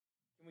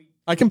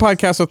I can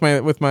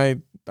podcast with my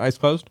eyes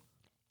closed.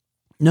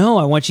 No,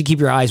 I want you to keep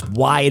your eyes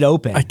wide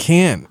open. I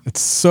can't.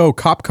 It's so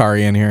cop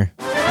car-y in here.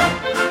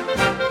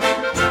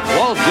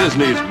 Walt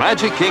Disney's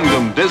Magic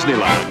Kingdom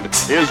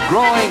Disneyland is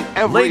growing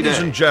every day. Ladies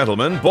and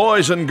gentlemen,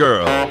 boys and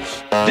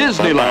girls.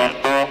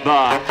 Disneyland,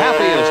 the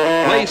happiest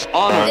place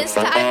on earth. It's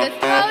time to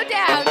throw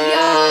down,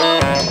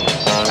 y'all.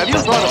 Have you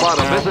thought about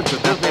a visit to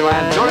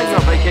Disneyland during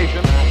your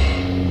vacation?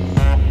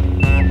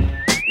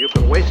 You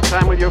can waste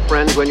time with your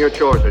friends when your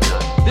chores are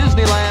done.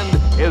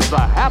 Disneyland is the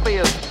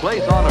happiest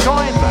place on earth.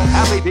 Join the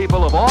happy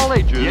people of all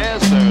ages.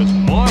 Yes, there's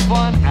more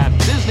fun at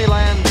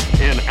Disneyland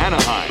in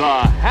Anaheim.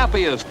 The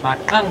happiest on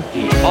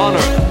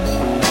earth.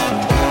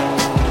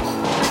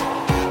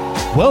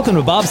 Welcome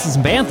to Bobsleds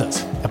and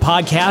Banthas, a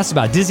podcast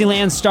about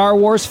Disneyland, Star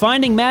Wars,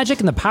 finding magic,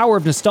 and the power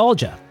of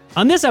nostalgia.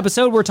 On this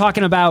episode, we're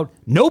talking about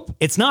Nope,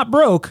 It's Not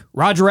Broke,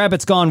 Roger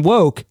Rabbit's Gone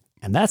Woke,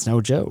 and that's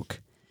no joke.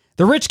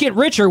 The rich get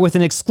richer with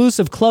an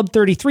exclusive Club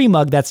 33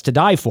 mug that's to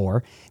die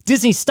for.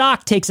 Disney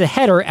stock takes a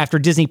header after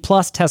Disney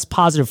Plus tests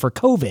positive for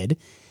COVID.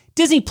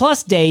 Disney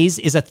Plus Days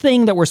is a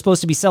thing that we're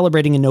supposed to be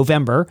celebrating in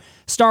November.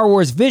 Star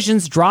Wars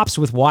Visions drops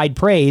with wide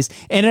praise.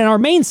 And in our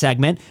main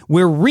segment,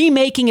 we're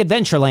remaking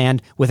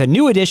Adventureland with a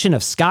new edition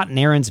of Scott and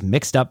Aaron's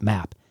Mixed Up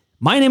Map.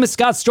 My name is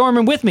Scott Storm,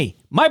 and with me,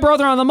 my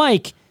brother on the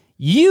mic,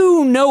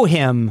 you know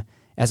him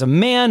as a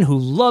man who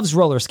loves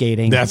roller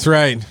skating. That's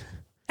right.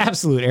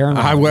 Absolute Aaron.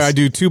 I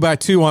do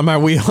 2x2 on my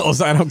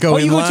wheels. I don't go inline. Oh,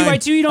 you go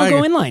 2x2? You don't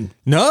go inline?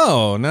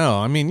 No.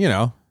 I mean, you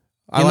know.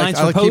 I like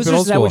for keep it posers?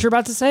 old Is that school. what you're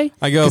about to say?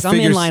 I go. Because I'm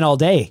inline all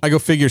day. I go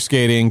figure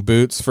skating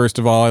boots. First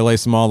of all, I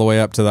lace them all the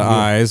way up to the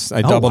eyes.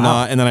 I double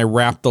knot, and then I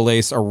wrap the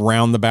lace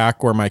around the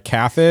back where my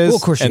calf is. Well,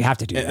 of course you have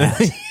to do that.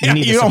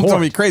 You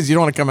don't be crazy. You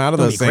don't want to come out of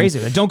those things.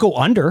 Crazy. Don't go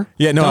under.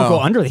 Yeah, no. Don't go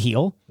under the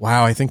heel.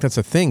 Wow, I think that's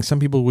a thing. Some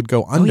people would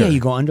go under. Oh yeah, you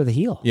go under the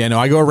heel. Yeah, no,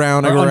 I go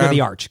around. Under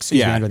the arch.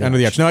 Excuse me, under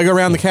the arch. No, I go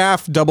around the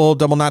calf, double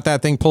knot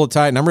that thing, pull it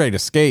tight, and I'm ready to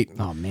skate.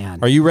 Oh man,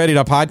 are you ready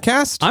to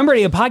podcast? I'm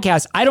ready to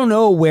podcast. I don't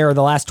know where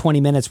the last 20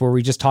 minutes where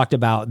we just talked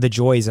about the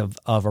joys of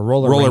a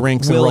roller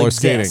rinks and roller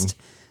exist.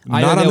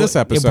 skating. Not on this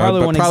episode,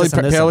 but probably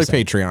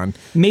Patreon.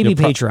 Maybe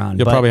Patreon.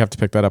 You'll probably have to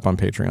pick that up on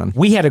Patreon.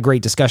 We had a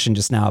great discussion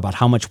just now about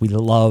how much we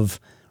love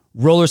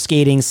roller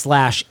skating /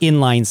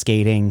 inline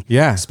skating.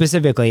 Yeah.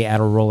 Specifically at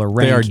a roller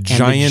rink. They are and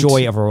giant the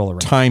joy of a roller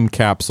rink. Time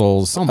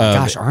capsules aren't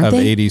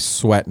they? 80s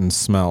sweat and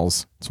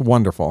smells. It's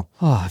wonderful.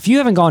 Oh, if you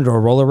haven't gone to a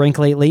roller rink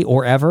lately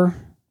or ever,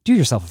 do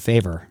yourself a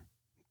favor.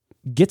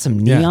 Get some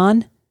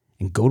neon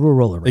and go to a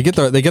roller rink.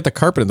 They get the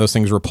carpet in those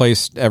things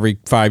replaced every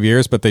 5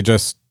 years, but they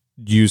just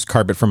use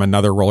carpet from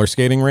another roller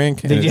skating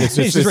rink. It's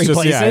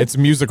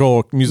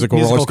musical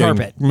roller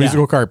carpet. Skating.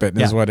 Musical carpet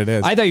is what it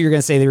is. I thought you were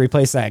going to say they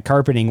replace that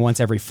carpeting once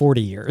every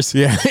 40 years.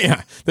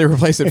 Yeah. They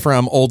replace it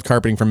from old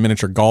carpeting from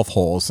miniature golf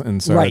holes.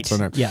 And so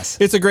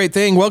it's a great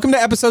thing. Welcome to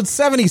episode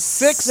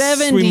 76.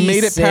 We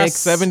made it past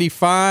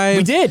 75.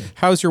 We did.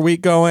 How's your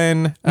week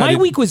going? My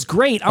week was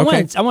great. I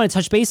want to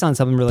touch base on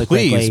something really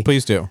quickly.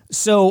 Please do.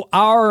 So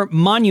our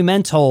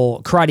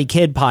monumental Karate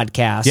Kid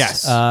podcast,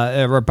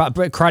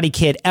 Karate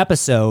Kid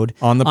episode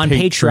on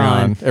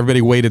Patreon.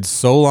 Everybody waited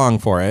so long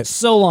for it.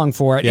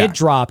 Yeah. It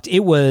dropped.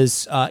 It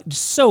was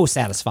so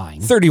satisfying.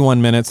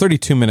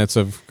 32 minutes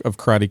of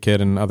Karate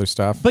Kid and other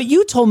stuff. But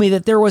you told me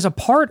that there was a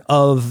part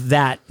of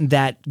that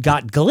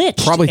got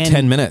glitched. Probably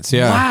 10 minutes,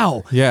 yeah.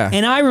 Wow. Yeah.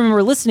 And I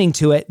remember listening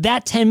to it.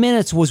 That 10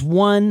 minutes was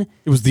one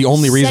It was the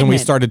only reason we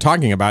segment. started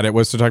talking about it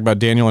was to talk about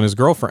Daniel and his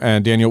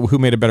girlfriend. Daniel, who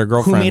made a better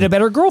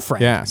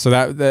girlfriend. Yeah. So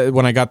that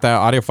when I got that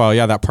audio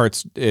file, that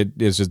part's it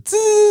is just.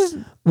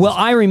 Well,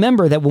 I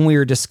remember that when we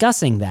were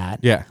discussing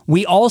that,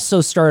 we also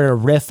started a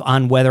riff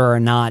on whether or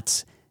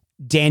not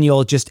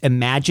Daniel just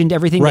imagined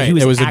everything. Right,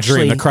 it was a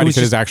dream. The Karate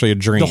Kid is actually a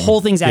dream. The whole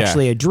thing's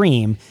actually a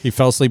dream. He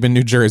fell asleep in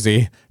New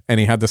Jersey, and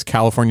he had this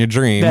California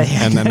dream,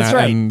 and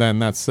then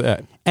that's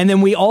it. And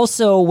then we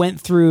also went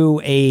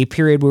through a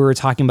period where we were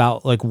talking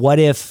about, like, what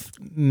if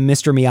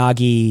Mr.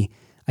 Miyagi,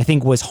 I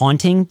think, was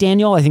haunting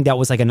Daniel. I think that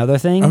was like another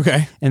thing.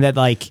 Okay. And that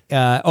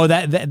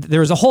there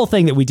was a whole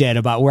thing that we did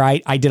about where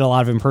I did a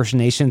lot of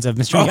impersonations of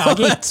Mr. Miyagi. Oh,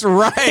 that's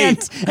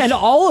right. And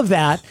all of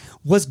that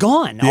was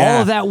gone. Yeah.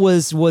 All of that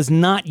was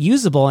not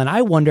usable. And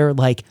I wonder,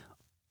 like,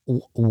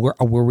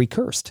 were we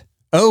cursed?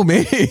 Oh,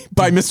 maybe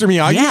by Mr.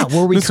 Miyagi? Yeah.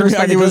 Were we Mr. cursed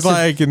by Miyagi the was ghost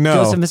like, of, no.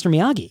 ghost of Mr.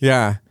 Miyagi?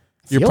 Yeah.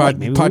 Your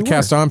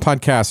podcast on,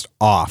 podcast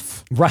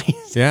off. Right.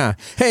 Yeah.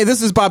 Hey,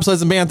 this is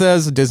Bobsleds and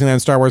Banthas, a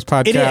Disneyland Star Wars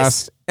podcast. It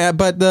is.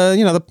 But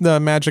the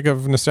magic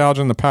of nostalgia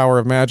and the power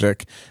of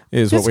magic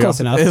is what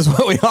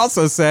we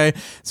also say.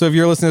 So if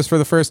you're listening to this for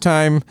the first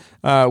time,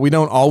 we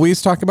don't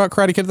always talk about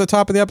Karate Kid at the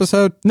top of the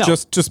episode. No.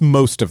 Just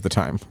most of the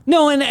time.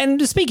 No,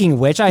 and speaking of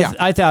which,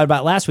 I thought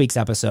about last week's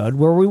episode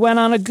where we went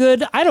on a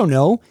good,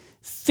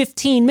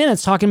 15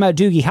 minutes talking about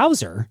Doogie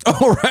Howser.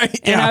 Oh, right.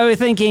 And I was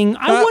thinking,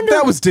 I wonder.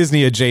 That was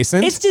Disney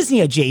adjacent. It's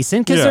Disney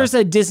adjacent because there's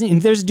a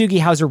Doogie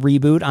Howser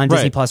reboot on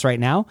Disney Plus right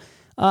now.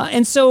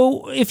 And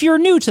so if you're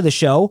new to the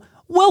show,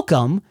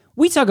 welcome.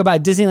 We talk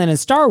about Disneyland and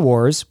Star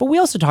Wars, but we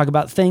also talk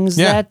about things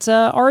that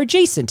are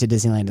adjacent to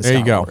Disneyland and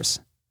Star Wars.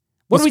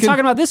 What are we talking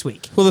about this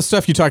week? Well, the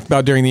stuff you talked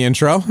about during the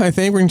intro, I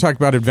think. We're going to talk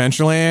about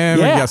Adventureland.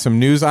 Yeah. We got some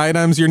news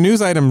items. Your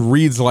news item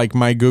reads like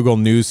my Google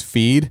News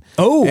feed.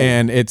 Oh.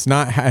 And it's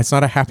not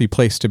a happy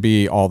place to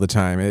be all the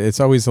time.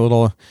 It's always a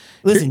little...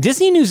 Listen,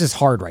 Disney news is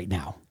hard right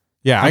now.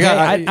 Yeah. Okay?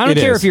 I don't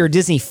care if you're a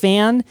Disney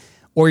fan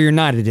or you're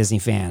not a Disney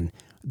fan.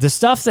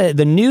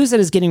 The news that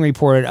is getting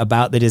reported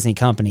about the Disney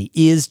company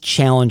is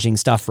challenging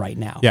stuff right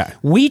now. Yeah.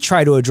 We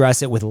try to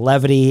address it with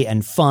levity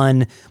and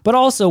fun, but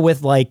also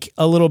with like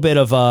a little bit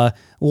of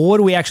what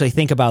do we actually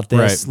think about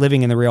this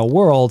living in the real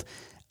world?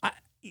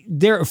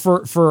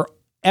 For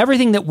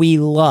everything that we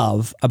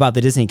love about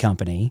the Disney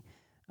company,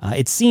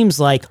 it seems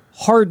like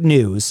hard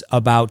news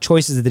about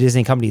choices that the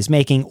Disney company is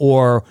making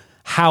or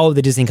how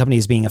the Disney company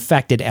is being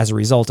affected as a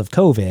result of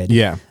COVID.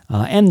 Yeah.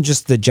 And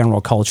just the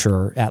general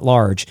culture at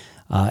large.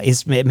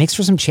 It makes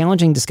for some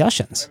challenging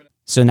discussions.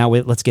 So now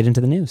let's get into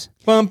the news.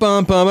 Bum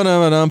bum bum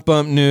ba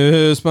bump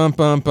news. Bum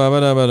bum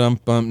bum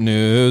bump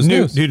news.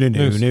 News.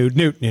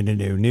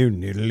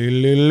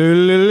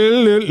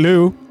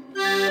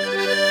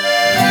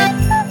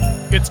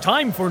 It's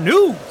time for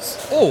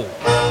news. Oh.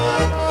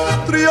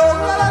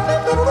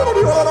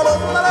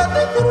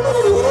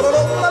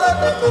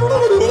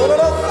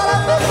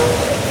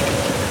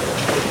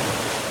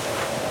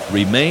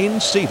 Remain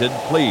seated,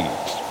 please.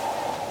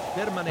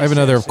 I have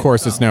another, of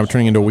course, it's now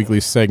turning into a weekly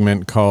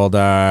segment called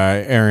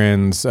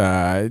Aaron's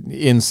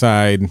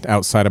Outside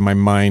of My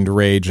Mind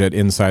Rage at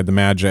Inside the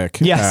Magic.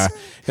 Yes.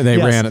 And they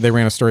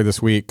ran a story this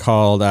week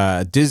called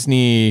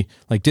Disney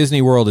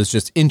World is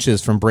just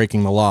inches from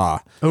breaking the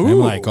law. And I'm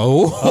like, I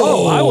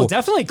will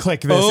definitely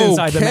click this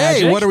Inside the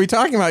Magic. What are we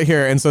talking about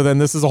here? And so then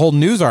this is a whole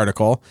news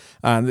article.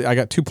 I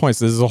got 2 points.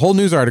 This is a whole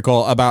news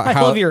article about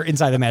I love your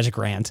Inside the Magic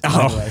rant.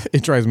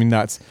 It drives me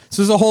nuts.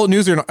 So this is a whole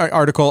news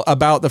article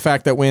about the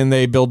fact that when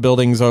they build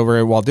buildings over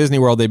at Walt Disney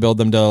World, they build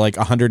them to like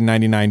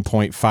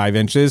 199.5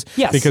 inches.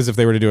 Yes. Because if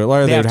they were to do it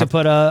larger, they have to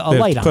put a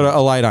light on it. Put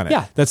a light on it.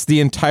 Yeah. That's the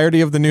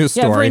entirety of the news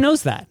story. Yeah, everybody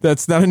knows that.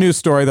 That's not a news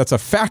story. That's a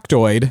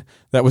factoid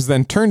that was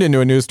then turned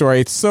into a news story.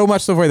 It's so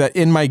much so that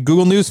in my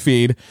Google News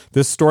feed,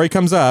 this story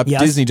comes up.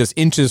 Yes. Disney just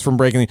inches from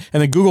breaking,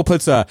 and then Google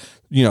puts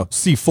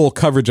see full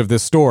coverage of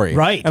this story.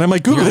 Right. And I'm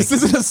like, Google, this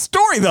isn't a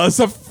story though. It's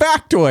a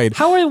factoid.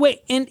 How are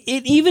they? And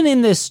even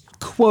in this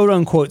quote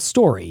unquote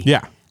story.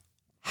 Yeah.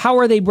 How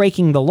are they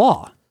breaking the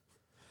law?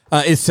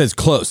 It says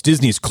close.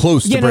 Disney's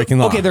close to breaking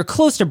the law. Okay, they're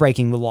close to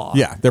breaking the law.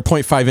 Yeah, they're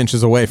 0.5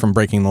 inches away from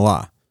breaking the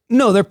law.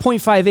 No, they're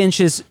 0.5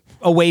 inches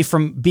away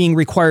from being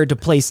required to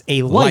place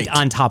a light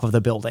on top of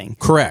the building.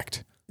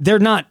 Correct. They're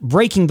not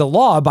breaking the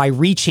law by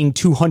reaching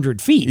 200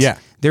 feet. Yeah.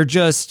 They're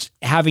just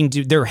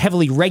they're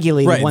heavily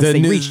regulated once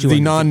they reach 200 The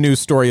non-news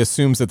story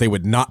assumes that they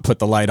would not put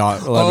the light on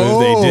if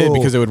they did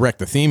because it would wreck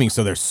the theming,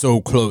 so they're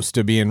so close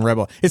to being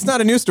rebel. It's not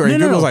a news story.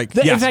 Google's like,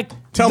 in fact,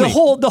 the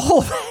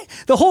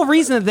whole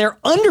reason that they're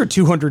under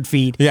 200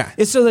 feet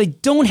is so they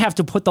don't have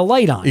to put the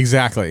light on.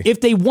 Exactly.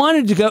 If they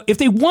wanted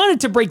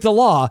to break the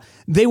law,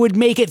 they would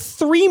make it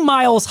 3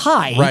 miles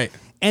high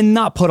and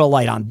not put a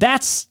light on.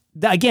 That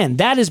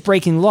is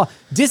breaking the law.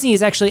 Disney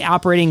is actually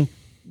operating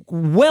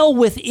well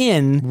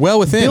within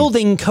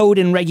building code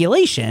and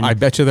regulation. I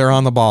bet you they're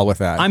on the ball with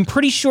that. I'm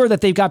pretty sure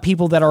that they've got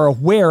people that are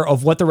aware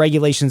of what the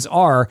regulations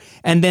are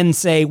and then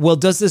say, well,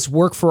 does this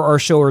work for our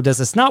show or does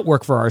this not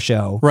work for our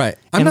show? Right.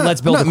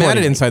 Let's build I'm not mad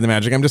at Inside the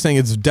Magic. I'm just saying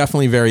it's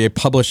definitely very a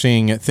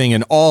publishing thing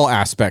in all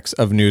aspects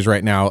of news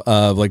right now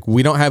of like,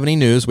 we don't have any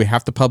news. We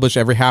have to publish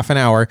every half an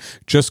hour.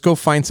 Just go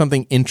find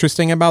something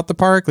interesting about the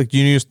park. Like,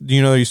 there used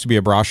to be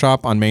a bra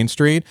shop on Main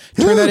Street.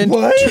 Turn that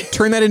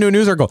into a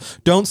news article.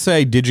 Don't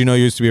say, did you know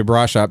you used to be a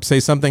bra shop?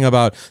 Say something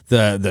about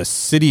the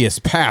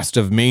sidious past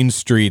of Main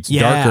Street's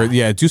darker.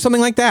 Yeah, do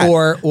something like that.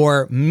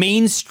 Or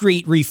Main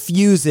Street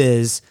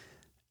refuses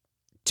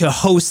to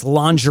host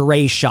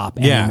lingerie shop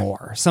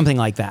anymore. Something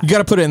like that. You got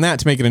to put it in that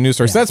to make it a news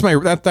story. So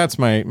that's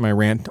my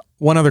rant.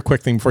 One other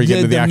quick thing before you get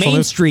into the actual Main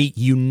news. Street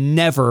you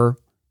never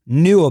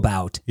knew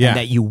about and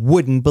that you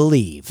wouldn't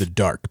believe. The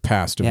dark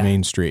past of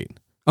Main Street.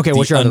 Okay,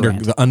 what's your other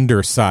rant? The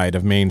underside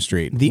of Main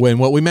Street.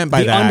 What we meant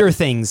by that.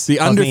 The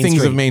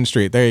underthings of Main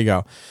Street. There you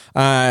go.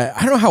 I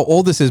don't know how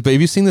old this is, but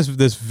have you seen this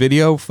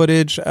video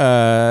footage,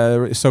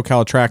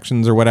 SoCal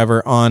Attractions or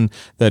whatever, on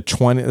the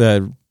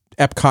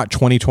Epcot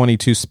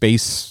 2022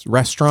 Space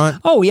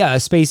Restaurant? Oh, yeah, a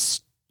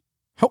space...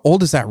 How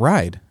old is that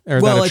ride?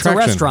 It's a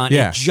restaurant.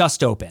 Yeah. It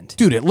just opened.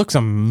 Dude, it looks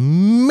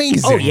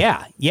amazing. Oh,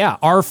 yeah. Yeah.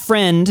 Our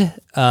friend,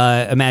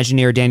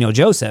 Imagineer Daniel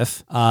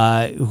Joseph,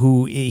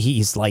 who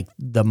he's like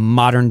the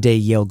modern day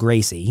Yale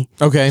Gracie.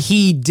 Okay.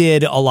 He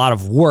did a lot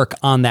of work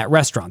on that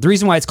restaurant. The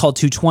reason why it's called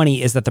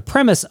 220 is that the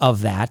premise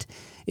of that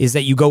is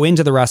that you go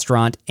into the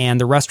restaurant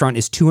and the restaurant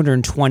is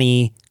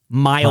 220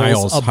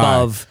 miles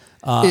above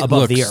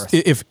above the earth.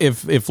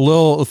 If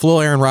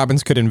Lil Aaron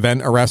Robbins could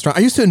invent a restaurant,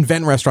 I used to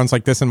invent restaurants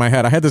like this in my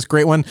head. I had this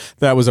great one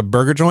that was a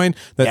burger joint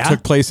that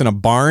took place in a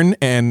barn,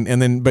 and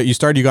then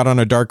you got on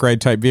a dark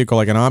ride type vehicle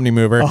like an Omni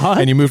Mover,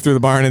 and you moved through the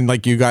barn, and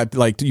like you got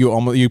like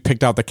you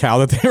picked out the cow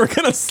that they were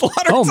gonna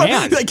slaughter. Oh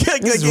man,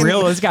 this is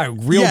real. It's got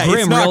real grim.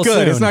 It's not real good.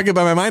 Soon. It's not good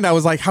by my mind. I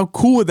was like, how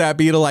cool would that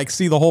be to like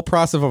see the whole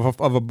process of a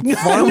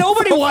farm?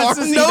 Nobody wants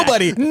to see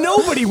Nobody. that.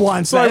 Nobody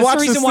wants So that. I That's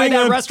the reason why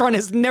that restaurant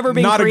has never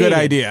been not created. a good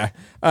idea.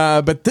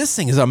 But this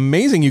thing is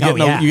amazing. You get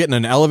you get in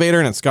an elevator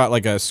and it's got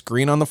like a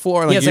screen on the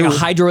floor. Like it's like a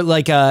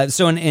hydro,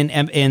 so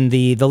in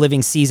the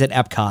Living Seas at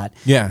Epcot,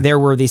 there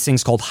were these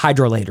things called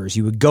hydrolators.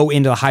 You would go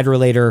into the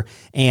hydrolator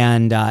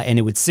and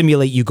it would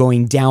simulate you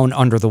going down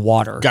under the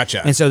water.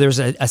 Gotcha. And so there's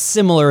a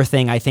similar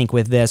thing I think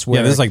with this.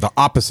 Where, this is like the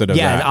opposite of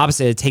that. Yeah, the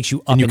opposite. It takes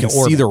you up and you into can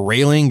orbit. see the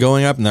railing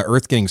going up and the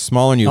earth getting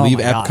smaller, and you leave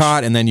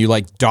Epcot, and then you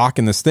like dock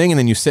in this thing, and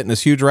then you sit in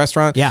this huge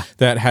restaurant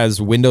that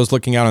has windows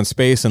looking out on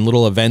space, and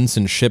little events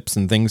and ships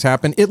and things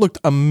happen. It looked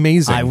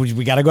amazing.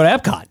 We got to go to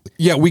Epcot.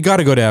 Yeah, we got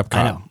to go to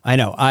Epcot. I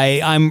know.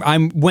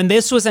 I'm when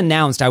this was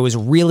announced, I was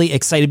really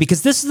excited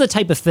because this is the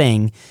type of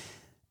thing.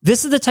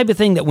 This is the type of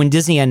thing that when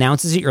Disney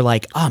announces it, you're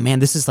like, oh man,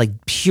 this is like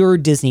pure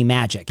Disney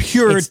magic.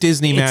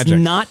 Disney magic.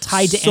 It's not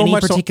tied to any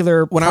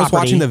particular when property. I was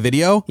watching the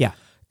video,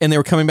 and they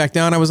were coming back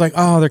down, I was like,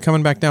 oh, they're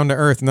coming back down to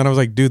Earth. And then I was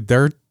like, dude,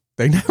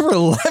 they never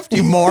left,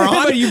 you moron.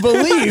 But you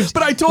believed.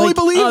 But I totally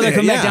believed it. Oh, they're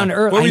coming back down to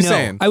Earth. What were you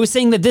saying? I was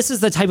saying that this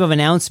is the type of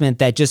announcement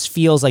that just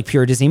feels like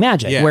pure Disney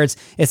magic, where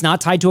it's not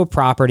tied to a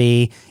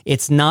property.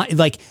 It's not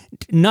like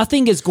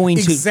nothing is going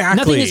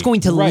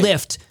to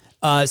lift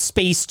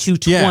Space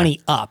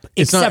 220 up,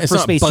 except for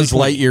Space 220. Buzz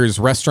Lightyear's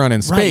restaurant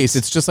in space. Right.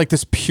 It's just like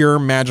this pure,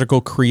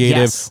 magical, creative.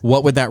 Yes.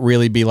 What would that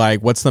really be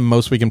like? What's the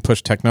most we can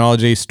push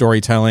technology,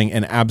 storytelling,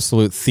 and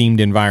absolute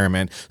themed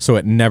environment so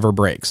it never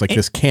breaks? Like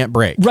this can't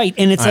break. Right,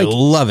 and it's I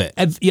love it.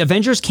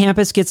 Avengers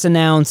Campus gets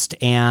announced,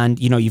 and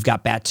you've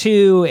got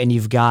Batuu, and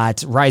you've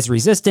got Rise of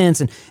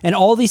Resistance, and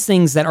all these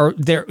things that are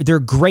they're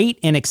great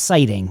and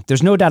exciting.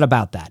 There's no doubt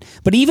about that.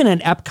 But even at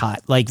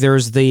Epcot, like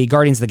there's the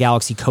Guardians of the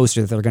Galaxy coaster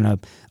that they're going to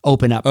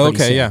open up.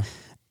 Okay, yeah.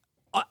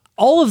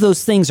 All of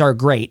those things are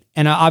great.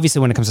 And obviously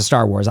when it comes to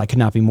Star Wars, I could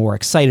not be more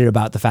excited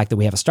about the fact that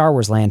we have a Star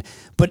Wars land.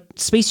 But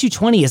Space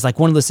 220 is like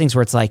one of those things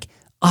where it's like,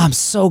 oh, I'm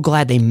so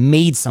glad they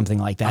made something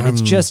like that.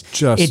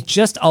 It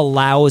just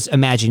allows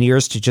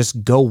Imagineers to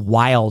just go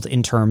wild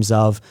in terms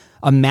of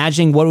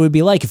imagining what it would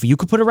be like. If you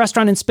could put a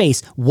restaurant in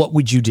space, what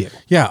would you do?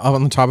 Yeah,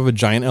 on the top of a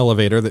giant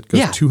elevator that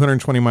goes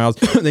 220 miles.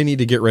 They need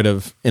to get rid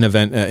of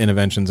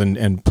Interventions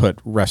and put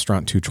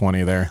Restaurant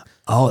 220 there.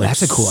 Oh,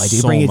 that's a cool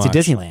idea. Bring it to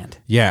Disneyland.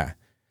 Yeah.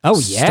 Oh,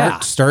 yeah.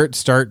 Start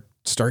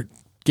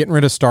getting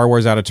rid of Star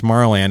Wars out of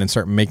Tomorrowland and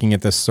start making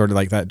it this sort of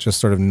like that, just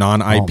sort of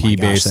non-IP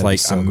based, like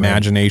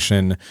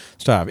imagination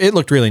stuff. It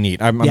looked really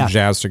neat. I'm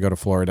jazzed to go to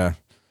Florida.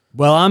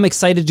 Well, I'm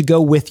excited to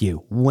go with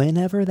you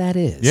whenever that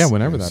is. Yeah,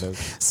 whenever that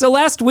is. So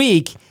last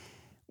week,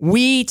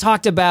 we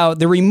talked about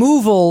the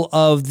removal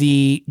of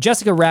the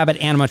Jessica Rabbit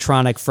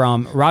animatronic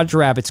from Roger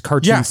Rabbit's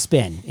cartoon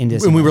spin in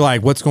Disney. And we were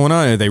like, what's going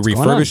on? Are they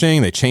refurbishing?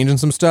 Are they changing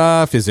some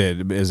stuff? Is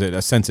it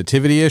a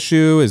sensitivity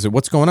issue?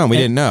 What's going on? We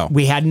didn't know.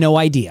 We had no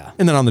idea.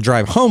 And then on the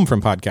drive home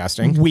from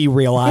podcasting, we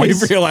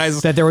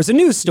realized that there was a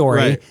news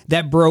story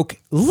that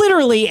broke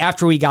literally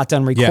after we got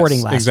done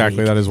recording last week.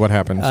 Exactly. That is what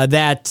happened.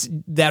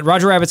 That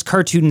Roger Rabbit's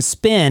cartoon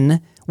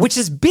spin, which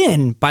has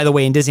been, by the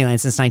way, in Disneyland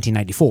since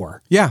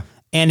 1994. Yeah.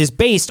 And is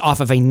based off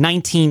of a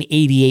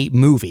 1988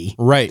 movie.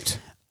 Right.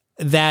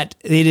 That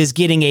it is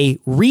getting a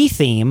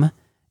re-theme,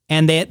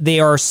 and that they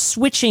are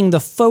switching the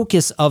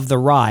focus of the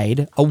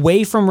ride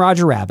away from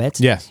Roger Rabbit.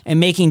 Yes.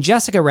 And making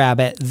Jessica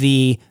Rabbit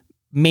the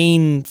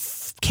main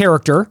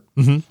character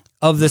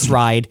of this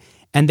ride.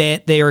 And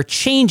that they are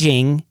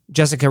changing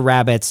Jessica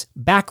Rabbit's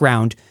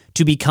background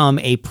to become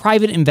a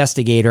private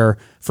investigator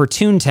for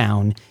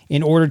Toontown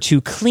in order to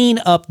clean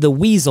up the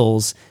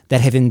weasels that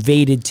have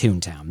invaded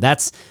Toontown.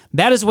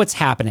 That is what's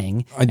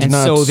happening.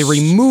 So the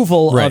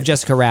removal of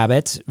Jessica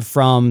Rabbit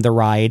from the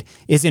ride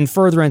is in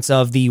furtherance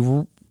of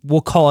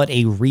we'll call it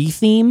a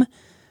re-theme.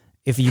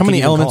 How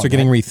many elements are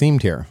getting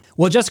re-themed here?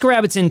 Well, Jessica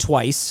Rabbit's in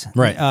twice.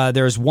 Right.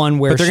 There's one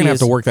where but they're going to have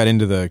to work that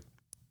into the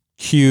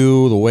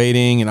queue, the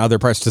waiting, and other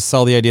parts to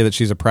sell the idea that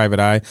she's a private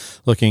eye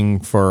looking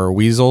for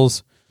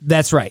weasels.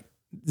 That's right.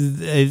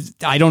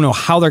 I don't know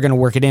how they're going to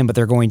work it in, but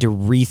they're going to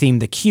retheme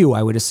the queue,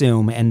 I would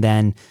assume, and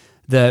then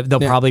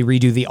they'll probably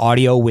redo the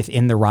audio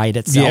within the ride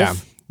itself. Yeah.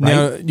 Right?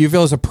 Now, you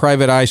feel as a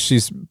private eye,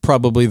 she's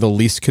probably the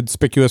least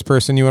conspicuous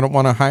person you would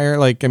want to hire.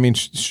 Like, I mean,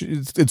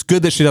 it's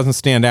good that she doesn't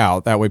stand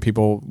out. That way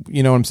people,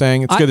 you know what I'm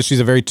saying? It's good that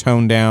she's a very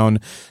toned down,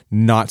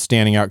 not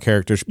standing out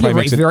character. She probably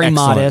makes very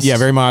modest. Yeah,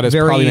 very modest.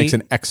 Probably makes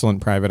an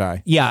excellent private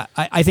eye. Yeah,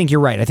 I think you're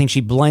right. I think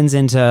she blends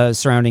into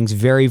surroundings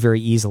very, very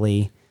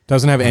easily.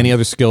 Doesn't have any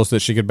other skills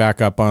that she could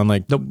back up on,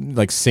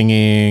 like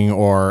singing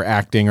or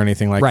acting or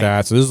anything like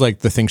that. So this is like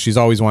the thing she's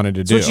always wanted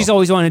to do. What she's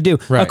always wanted to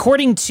do. Right.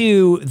 According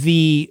to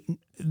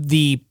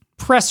the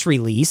press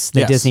release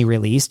that Disney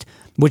released,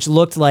 which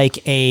looked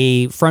like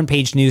a front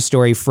page news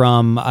story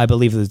from, I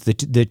believe it was the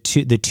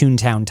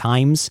Toontown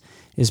Times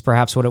is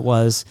perhaps what it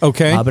was.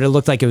 Okay. But it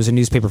looked like it was a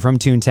newspaper from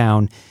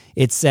Toontown.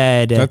 It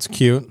said... That's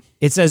cute.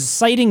 It says,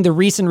 citing the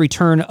recent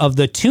return of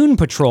the Toon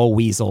Patrol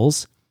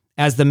weasels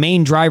as the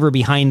main driver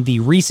behind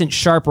the recent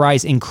sharp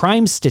rise in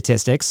crime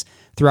statistics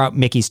throughout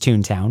Mickey's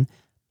Toontown,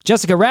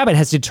 Jessica Rabbit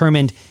has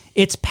determined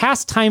it's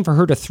past time for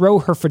her to throw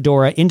her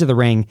fedora into the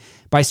ring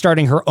by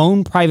starting her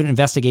own private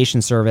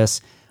investigation service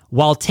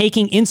while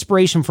taking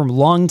inspiration from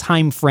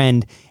longtime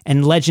friend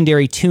and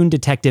legendary Toon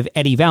detective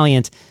Eddie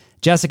Valiant.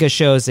 Jessica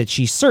shows that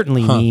she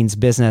certainly means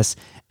business,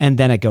 and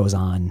then it goes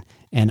on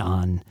and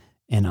on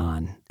and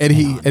on.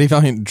 Eddie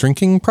Valiant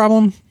drinking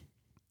problem?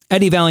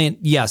 Eddie Valiant,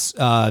 yes,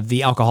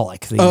 the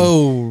alcoholic.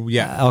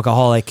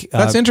 Alcoholic.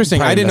 That's interesting.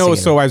 I didn't know it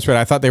was so widespread.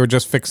 I thought they were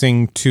just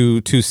fixing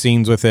two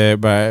scenes with it,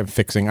 but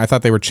I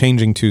thought they were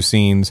changing 2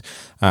 scenes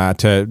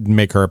to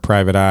make her a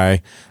private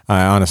eye.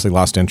 I honestly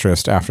lost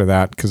interest after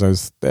that because I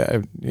was,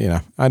 I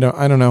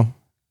don't know.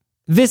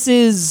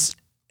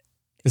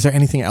 Is there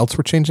anything else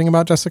we're changing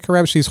about Jessica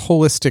Rabbit? She's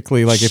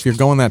holistically, like, if you're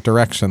going that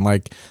direction,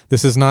 like,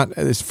 this is not,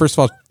 first of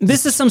all...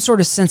 This is some sort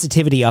of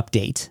sensitivity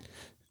update,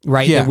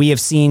 right? Yeah. That we have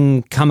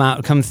seen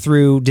come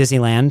through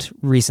Disneyland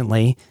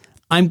recently.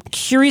 I'm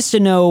curious to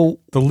know...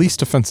 The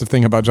least offensive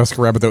thing about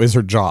Jessica Rabbit, though, is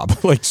her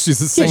job. Like, she's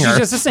a singer. Yeah,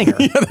 she's just a singer.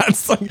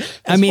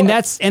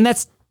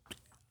 That's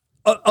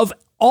of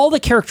all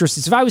the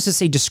characteristics, if I was to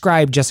say,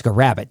 describe Jessica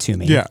Rabbit to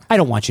me, I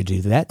don't want you to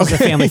do that. It's a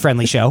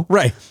family-friendly show.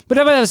 Right. But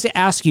if I was to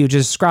ask you to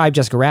describe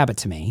Jessica Rabbit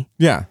to me,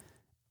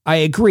 I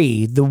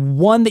agree. The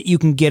one that you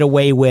can get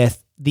away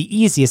with the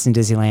easiest in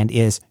Disneyland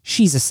is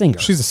she's a singer.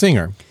 She's a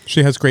singer.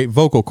 She has great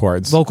vocal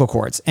cords.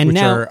 And which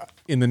now are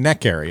in the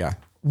neck area.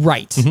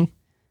 Right. Mm-hmm.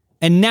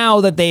 And now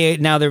that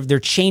they're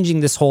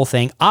changing this whole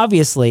thing.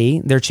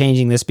 Obviously, they're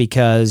changing this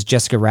because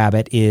Jessica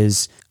Rabbit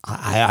is...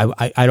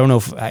 I don't know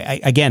if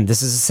again,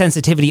 this is a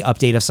sensitivity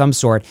update of some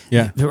sort.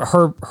 Yeah.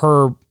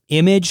 Her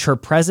image, her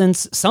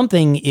presence,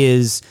 something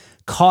is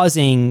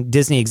causing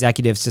Disney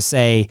executives to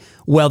say,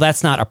 well,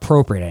 that's not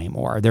appropriate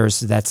anymore.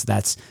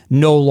 That's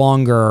no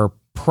longer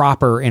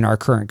proper in our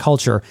current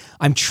culture.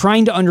 I'm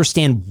trying to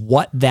understand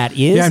what that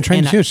is. Yeah, I'm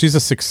trying to. She's a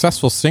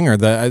successful singer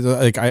that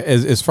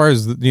as far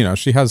as,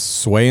 she has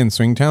sway in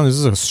Swingtown. This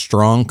is a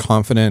strong,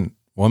 confident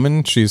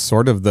woman. She's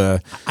sort of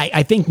the...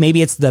 I think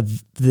maybe it's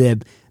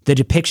the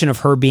depiction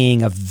of her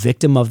being a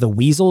victim of the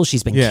weasel.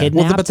 She's been kidnapped.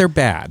 Well, but they're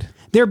bad.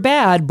 They're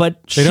bad,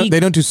 but they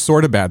don't do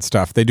sort of bad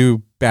stuff. They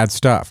do bad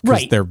stuff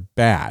because they're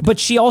bad. But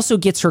the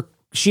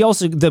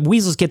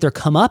weasels get their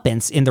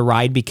comeuppance in the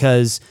ride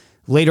because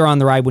later on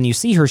the ride, when you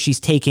see her, she's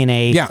taken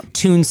a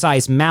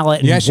Toon-sized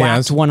mallet and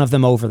whacked one of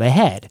them over the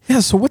head. Yeah.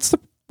 So what's the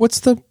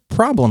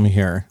problem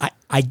here?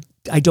 I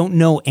don't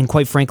know, and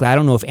quite frankly, I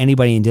don't know if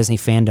anybody in Disney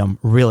fandom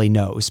really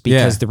knows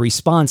because the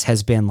response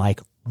has been like,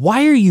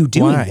 why are you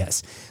doing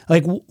this?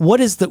 Like,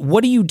 what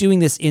are you doing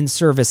this in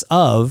service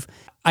of?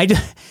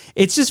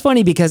 It's just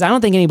funny because I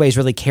don't think anybody's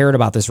really cared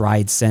about this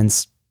ride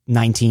since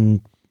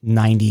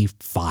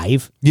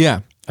 1995.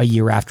 Yeah. A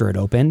year after it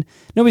opened.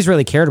 Nobody's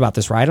really cared about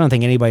this ride. I don't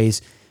think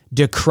anybody's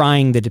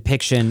decrying the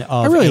depiction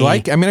of. I really enjoy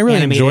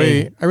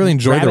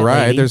the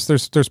ride. Lady.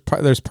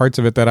 There's parts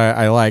of it that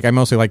I like. I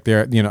mostly like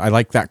I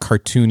like that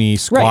cartoony,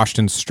 squashed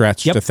and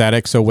stretched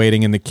aesthetic. So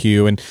waiting in the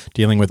queue and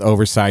dealing with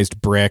oversized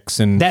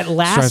bricks and that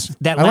last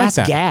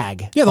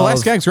gag. Yeah, the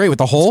last gag's great with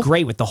the hole. It's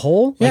great with the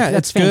hole. Yeah,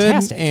 that's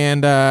fantastic. Good.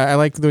 And I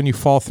like when you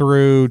fall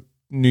through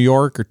New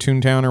York or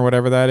Toontown or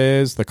whatever that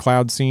is, the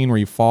cloud scene where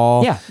you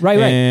fall. Yeah, right.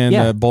 And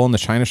the bull in the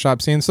China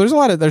shop scene. So there's a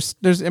lot of, there's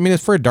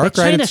it's for a dark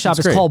ride. China shop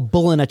is called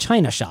Bull in a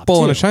China Shop.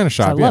 Bull in a China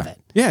shop. So I love it.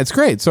 Yeah, it's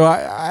great. So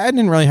I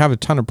didn't really have a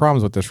ton of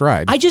problems with this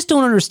ride. I just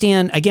don't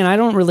understand. Again, I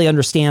don't really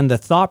understand the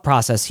thought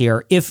process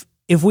here. If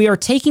we are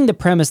taking the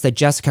premise that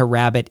Jessica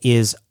Rabbit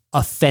is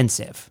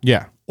offensive.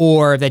 Yeah.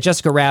 Or that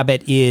Jessica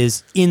Rabbit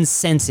is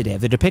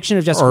insensitive. The depiction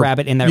of Jessica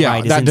Rabbit in that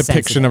ride is insensitive. That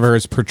depiction of her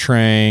is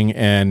portraying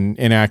an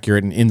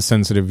inaccurate and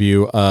insensitive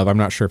view of, I'm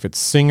not sure if it's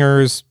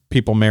singers,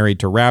 people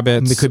married to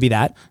rabbits. It could be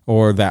that.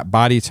 Or that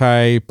body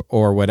type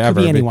or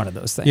whatever. Could be any one of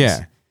those things.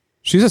 Yeah.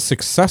 She's a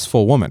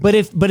successful woman. But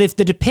if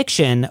the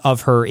depiction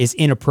of her is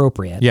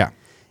inappropriate,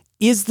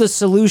 is the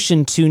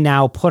solution to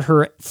now put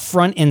her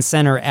front and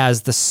center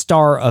as the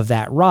star of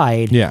that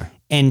ride? Yeah.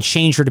 And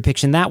change her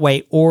depiction that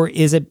way, or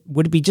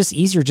would it be just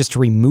easier just to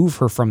remove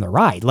her from the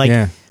ride?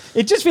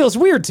 It just feels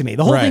weird to me.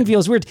 The whole thing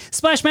feels weird.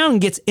 Splash Mountain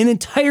gets an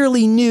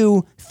entirely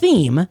new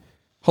theme. A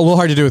little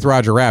hard to do with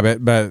Roger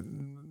Rabbit, but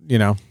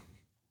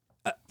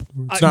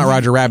it's not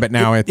Roger Rabbit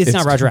now. It's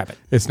not Roger Rabbit.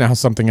 It's now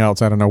something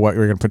else. I don't know what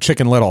we're going to put.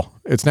 Chicken Little.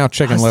 It's now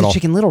Chicken Little. The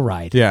Chicken Little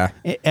ride. Yeah.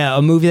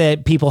 A movie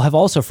that people have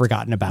also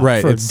forgotten about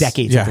for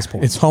decades at this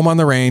point. It's Home on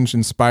the Range,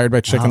 inspired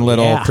by Chicken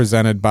Little,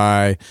 presented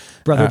by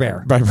Brother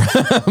Bear.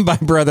 By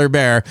Brother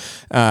Bear,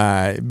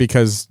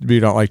 because we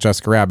don't like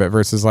Jessica Rabbit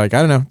versus I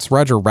don't know, it's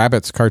Roger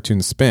Rabbit's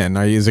cartoon spin.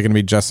 Is it going to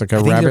be Jessica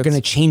Rabbit? I think they're going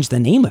to change the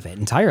name of it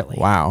entirely.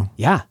 Wow.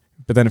 Yeah.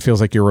 But then it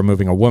feels like you're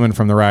removing a woman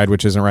from the ride,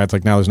 which isn't right. It's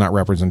like now there's not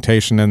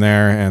representation in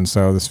there. And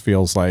so this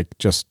feels like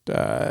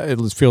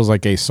it feels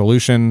like a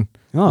solution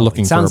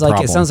looking it sounds for a like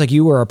problem. it sounds like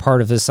you were a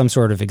part of some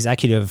sort of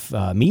executive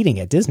meeting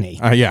at Disney.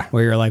 Yeah.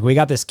 Where you're like, we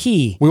got this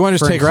key. We want to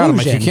for just take her out. I'm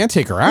like, you inclusion. can't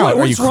take her out.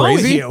 Are you What's wrong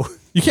with crazy? you?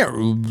 You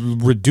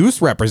can't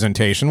reduce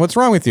representation. What's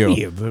wrong with you?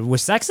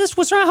 Was sexist?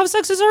 What's wrong? How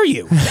sexist are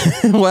you?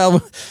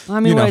 Well, I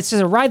mean, it's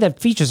just a ride that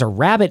features a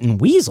rabbit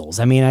and weasels.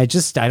 I mean, I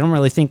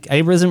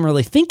wasn't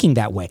really thinking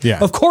that way. Yeah.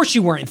 Of course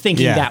you weren't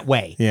thinking that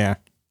way. Yeah.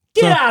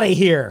 Get out of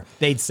here,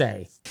 they'd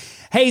say.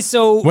 Hey,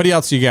 so What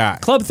else you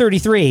got? Club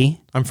 33,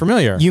 I'm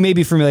familiar. you may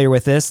be familiar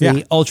with this,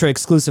 the ultra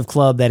exclusive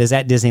club that is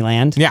at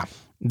Disneyland. Yeah.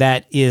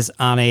 That is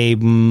on a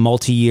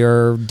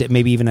multi-year,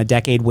 maybe even a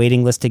decade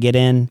waiting list to get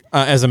in.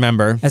 As a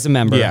member.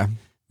 Yeah.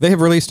 They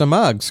have released a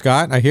mug,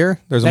 Scott. I hear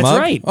there's a That's mug.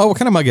 right. Oh, what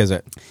kind of mug is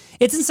it?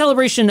 It's in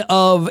celebration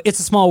of It's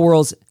a Small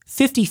World's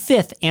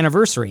 55th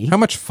anniversary. How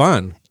much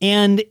fun?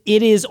 And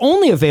it is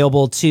only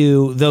available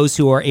to those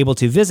who are able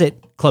to visit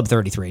Club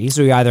 33.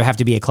 So you either have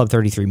to be a Club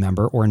 33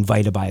 member or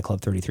invited by a Club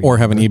 33 Or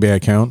member. have an eBay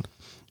account.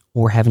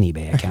 Or have an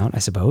eBay account, I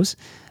suppose.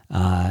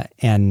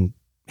 And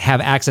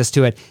have access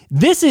to it.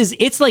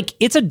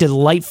 It's a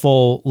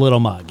delightful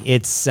little mug.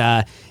 It's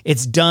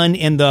done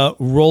in the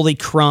Rolly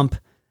Crump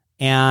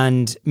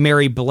and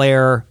Mary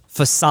Blair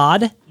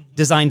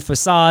designed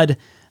facade.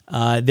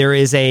 There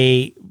is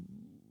the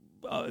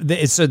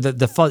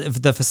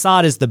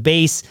facade is the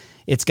base.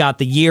 It's got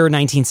the year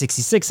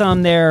 1966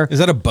 on there. Is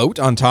that a boat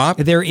on top?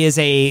 There is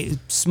a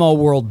Small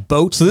World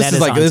boat. So this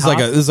is like on top.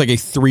 this is like a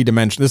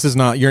 3-dimension. This is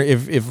not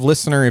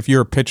if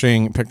you're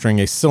picturing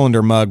a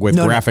cylinder mug with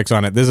graphics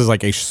on it. This is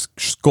like a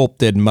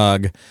sculpted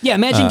mug. Yeah,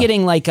 imagine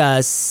getting like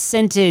a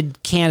sculpted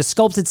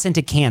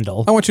scented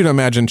candle. I want you to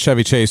imagine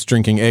Chevy Chase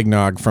drinking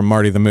eggnog from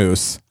Marty the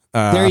Moose.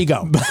 There you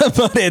go.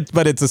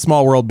 but it's a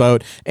Small World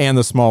boat and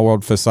the Small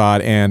World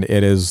facade, and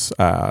it is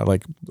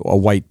like a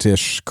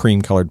whitish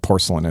cream colored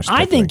porcelainish.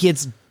 I think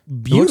it's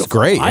beautiful. It looks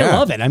great. Yeah. I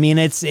love it. I mean,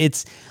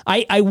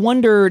 I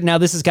wonder now.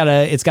 This has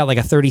it's got like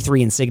a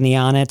 33 insignia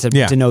on it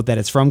to note that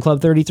it's from Club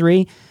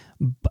 33,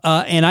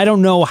 and I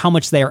don't know how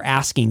much they are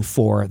asking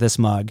for this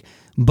mug.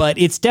 But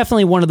it's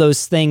definitely one of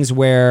those things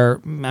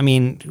where, I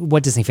mean,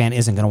 what Disney fan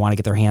isn't going to want to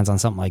get their hands on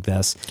something like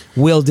this?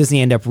 Will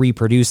Disney end up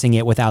reproducing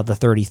it without the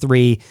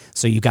 33?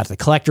 So you got the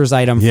collector's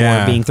item for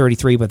it being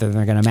 33, but then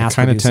they're going to mass produce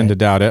it. I kind of tend to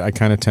doubt it. I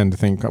kind of tend to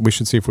think we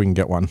should see if we can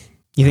get one.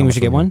 You think we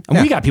should get one?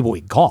 Yeah. We got people we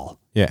can call.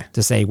 Yeah.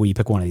 To say, will you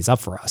pick one of these up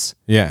for us?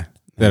 Yeah.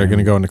 That are going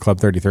to go into Club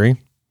 33?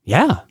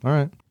 Yeah. All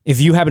right.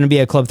 If you happen to be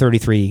a Club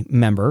 33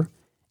 member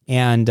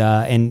and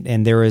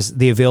there is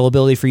the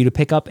availability for you to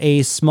pick up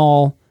a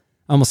small,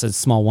 I almost said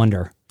Small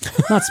Wonder.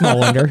 Not Small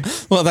Wonder.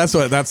 Well, that's the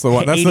version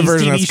 80s that's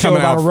TV show coming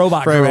about out a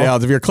robot for everybody girl.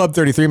 else. If you're a Club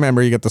 33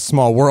 member, you get the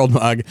Small World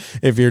mug.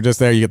 If you're just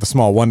there, you get the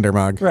Small Wonder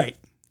mug. Right.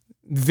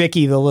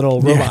 Vicky, the little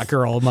robot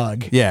girl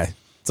mug. Yeah.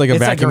 It's like a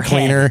It's like vacuum her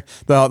cleaner.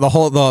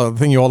 The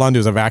thing you hold on to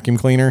is a vacuum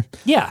cleaner.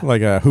 Yeah.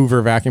 Like a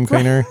Hoover vacuum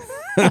cleaner.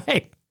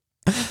 Right.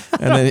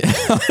 And then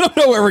I don't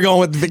know where we're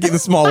going with Vicky the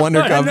Small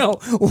Wonder I Cup.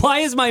 don't know.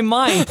 Why did my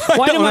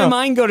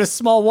mind go to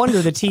Small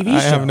Wonder, the TV show? I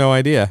have no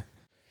idea.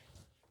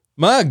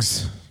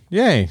 Mugs.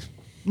 Yay.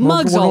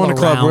 Mugs we're all going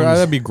to Club. around.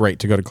 That'd be great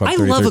to go to Club I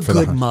 33 love a for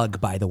good that. mug,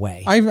 by the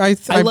way. I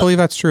believe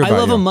that's true. I about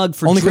love you. a mug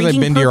for only because I've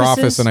drinking been to your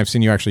purposes. office and I've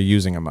seen you actually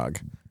using a mug.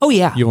 Oh,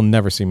 yeah. You will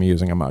never see me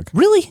using a mug.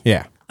 Really?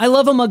 Yeah. I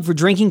love a mug for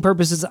drinking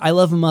purposes. I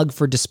love a mug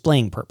for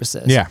displaying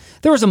purposes. Yeah.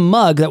 There was a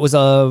mug that was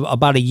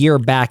about a year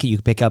back that you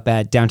could pick up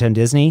at Downtown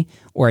Disney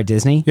or at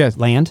Disney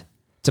Land.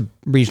 It's a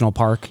regional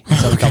park in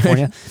Southern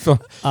California. So,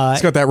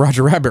 it's got that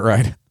Roger Rabbit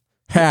ride.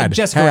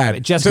 Jessica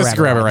Rabbit.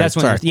 Jessica Rabbit, right. That's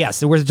Sorry. what.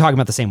 Yes, we're talking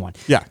about the same one.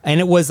 Yeah.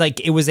 And it was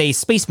a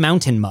Space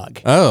Mountain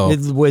mug. Oh.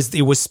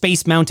 It was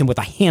Space Mountain with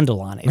a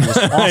handle on it. It was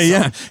awesome.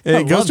 Yeah.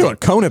 It goes to a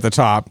cone at the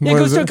top. Yeah, it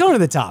goes to a cone at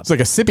the top. It's like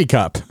a sippy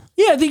cup.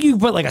 Yeah, I think you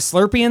could put like a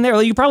Slurpee in there.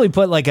 Or you probably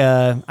put like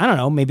a, I don't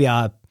know, maybe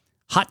a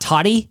hot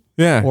toddy.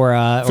 Yeah. Or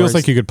feels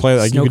like you could play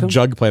that. Like you could Snow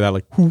jug play that.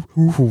 Like,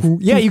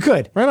 yeah, you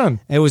could. Right on.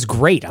 It was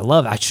great. I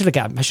love it. I should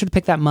have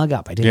picked that mug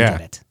up. I didn't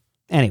get it.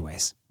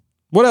 Anyways.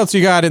 What else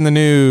you got in the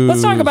news?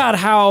 Let's talk about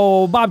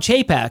how Bob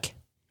Chapek,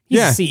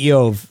 he's the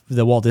CEO of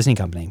the Walt Disney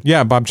Company.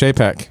 Yeah, Bob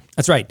Chapek.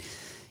 That's right.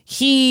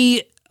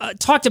 He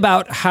talked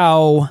about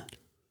how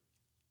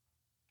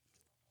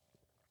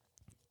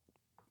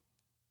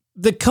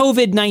the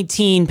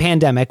COVID-19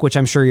 pandemic, which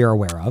I'm sure you're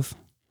aware of,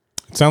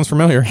 Sounds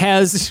familiar.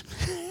 has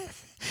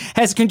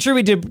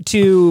contributed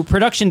to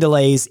production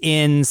delays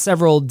in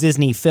several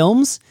Disney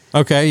films.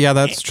 Okay, yeah,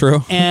 that's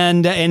true.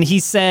 And he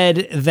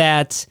said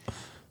that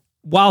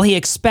while he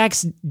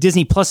expects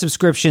Disney Plus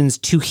subscriptions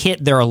to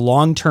hit their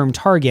long-term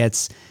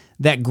targets,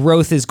 that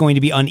growth is going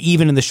to be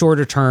uneven in the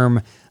shorter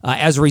term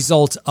as a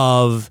result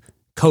of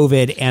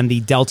COVID and the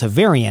Delta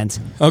variant.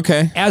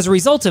 Okay. As a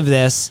result of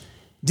this,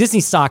 Disney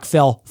stock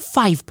fell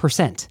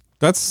 5%.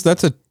 That's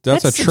a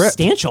trip.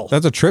 Substantial.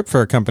 That's a trip for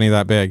a company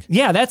that big.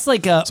 Yeah, that's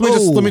like a. So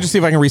let me just see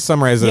if I can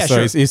re-summarize this. Yeah,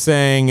 So sure. he's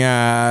saying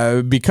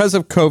because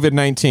of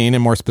COVID-19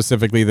 and more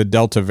specifically the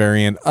Delta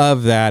variant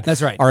of that,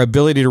 That's right. Our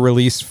ability to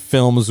release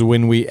films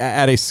when we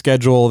at a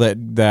schedule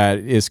that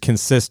is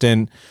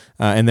consistent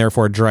and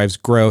therefore drives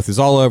growth is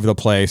all over the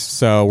place.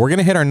 So we're going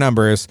to hit our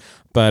numbers,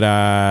 But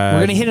we're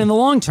going to hit in the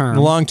long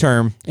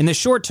term. In the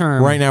short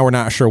term. Right now, we're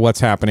not sure what's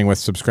happening with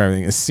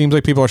subscribing. It seems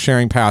like people are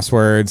sharing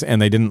passwords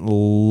and they didn't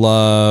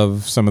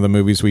love some of the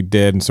movies we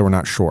did, and so we're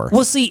not sure.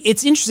 Well, see,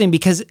 it's interesting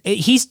because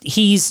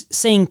he's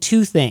saying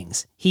two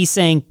things. He's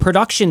saying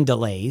production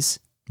delays.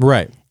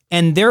 Right.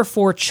 And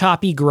therefore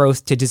choppy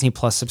growth to Disney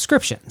Plus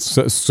subscriptions.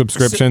 So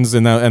subscriptions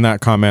in that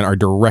comment are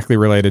directly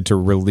related to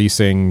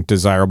releasing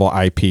desirable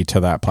IP to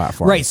that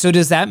platform. Right. So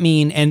does that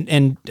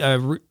mean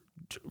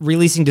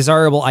releasing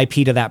desirable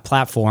IP to that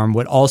platform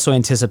would also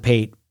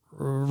anticipate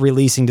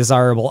releasing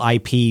desirable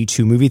IP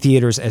to movie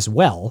theaters as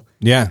well?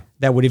 Yeah.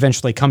 That would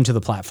eventually come to the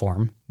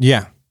platform.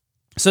 Yeah.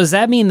 So does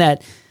that mean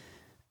that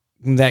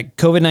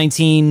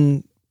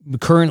COVID-19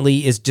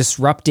 currently is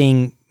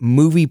disrupting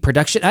movie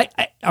production?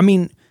 I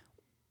mean,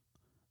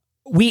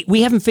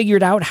 we haven't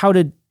figured out how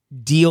to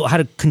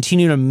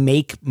continue to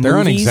make movies. They're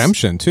on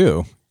exemption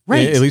too.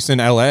 Right. At least in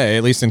LA,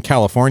 at least in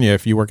California,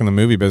 if you work in the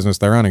movie business,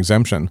 they're on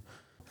exemption.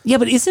 Yeah,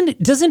 but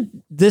doesn't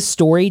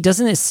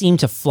it seem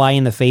to fly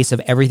in the face of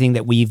everything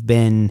that we've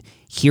been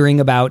hearing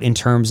about in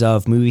terms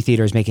of movie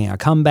theaters making a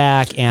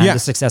comeback and the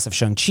success of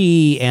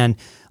Shang-Chi and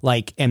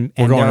we're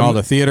going all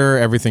to theater,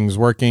 everything's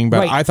working, but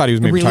right. I thought he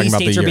was maybe talking about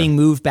the year. Release dates are being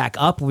moved back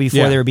up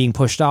before they were being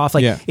pushed off.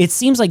 It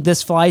seems like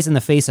this flies in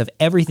the face of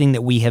everything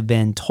that we have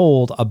been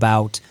told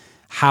about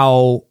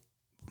how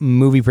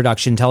movie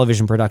production,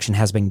 television production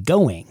has been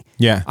going.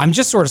 Yeah. I'm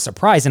just sort of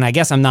surprised, and I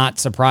guess I'm not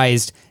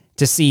surprised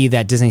to see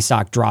that Disney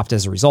stock dropped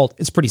as a result.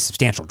 It's a pretty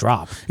substantial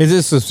drop. It is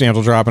a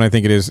substantial drop, and I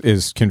think it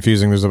is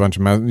confusing. There's a bunch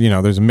of,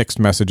 there's mixed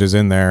messages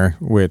in there,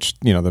 which,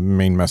 the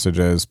main message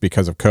is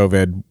because of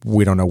COVID,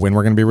 we don't know when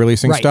we're going to be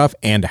releasing stuff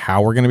and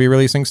how we're going to be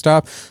releasing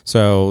stuff.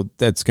 So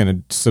that's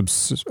going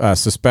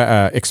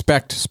to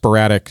expect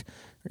sporadic,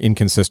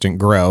 inconsistent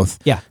growth.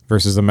 Yeah.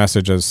 Versus the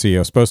message as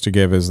CEO is supposed to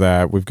give is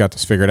that we've got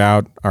this figured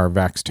out. Our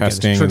vax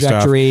testing and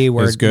stuff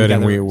is good,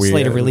 and we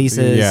slate of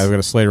releases. Yeah, we've got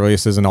a slate of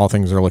releases, and all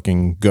things are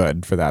looking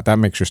good for that. That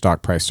makes your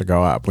stock price to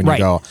go up. When you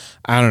go,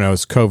 I don't know,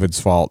 it's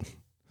COVID's fault.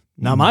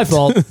 Not my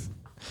fault.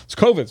 It's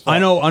COVID's fault. I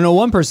know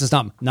one person's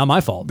not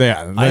my fault.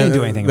 Yeah, I didn't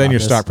do anything. Then about your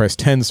this. stock price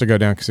tends to go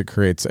down because it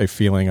creates a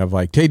feeling of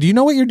like, hey, do you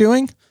know what you're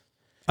doing?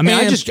 I mean,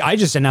 I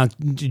just announced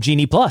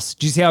Genie Plus.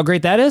 Do you see how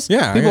great that is?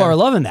 Yeah. People are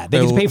loving that. They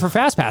get to pay for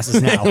fast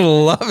passes now. I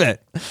love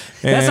it.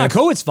 That's not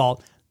COVID's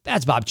fault.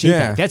 That's Bob Chapek.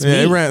 Yeah, That's me.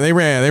 They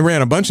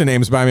ran a bunch of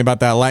names by me about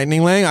that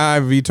Lightning Lane. I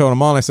vetoed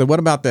them all, and I said, what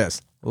about this?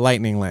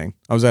 Lightning Lane.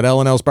 I was at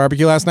L&L's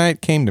barbecue last night.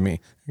 Came to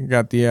me.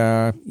 Got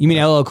the... You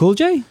mean LL Cool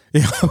J?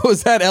 Yeah, I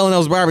was at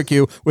L&L's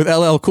barbecue with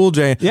LL Cool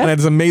J, and I had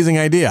this amazing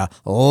idea.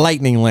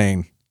 Lightning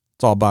Lane.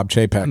 It's all Bob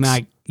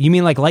Chapek's. You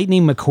mean like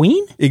Lightning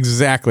McQueen?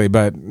 Exactly,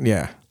 but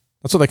yeah.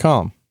 That's what they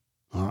call him.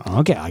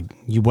 Okay,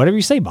 whatever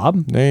you say,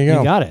 Bob. There you go.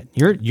 You got it.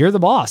 You're the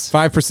boss.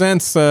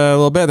 5%'s a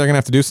little bit. They're gonna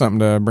have to do something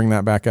to bring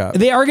that back up.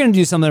 They are going to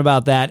do something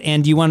about that.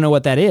 And do you want to know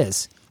what that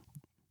is?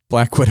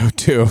 Black Widow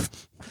 2.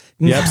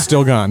 Yep,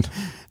 still gone.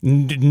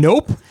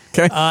 Nope.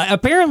 Okay.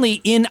 Apparently,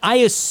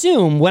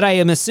 what I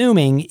am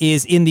assuming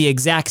is in the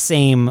exact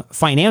same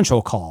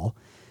financial call,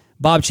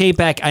 Bob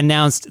Chapek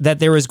announced that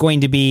there was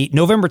going to be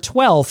November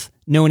 12th,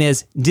 known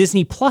as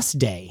Disney Plus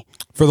Day.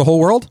 For the whole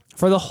world?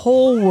 For the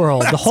whole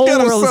world. The whole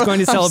world is going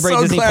to celebrate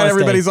Disney Plus Day. I'm so glad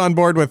everybody's on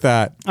board with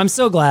that. I'm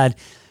so glad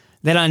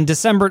that on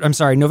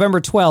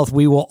November 12th,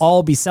 we will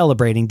all be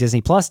celebrating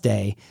Disney Plus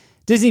Day.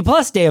 Disney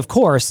Plus Day, of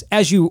course,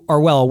 as you are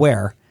well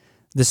aware,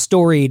 the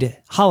storied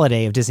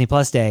holiday of Disney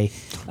Plus Day,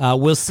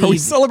 we'll see. Are we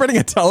celebrating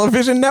a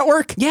television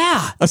network?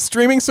 Yeah. A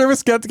streaming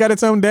service got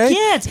its own day?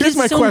 Yeah, Here's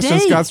my question,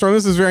 Scott Storm.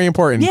 This is very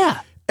important.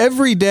 Yeah.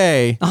 Every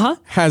day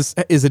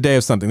is a day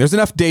of something. There's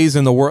enough days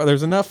in the world.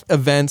 There's enough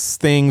events,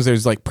 things.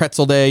 There's like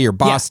Pretzel Day, your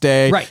boss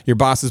day, your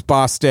boss's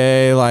boss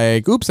day.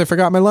 Like, oops, I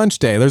forgot my lunch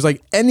day. There's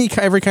like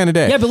every kind of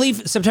day. Yeah, I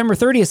believe September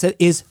 30th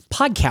is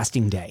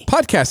Podcasting Day.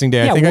 Podcasting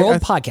Day. Yeah, I think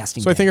World Podcasting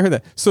Day. So I think I heard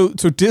that. So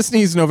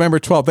Disney's November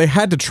 12th, they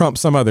had to trump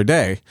some other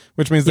day,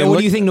 which means what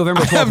do you think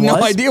November 12th was? I have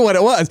no idea what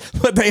it was,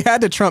 but they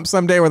had to trump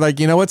some day where like,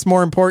 you know what's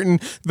more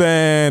important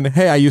than,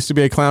 hey, I used to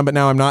be a clown, but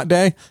now I'm not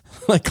day?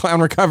 Like Clown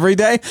Recovery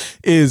Day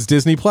is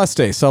Disney Plus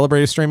Day.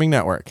 Celebrate a streaming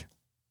network.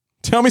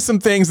 Tell me some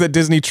things that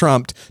Disney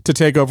trumped to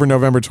take over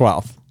November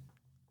 12th.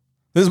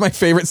 This is my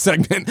favorite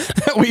segment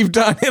that we've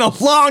done in a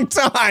long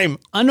time.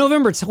 On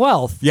November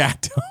 12th. Yeah,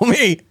 tell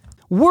me.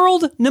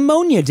 World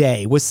Pneumonia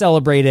Day was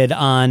celebrated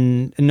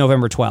on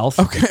November 12th.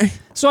 Okay.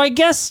 So I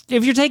guess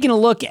if you're taking a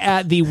look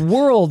at the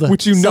world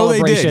which you know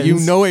they did. You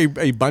know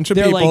a bunch of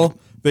people... like,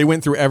 they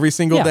went through every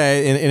single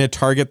day in a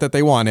target that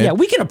they wanted. Yeah,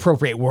 we can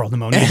appropriate World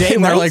Pneumonia Day.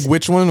 And they're like,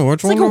 which one?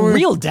 It's like a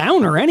real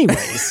downer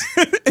anyways.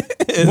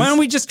 Why don't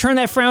we just turn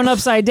that frown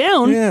upside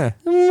down? Yeah.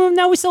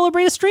 Now we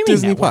celebrate a streaming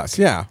Disney network. Plus,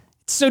 yeah.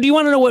 So do you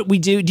want to know what we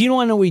do? Do you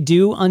want to know what we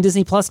do on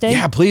Disney Plus Day?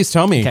 Yeah, please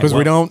tell me. Because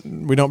we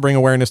don't bring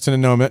awareness to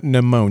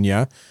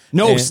pneumonia.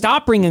 No,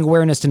 stop bringing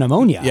awareness to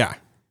pneumonia. Yeah.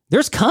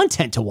 There's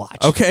content to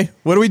watch. Okay.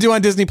 What do we do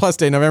on Disney Plus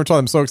Day, November 12th?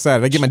 I'm so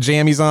excited. I get my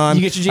jammies on.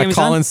 You get your jammies on? I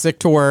call in sick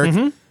to work.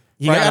 Mm-hmm.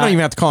 I don't even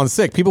have to call in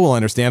sick. People will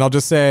understand. I'll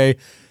just say,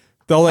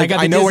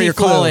 I know where you're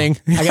calling.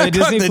 I got a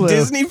Disney flu.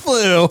 Disney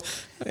flu.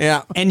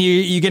 Yeah. And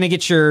you're going to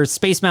get your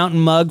Space Mountain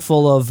mug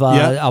full of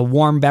a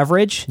warm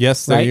beverage.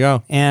 Yes, there right? you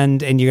go.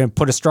 And you're going to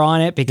put a straw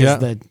in it because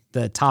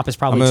the top is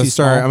probably too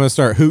small. I'm going to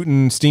start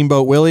hooting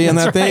Steamboat Willie in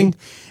that thing.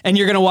 And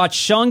you're going to watch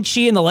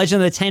Shang-Chi and the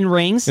Legend of the Ten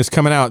Rings. It's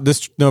coming out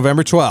this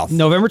November 12th.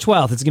 November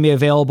 12th. It's going to be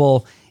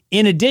available.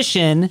 In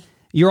addition,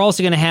 you're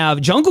also going to have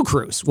Jungle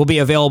Cruise will be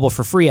available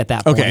for free at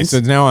that point. Okay, so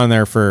it's now on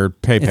there for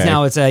pay.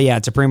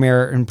 It's a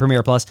Premiere and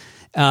Premiere Plus.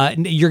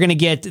 You're going to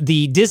get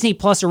the Disney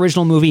Plus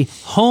original movie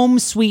Home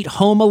Sweet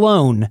Home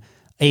Alone,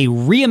 a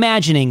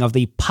reimagining of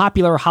the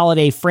popular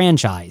holiday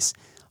franchise.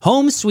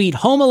 Home Sweet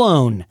Home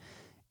Alone,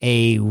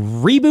 a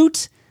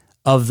reboot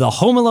of the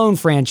Home Alone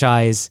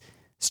franchise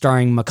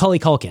starring Macaulay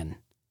Culkin.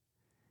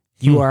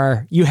 You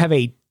have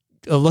a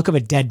look of a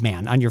dead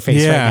man on your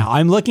face right now.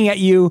 I'm looking at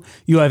you.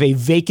 You have a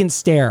vacant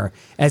stare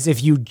as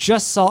if you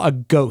just saw a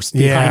ghost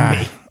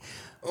behind me.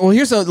 Well,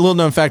 here's a little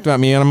known fact about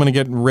me, and I'm going to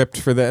get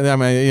ripped for that.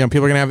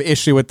 People are going to have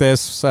issue with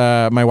this.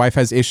 My wife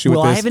has issue with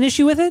this. Will I have an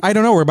issue with it? I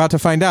don't know. We're about to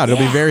find out.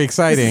 It'll be very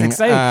exciting. This is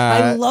exciting.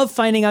 I love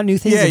finding out new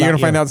things about you. You're going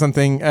to find out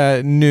something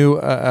new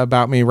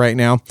about me right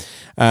now.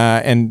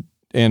 And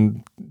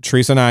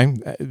Teresa and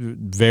I,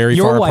 very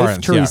Your far wife,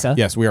 apart. Teresa.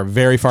 Yes, we are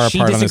very far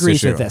apart on this issue.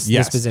 She disagrees with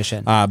this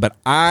position. But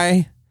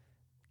I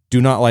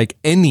do not like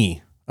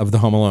any of the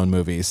Home Alone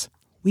movies.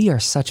 We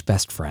are such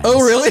best friends. Oh,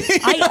 really?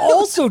 I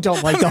also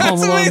don't like the Home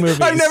Alone movies.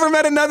 I've never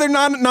met another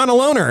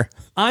non-aloner.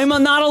 I'm a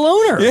not a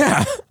loner.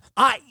 Yeah.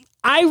 I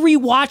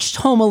rewatched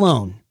Home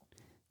Alone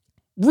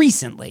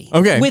recently.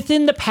 Okay.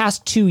 Within the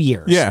past 2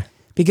 years. Yeah.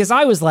 Because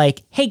I was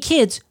like, hey,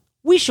 kids,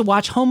 we should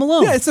watch Home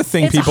Alone. Yeah, it's a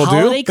thing people do.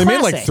 Holiday They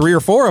made like classic. 3 or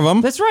 4 of them.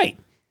 That's right.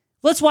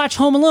 Let's watch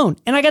Home Alone.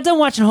 And I got done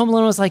watching Home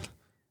Alone. I was like,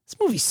 this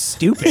movie's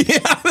stupid.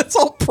 Yeah, that's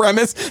whole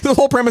premise. The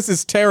whole premise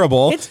is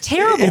terrible. It's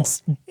terrible.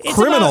 It's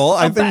criminal.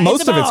 I think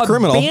most of it's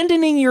criminal.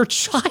 Abandoning your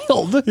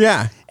child.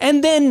 Yeah.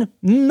 And then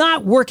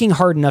not working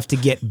hard enough to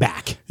get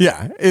back.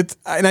 Yeah,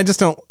 and I just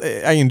don't.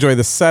 I enjoy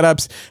the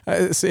setups.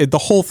 The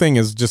whole thing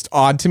is just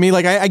odd to me.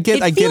 Like I get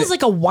it. It feels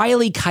like a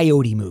Wile E.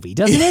 Coyote movie,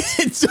 doesn't it?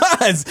 It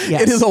does.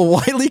 Yes. It is a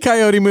Wile E.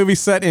 Coyote movie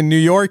set in New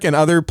York and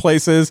other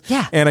places.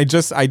 Yeah. And I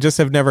just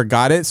have never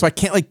got it, so I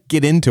can't like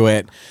get into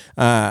it.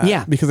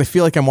 Because I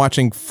feel like I'm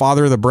watching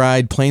Father of the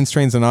Bride, Planes,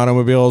 Trains, and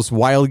Automobiles,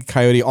 Wile E.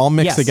 Coyote, all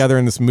mixed together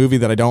in this movie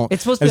that I don't.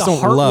 It's supposed to be a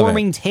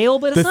heartwarming tale,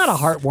 but it's not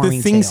a heartwarming tale.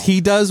 The things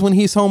he does when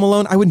he's home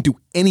alone, I wouldn't do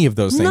any of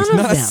those things. None of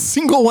Not a them.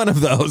 single one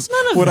of those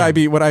None of would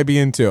them. I be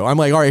into. I'm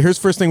like, all right, here's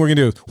the first thing we're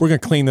gonna do. We're gonna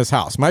clean this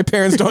house. My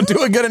parents don't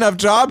do a good enough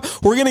job.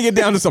 We're gonna get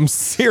down to some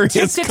serious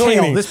Tip to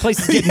cleaning. tail, this place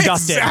is getting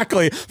dusted.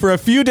 Exactly. For a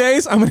few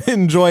days, I'm gonna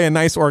enjoy a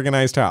nice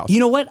organized house. You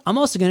know what? I'm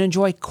also going to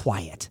enjoy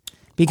quiet.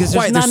 Because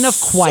there's not enough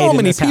so quiet in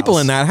many this people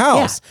house. in that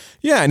house.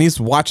 Yeah, and he's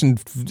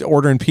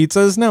ordering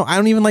pizzas. No, I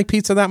don't even like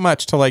pizza that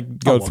much to like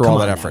go through all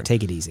that effort. Now.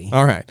 Take it easy.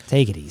 All right.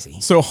 Take it easy.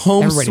 So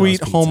Home Everybody Sweet loves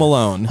pizza. Home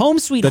Alone. Home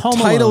Sweet Home Alone.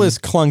 The title is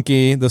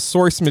clunky. The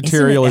source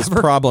material is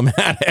ever?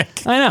 problematic.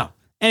 I know.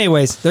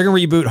 Anyways, they're going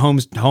to reboot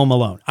Home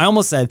Alone. I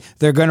almost said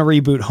they're going to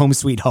reboot Home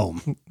Sweet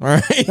Home. All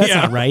right. That's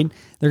not right.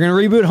 They're going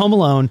to reboot Home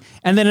Alone.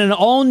 And then an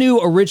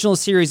all-new original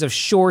series of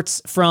shorts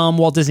from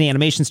Walt Disney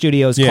Animation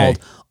Studios called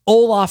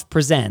Olaf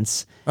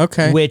Presents.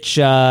 Okay. Which,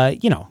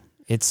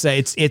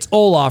 it's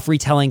Olaf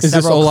retelling Is this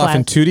several Olaf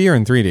in 2D or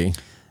in 3D?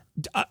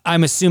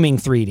 I'm assuming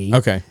 3D.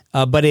 Okay.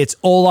 But it's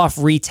Olaf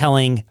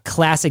retelling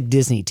classic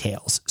Disney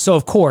tales. So,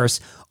 of course,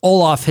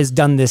 Olaf has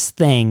done this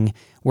thing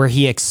where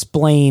he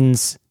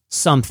explains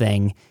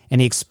something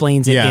and he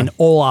explains it in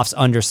Olaf's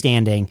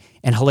understanding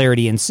and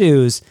hilarity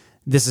ensues.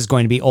 This is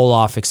going to be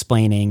Olaf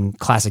explaining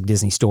classic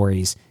Disney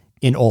stories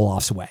in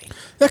Olaf's way.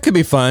 That could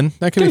be fun.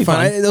 That could be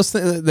fun.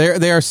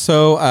 They are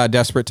so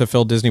desperate to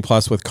fill Disney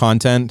Plus with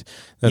content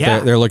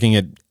that they're looking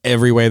at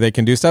every way they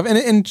can do stuff.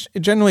 And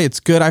generally it's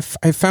good.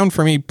 I've found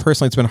for me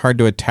personally, it's been hard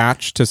to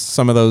attach to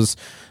some of those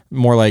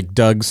more like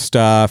Doug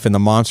stuff and the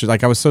monsters.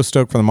 Like I was so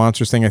stoked for the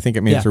monsters thing. I think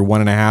it made it through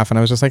 1.5 and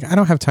I was just like, I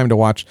don't have time to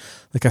watch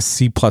like a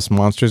C+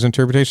 monsters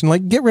interpretation.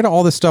 Like get rid of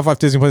all this stuff off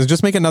Disney Plus and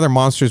just make another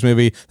monsters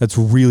movie that's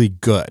really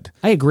good.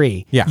 I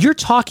agree. Yeah. You're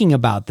talking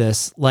about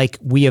this like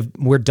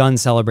we're done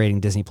celebrating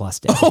Disney Plus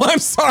Day. Oh, I'm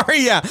sorry.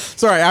 Yeah.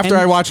 Sorry. After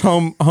I watch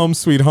Home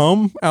Sweet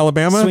Home,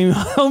 Alabama.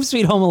 Home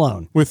Sweet Home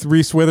Alone. With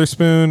Reese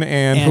Witherspoon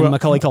and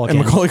Macaulay Culkin. And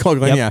Macaulay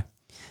Culkin, yeah.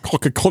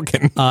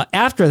 Culkin.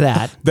 After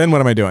that. Then what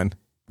am I doing?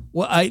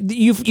 Well,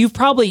 you've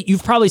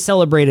probably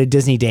celebrated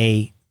Disney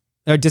Day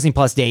or Disney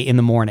Plus Day in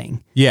the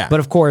morning. Yeah. But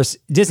of course,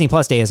 Disney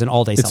Plus Day is an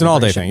all-day celebration. It's an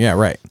all-day thing. Yeah,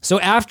 right. So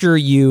after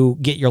you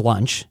get your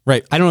lunch,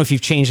 right. I don't know if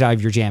you've changed out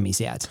of your jammies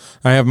yet.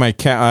 I have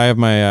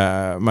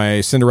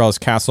my Cinderella's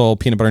Castle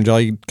peanut butter and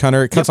jelly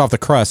cutter. It cuts off the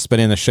crust, but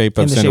in the shape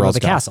of Cinderella's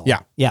castle. Yeah.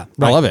 Yeah.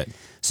 Right. I love it.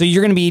 So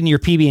you're going to be eating your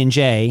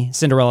PB&J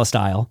Cinderella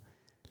style,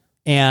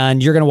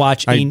 and you're going to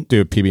watch. I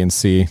do a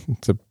PB&C.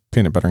 It's a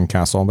peanut butter and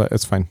castle, but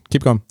it's fine.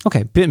 Keep going.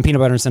 Okay, peanut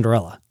butter and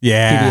Cinderella.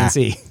 Yeah.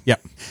 PB&C.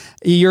 Yep.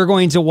 You're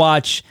going to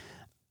watch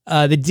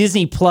the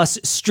Disney Plus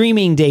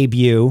streaming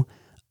debut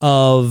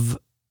of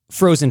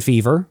Frozen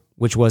Fever,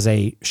 which was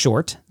a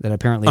short that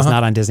apparently is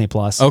not on Disney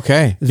Plus.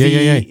 Okay.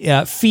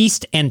 The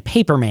Feast and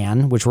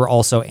Paperman, which were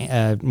also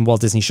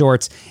Walt Disney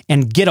shorts,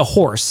 and Get a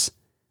Horse,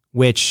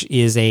 which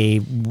is a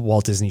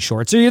Walt Disney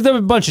short. So there's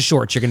a bunch of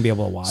shorts you're going to be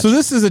able to watch. So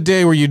this is a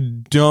day where you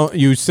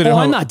sit at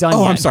home. I'm not done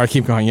yet. I'm sorry.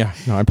 Keep going. Yeah.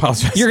 No, I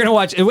apologize. You're going to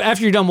watch,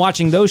 after you're done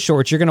watching those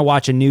shorts, you're going to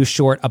watch a new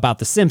short about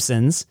The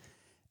Simpsons.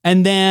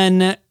 And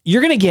then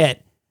you're going to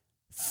get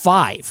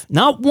 5,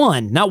 not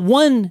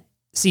one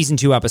season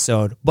 2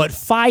 episode, but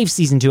 5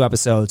 season 2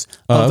 episodes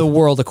of The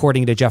World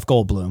According to Jeff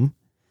Goldblum.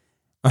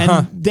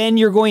 And then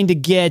you're going to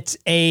get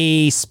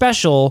a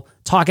special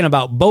talking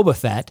about Boba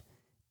Fett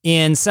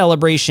in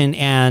celebration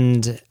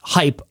and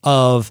hype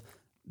of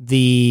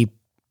the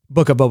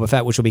Book of Boba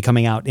Fett, which will be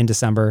coming out in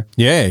December.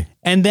 Yay.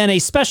 And then a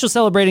special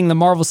celebrating the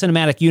Marvel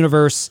Cinematic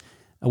Universe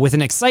with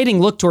an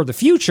exciting look toward the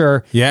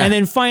future. Yeah. And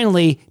then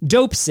finally,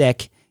 Dope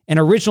Sick, an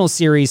original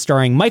series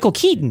starring Michael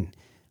Keaton,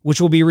 which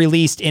will be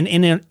released in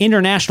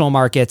international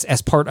markets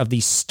as part of the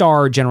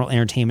Star General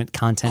Entertainment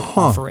content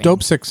offering.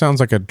 Dope Sick sounds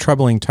like a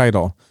troubling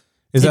title.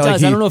 It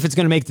does. I don't know if it's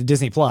going to make the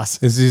Disney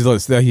Plus. Is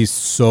he's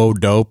so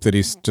dope that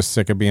he's just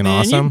sick of being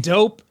awesome? You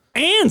dope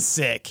and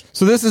sick.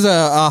 So this is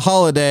a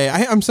holiday.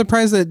 I'm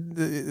surprised that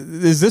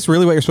is this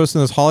really what you're supposed to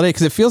do this holiday?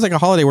 Because it feels like a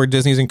holiday where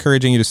Disney's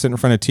encouraging you to sit in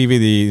front of TV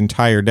the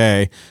entire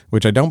day,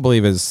 which I don't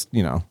believe is,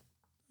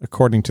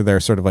 according to their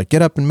sort of like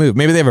get up and move.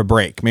 Maybe they have a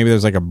break. Maybe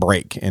there's like a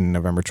break in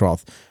November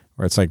 12th.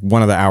 Where it's like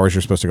one of the hours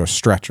you're supposed to go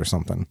stretch or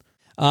something.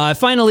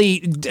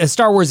 Finally,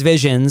 Star Wars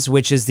Visions,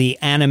 which is the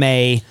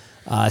anime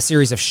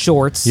series of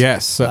shorts.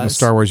 Yes, set in the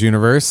Star Wars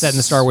universe. Set in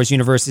the Star Wars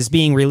universe is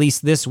being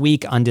released this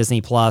week on Disney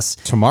Plus.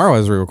 Tomorrow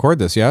as we record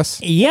this, yes?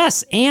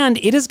 Yes, and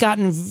it has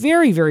gotten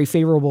very, very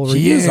favorable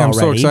reviews already. I'm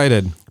so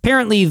excited.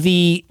 Apparently,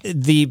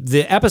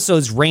 the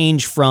episodes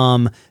range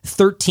from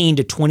 13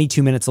 to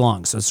 22 minutes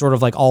long, so it's sort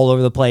of like all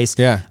over the place.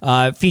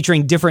 Yeah.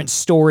 Featuring different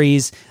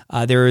stories.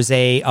 There is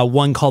a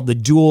one called The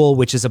Duel,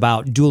 which is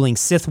about dueling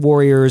Sith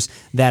warriors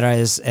that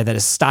is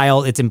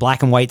styled. It's in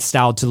black and white,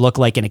 styled to look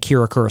like an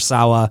Akira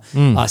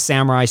Kurosawa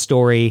samurai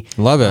story.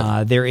 Love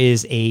it. There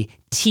is a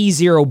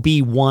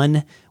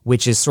T0B1,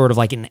 which is sort of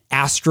like an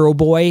Astro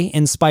Boy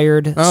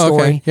inspired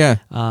story. Okay.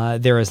 Yeah.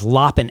 There is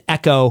Lop and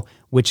Echo,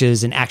 which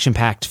is an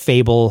action-packed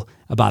fable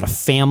about a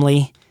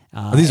family.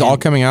 Are these all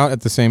coming out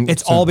at the same?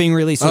 It's all being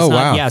released. So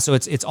wow. Yeah, so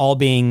it's all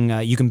being.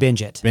 You can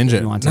binge it. Binge if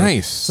it. You want to.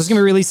 Nice. So it's gonna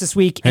be released this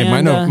week. Hey,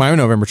 and, my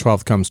November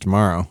 12th comes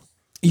tomorrow.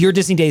 Your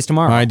Disney Days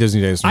tomorrow. My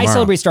Disney Days tomorrow. I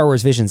celebrate Star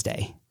Wars Visions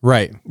Day.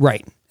 Right.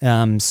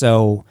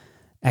 So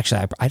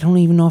actually, I don't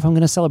even know if I'm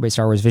going to celebrate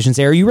Star Wars Visions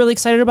Day. Are you really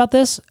excited about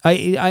this?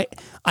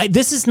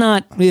 This is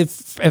not.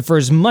 For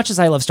as much as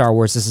I love Star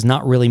Wars, this is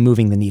not really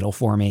moving the needle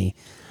for me.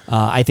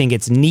 I think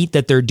it's neat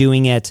that they're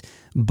doing it,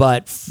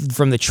 but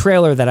from the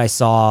trailer that I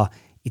saw,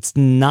 it's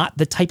not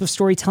the type of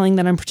storytelling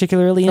that I'm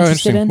particularly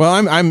interested in.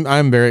 Well,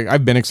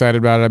 I've been excited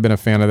about it. I've been a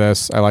fan of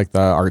this. I like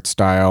the art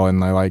style,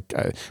 and I like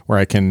where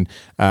I can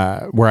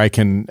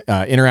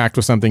interact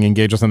with something,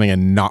 engage with something,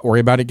 and not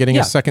worry about it getting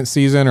a second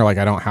season, or like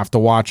I don't have to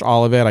watch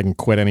all of it. I can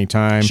quit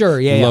anytime.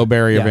 Sure, yeah. Low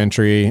barrier of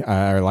entry.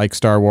 I like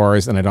Star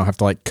Wars, and I don't have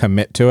to like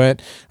commit to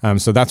it.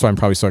 So that's why I'm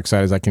probably so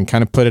excited. Is I can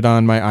kind of put it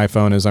on my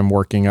iPhone as I'm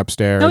working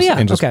upstairs,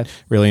 and just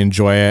really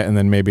enjoy it, and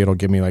then maybe it'll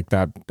give me like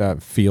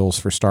that feels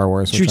for Star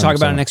Wars. Should we talk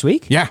about it next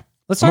week? Yeah.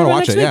 Let's talk about it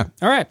next week. Yeah.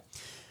 All right.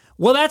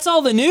 Well, that's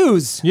all the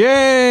news.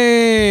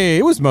 Yay!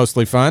 It was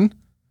mostly fun.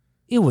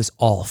 It was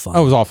all fun.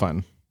 Oh, it was all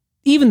fun.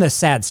 Even the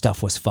sad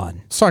stuff was fun.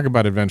 Let's talk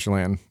about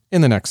Adventureland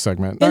in the next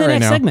segment. In the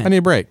next segment. I need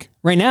a break.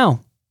 Right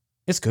now,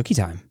 it's cookie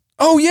time.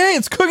 Oh, yay!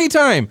 It's cookie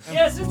time!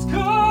 Yes, it's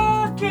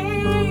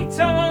cookie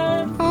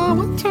time. Oh,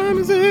 what time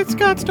is it,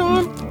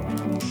 Scottstorm?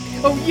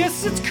 Oh,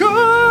 yes, it's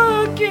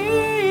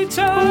cookie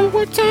time. Oh,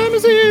 what time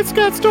is it,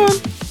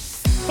 Scottstorm?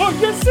 Oh,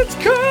 yes, it's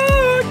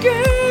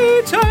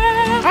cookie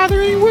time. Are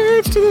there any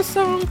words to the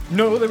song?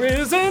 No, there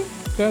isn't.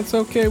 That's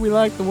okay. We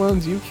like the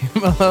ones you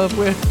came up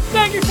with.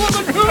 Thank you for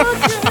the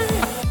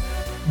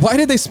cookie. Why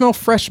did they smell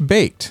fresh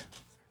baked?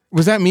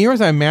 Was that me, or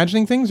was I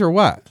imagining things, or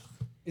what?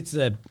 It's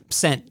a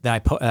scent that I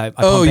pump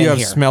you have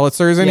here.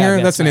 Smellitzers in here?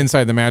 That's an smell.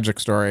 Inside the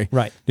Magic story.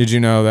 Right. Did you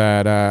know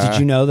that... Did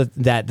you know that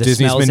the Disney's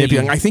smells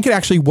manipulating... I think it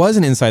actually was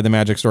an Inside the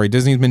Magic story.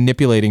 Disney's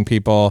manipulating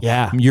people.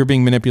 Yeah. You're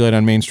being manipulated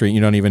on Main Street and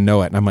you don't even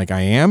know it. And I'm like,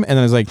 I am? And then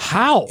I was like...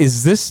 How?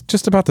 Is this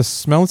just about the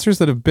Smellitzers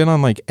that have been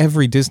on like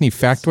every Disney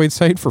factoid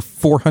site for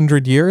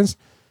 400 years?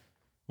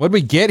 What'd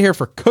we get here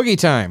for cookie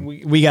time?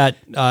 We got...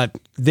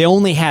 they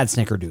only had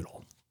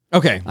Snickerdoodle.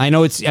 Okay. I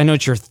know it's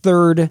your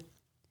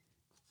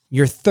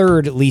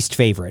third least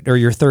favorite, or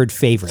your third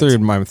favorite.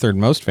 My third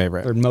most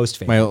favorite. Third most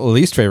favorite. My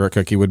least favorite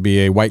cookie would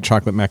be a white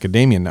chocolate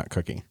macadamia nut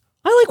cookie.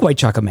 I like white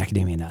chocolate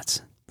macadamia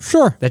nuts.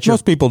 Sure.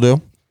 Most people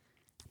do.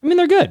 I mean,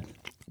 they're good.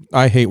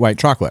 I hate white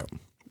chocolate.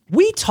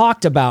 We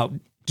talked about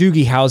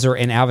Doogie Howser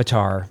and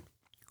Avatar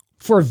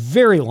for a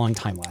very long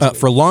time last week.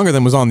 For longer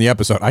than was on the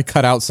episode. I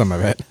cut out some of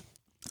it.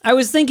 I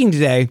was thinking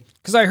today,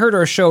 because I heard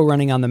our show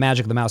running on the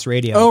Magic of the Mouse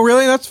radio. Oh,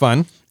 really? That's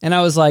fun. And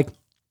I was like,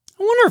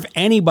 I wonder if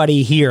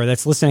anybody here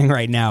that's listening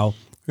right now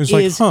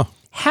is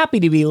happy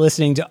to be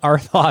listening to our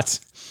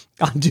thoughts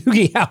on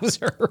Doogie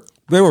Howser.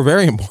 They were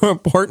very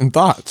important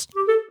thoughts.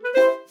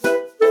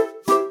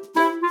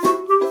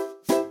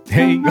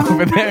 Hey,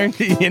 over there,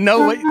 you know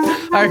what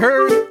I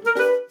heard?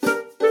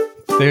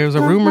 There's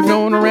a rumor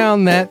going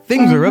around that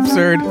things are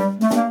absurd.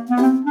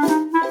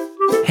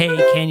 Hey,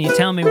 can you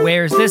tell me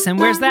where's this and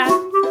where's that?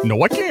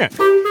 No, I can't.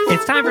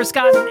 It's time for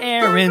Scott and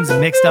Aaron's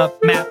Mixed Up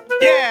Map.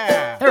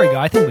 Yeah! There we go.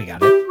 I think we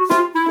got it.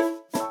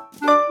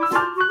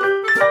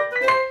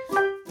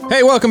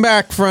 Hey, welcome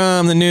back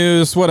from the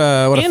news. What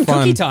a And fun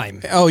cookie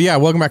time. Oh yeah,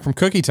 welcome back from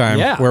cookie time.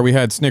 Yeah. Where we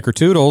had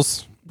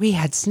Snickertoodles. We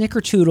had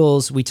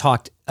Snickertoodles. We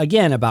talked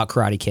again about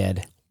Karate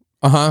Kid.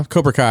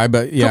 Cobra Kai,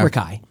 but yeah, Cobra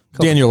Kai.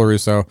 Daniel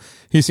LaRusso.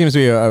 He seems to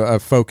be a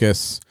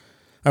focus.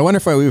 I wonder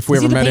if we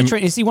ever met him.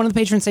 Is he one of the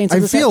patron saints? I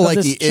Of this, feel of like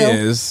this he show?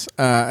 is,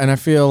 and I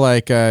feel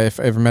like if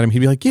I ever met him, he'd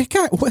be like, "Yeah,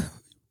 God, what,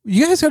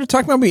 you guys got to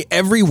talk about me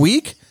every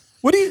week.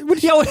 What do you?"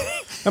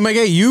 I'm like,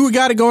 "Hey, you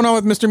got it going on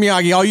with Mr.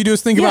 Miyagi. All you do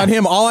is think about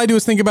him. All I do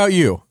is think about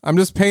you. I'm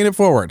just paying it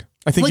forward."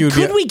 I think Like, you would.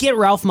 could we get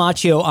Ralph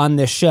Macchio on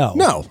this show?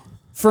 No.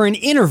 For an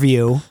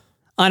interview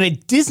on a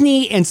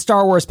Disney and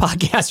Star Wars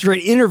podcast, for an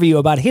interview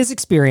about his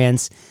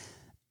experience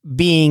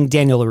being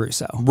Daniel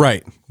LaRusso.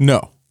 Right?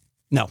 No.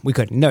 No, we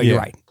couldn't. No, you're Yeah.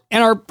 right.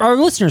 And our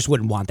listeners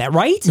wouldn't want that,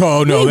 right?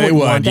 Oh no, they wouldn't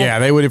want would. that. Yeah,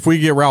 they would. If we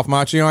get Ralph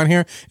Macchio on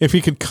here, if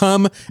he could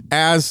come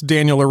as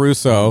Daniel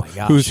LaRusso,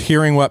 gosh. who's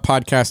hearing what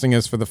podcasting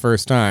is for the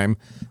first time,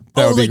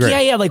 that would be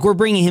great. Yeah, like we're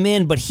bringing him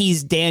in, but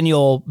he's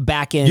Daniel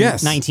back in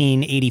Yes.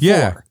 1984.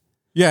 Yeah.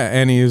 Yeah,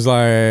 and he's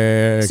like,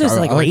 So it's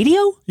like I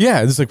radio?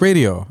 Yeah, it's like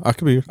radio.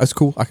 That's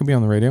cool. I could be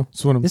on the radio.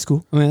 That's what I'm. That's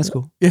cool. I mean, that's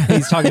cool. Yeah.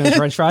 He's talking to his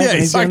French fries. Yeah, and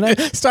he's doing talking,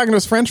 that? he's talking to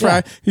his French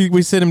fry.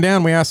 We sit him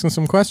down. We ask him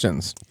some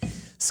questions.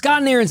 Scott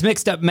and Aaron's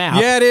Mixed Up Map.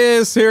 Yeah, it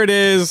is. Here it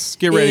is.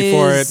 Get ready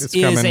for it. It's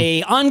is coming.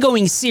 a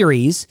ongoing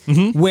series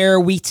where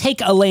we take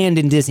a land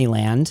in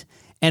Disneyland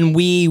and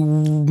we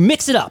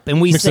mix it up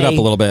and we Mix say, it up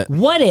a little bit.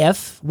 What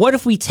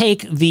if we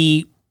take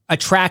the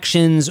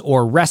attractions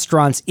or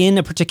restaurants in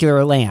a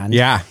particular land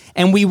Yeah.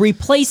 and we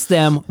replace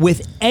them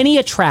with any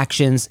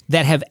attractions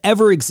that have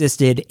ever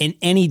existed in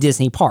any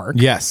Disney park?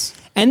 Yes.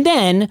 And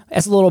then,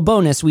 as a little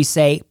bonus, we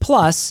say,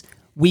 plus,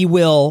 we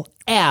will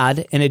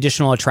add an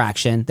additional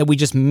attraction that we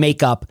just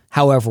make up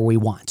however we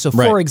want. So, for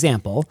Right.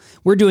 example,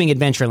 we're doing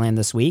Adventureland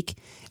this week,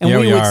 and Yeah,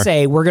 we we would are.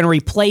 say we're going to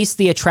replace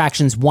the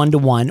attractions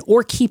one-to-one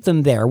or keep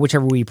them there,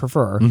 whichever we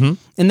prefer. Mm-hmm.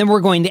 And then we're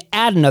going to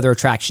add another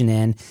attraction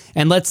in.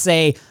 And let's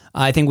say,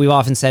 I think we've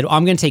often said,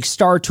 I'm going to take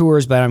Star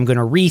Tours, but I'm going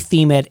to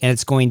retheme it, and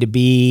it's going to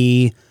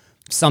be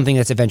something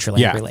that's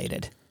Adventureland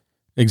related.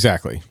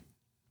 Exactly.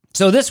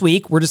 So this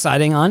week, we're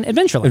deciding on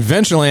Adventureland.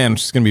 Adventureland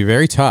is going to be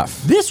very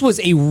tough. This was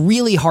a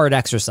really hard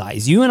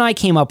exercise. You and I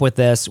came up with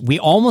this. We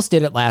almost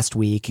did it last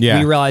week. Yeah.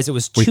 We realized it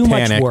was We too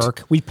much panicked.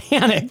 work. We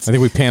panicked. I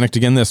think we panicked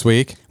again this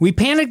week. We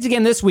panicked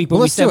again this week, but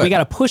we let's said do it. we got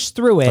to push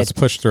through it. Let's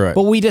push through it.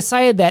 But we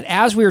decided that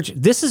as we were,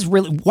 this is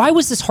really, why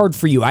was this hard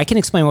for you? I can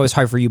explain why it was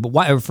hard for you, but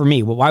why for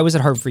me? But why was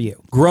it hard for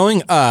you?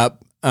 Growing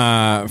up,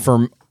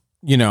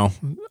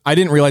 I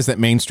didn't realize that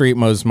Main Street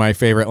was my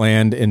favorite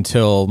land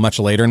until much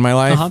later in my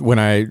life when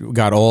I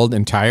got old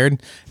and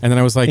tired. And then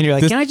I was like, And you're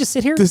like, can I just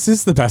sit here? This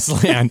is the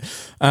best land.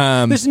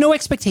 There's no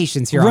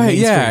expectations here. On Right,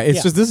 Main yeah. Street.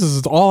 It's just, this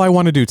is all I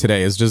want to do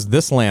today is just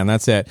this land.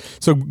 That's it.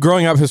 So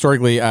growing up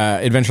historically,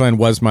 Adventureland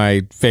was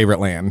my favorite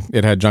land.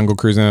 It had Jungle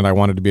Cruise in it. I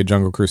wanted to be a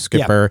Jungle Cruise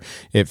skipper.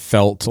 It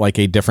felt like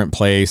a different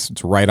place.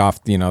 It's right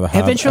off, the hub.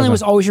 Adventureland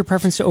was always your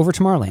preference to over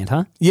Tomorrowland,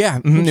 huh? Yeah,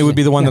 it would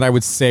be the one that I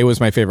would say was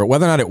my favorite.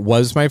 Whether or not it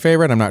was my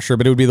favorite, I'm not sure,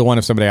 but it would be the one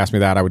if somebody asked me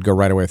that, I would go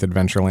right away with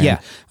Adventureland.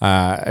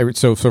 Yeah.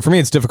 So for me,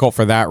 it's difficult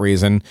for that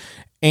reason.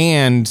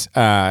 And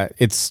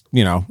it's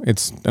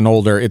an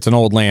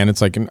old land.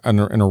 It's like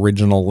an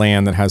original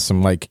land that has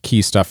some like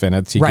key stuff in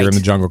it. So you're in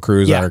the Jungle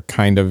Cruise that are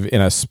kind of in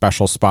a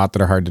special spot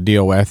that are hard to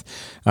deal with.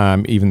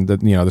 Even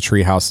the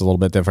tree house is a little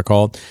bit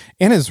difficult,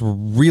 and it's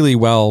really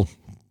well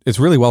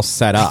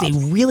set up. They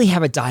really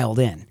have it dialed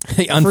in.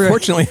 They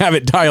unfortunately have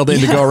it dialed in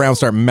to go around and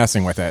start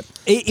messing with it.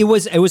 It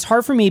was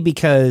hard for me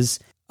because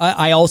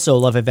I also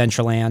love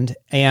Adventureland.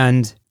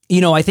 And,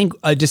 I think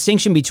a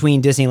distinction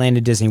between Disneyland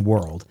and Disney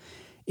World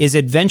is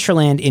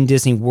Adventureland in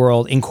Disney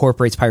World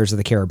incorporates Pirates of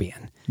the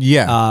Caribbean.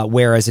 Yeah.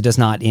 Whereas it does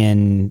not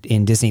in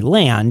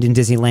Disneyland. In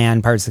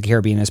Disneyland, Pirates of the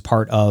Caribbean is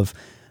part of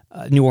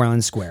New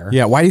Orleans Square.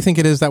 Yeah. Why do you think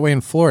it is that way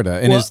in Florida?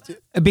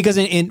 And Because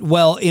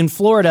in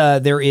Florida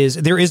there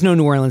is no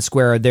New Orleans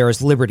Square. There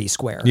is Liberty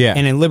Square. Yeah.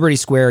 And in Liberty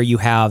Square you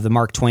have the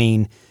Mark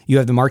Twain.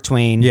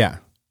 Yeah.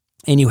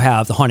 And you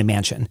have the Haunted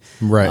Mansion.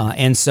 Right.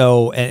 And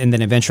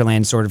then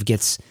Adventureland sort of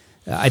gets.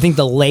 I think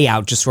the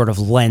layout just sort of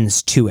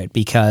lends to it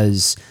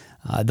because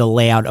the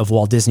layout of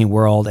Walt Disney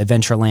World,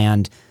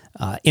 Adventureland,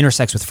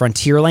 intersects with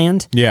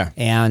Frontierland. Yeah.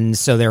 And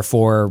so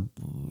therefore,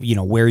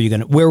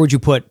 where would you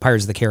put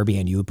Pirates of the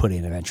Caribbean? You would put it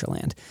in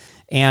Adventureland.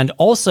 And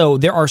also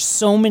there are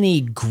so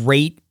many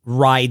great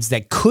rides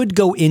that could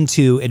go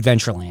into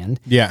Adventureland.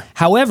 Yeah.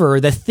 However,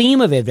 the theme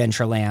of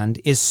Adventureland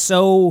is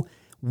so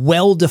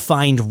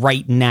well-defined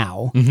right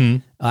now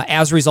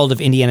as a result of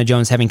Indiana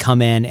Jones having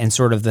come in, and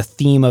sort of the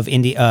theme of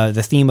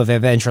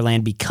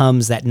Adventureland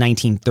becomes that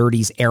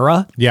 1930s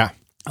era. Yeah.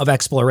 of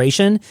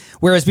exploration.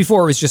 Whereas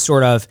before it was just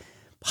sort of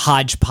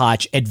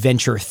hodgepodge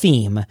adventure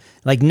theme.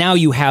 Like now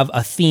you have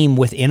a theme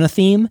within a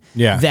theme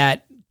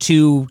that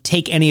to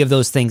take any of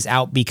those things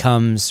out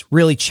becomes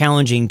really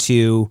challenging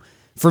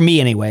for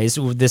me anyways.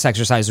 This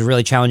exercise was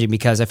really challenging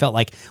because I felt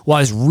like, I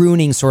was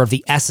ruining sort of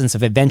the essence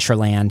of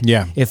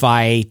Adventureland if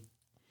I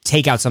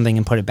take out something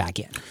and put it back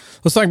in.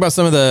 Let's talk about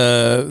some of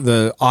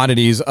the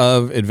oddities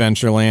of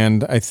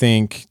Adventureland. I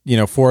think,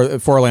 for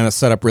a land that's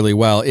set up really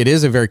well, it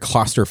is a very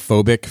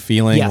claustrophobic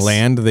feeling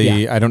land.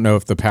 I don't know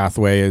if the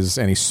pathway is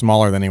any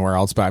smaller than anywhere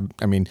else, but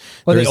I mean...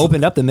 Well, they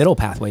opened up the middle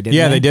pathway, didn't they?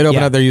 Yeah, they did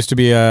open up. There used to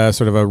be a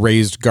sort of a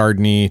raised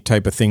garden-y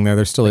type of thing there.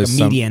 There still is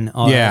a median,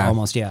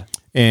 almost.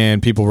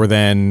 And people were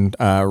then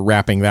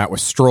wrapping that with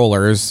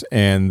strollers,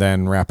 and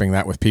then wrapping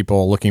that with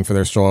people looking for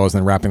their strollers,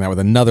 and then wrapping that with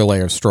another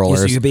layer of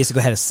strollers. So you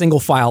basically had a single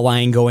file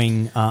line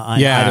going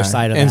on either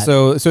side of that. And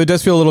so it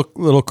does feel a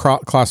little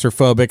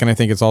claustrophobic, and I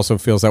think it also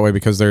feels that way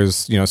because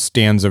there's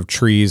stands of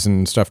trees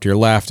and stuff to your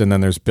left, and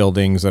then there's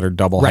buildings that are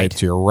double height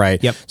to your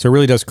right. Yep. So it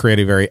really does create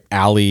a very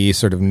alley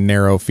sort of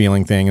narrow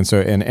feeling thing, and so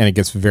and it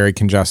gets very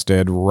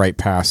congested right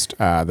past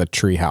the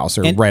treehouse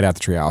or right at the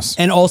treehouse,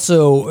 and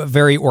also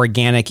very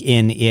organic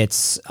in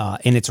its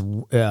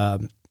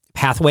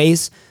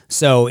pathways,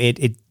 so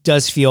it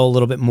does feel a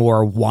little bit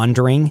more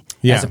wandering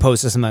as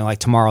opposed to something like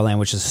Tomorrowland,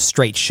 which is a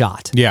straight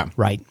shot. Yeah,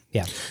 right.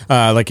 Yeah,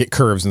 like it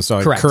curves and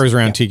stuff. It curves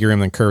around Tiki Room,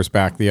 then curves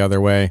back the other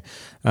way.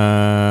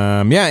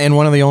 And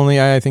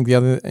I think the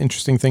other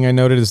interesting thing I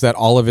noted is that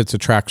all of its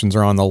attractions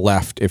are on the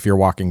left if you're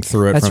walking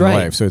through it from the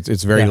left. So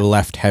it's very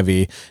left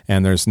heavy,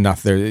 and there's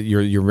nothing there.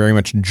 You're very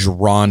much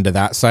drawn to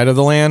that side of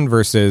the land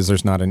versus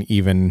there's not an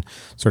even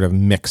sort of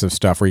mix of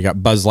stuff where you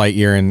got Buzz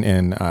Lightyear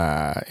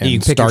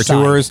and Star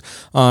Tours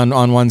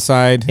on one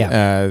side.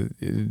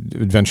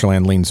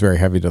 Adventureland leans very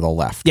heavy to the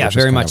left. Yeah,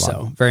 very much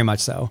so. Very much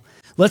so.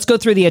 Let's go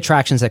through the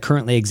attractions that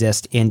currently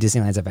exist in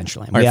Disneyland's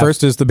Adventureland. All right,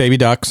 first is the baby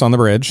ducks on the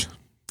bridge.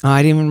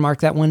 I didn't even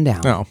mark that one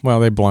down. Oh, well,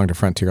 they belong to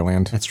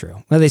Frontierland. That's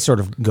true. Well, they sort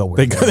of go where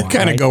they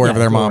kind of go wherever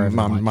their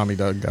mommy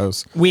Doug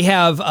goes. We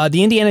have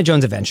the Indiana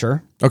Jones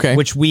Adventure, okay,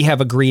 which we have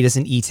agreed is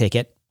an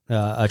e-ticket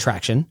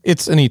attraction.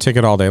 It's an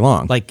e-ticket all day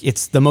long. Like,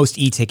 it's the most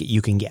e-ticket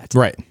you can get.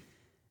 Right.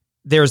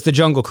 There's the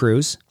Jungle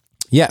Cruise.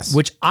 Yes.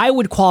 Which I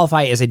would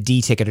qualify as a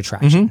D-ticket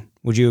attraction. Mm-hmm.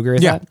 Would you agree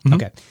with that? Mm-hmm.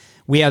 Okay.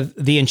 We have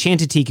the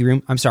Enchanted Tiki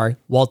Room. I'm sorry,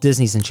 Walt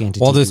Disney's Enchanted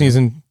Tiki Room. Walt Disney's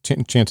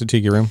Enchanted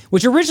Tiki Room.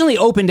 Which originally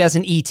opened as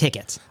an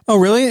e-ticket. Oh,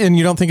 really? And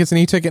you don't think it's an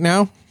e-ticket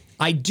now?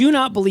 I do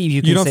not believe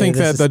you can. You don't think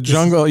that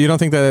you don't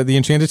think that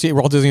the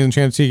Walt Disney's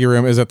Enchanted Tiki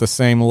Room is at the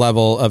same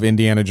level of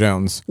Indiana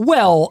Jones?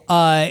 Well,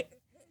 a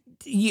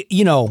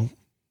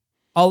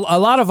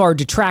lot of our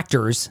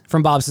detractors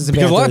from Bobsleds and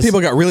Banthas, because a lot of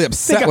people got really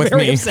upset with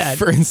me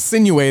for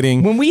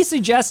insinuating when we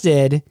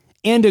suggested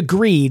and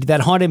agreed that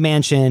Haunted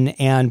Mansion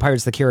and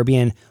Pirates of the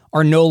Caribbean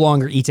are no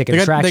longer e-ticket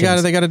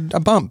attractions. They got a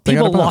bump.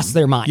 People lost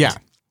their mind. Yeah.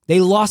 They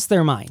lost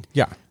their mind.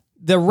 Yeah.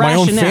 The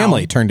rationale, my own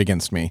family turned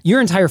against me.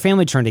 Your entire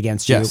family turned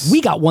against you. Yes.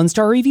 We got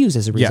 1-star reviews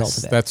as a result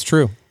of it. That's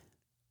true.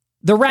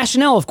 The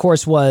rationale, of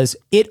course, was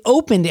it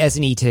opened as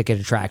an e-ticket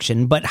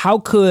attraction, but how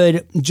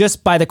could,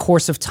 just by the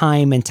course of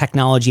time and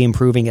technology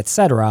improving,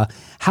 etc.,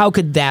 how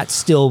could that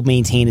still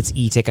maintain its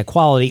e-ticket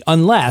quality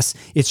unless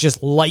it's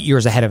just light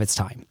years ahead of its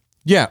time?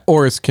 Yeah,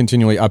 or it's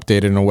continually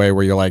updated in a way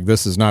where you're like,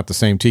 this is not the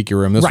same Tiki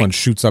Room. This one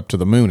shoots up to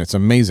the moon. It's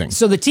amazing.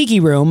 So the Tiki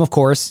Room, of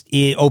course,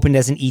 it opened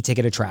as an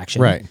e-ticket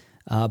attraction. Right.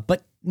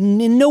 But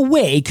in no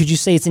way could you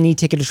say it's an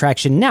e-ticket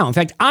attraction now. In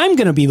fact, I'm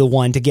going to be the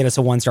one to get us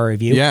a 1-star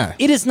review. Yeah.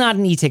 It is not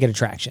an e-ticket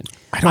attraction.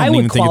 I would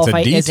even think it's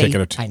a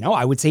D-ticket. I know.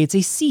 I would say it's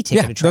a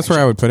C-ticket attraction. That's where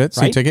I would put it.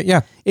 C-ticket,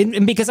 yeah.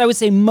 And because I would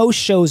say most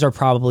shows are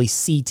probably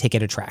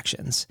C-ticket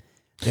attractions.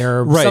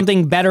 They're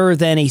something better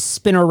than a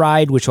spinner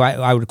ride, which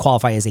I would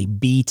qualify as a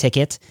B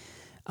ticket.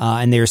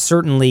 And they're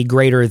certainly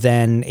greater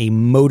than a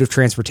mode of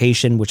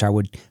transportation, which I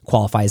would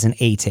qualify as an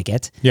A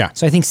ticket. Yeah.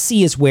 So I think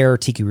C is where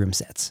Tiki Room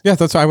sits. Yeah,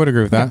 I would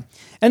agree with that.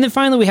 And then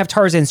finally, we have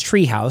Tarzan's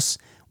Treehouse,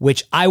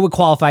 which I would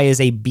qualify as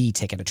a B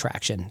ticket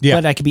attraction. Yeah.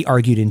 But I could be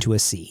argued into a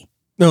C.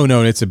 No,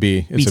 it's a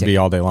B. It's a B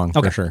all day long,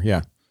 for sure.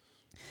 Yeah.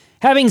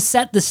 Having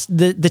set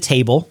the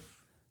table,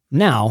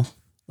 now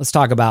let's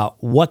talk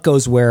about what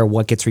goes where,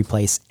 what gets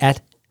replaced,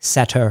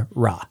 etc.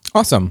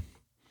 Awesome.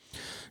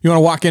 You want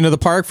to walk into the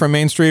park from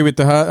Main Street with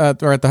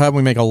or at the hub,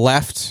 we make a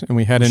left and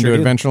we head into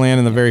Adventureland.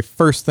 And the very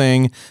first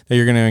thing that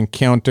you're going to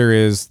encounter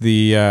is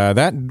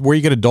that where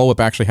you get a Dole Whip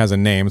actually has a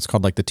name. It's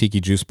called like the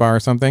Tiki Juice Bar or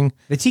something.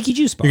 The Tiki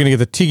Juice Bar. You're going to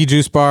get the Tiki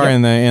Juice Bar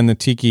and the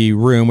Tiki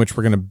Room, which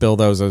we're going to bill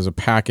those as a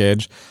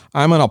package.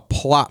 I'm going to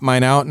plot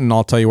mine out and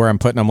I'll tell you where I'm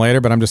putting them later,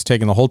 but I'm just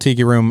taking the whole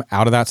Tiki Room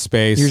out of that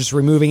space. You're just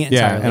removing it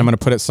entirely. Yeah, and I'm going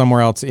to put it somewhere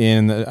else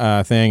in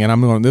the thing. And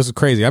I'm going, this is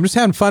crazy. I'm just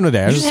having fun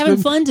today. I'm just having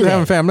fun today.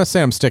 I'm not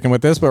saying I'm sticking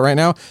with this, but right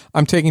now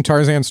I'm taking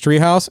Tarzan's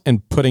Treehouse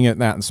and putting it in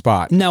that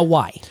spot. Now,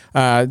 why?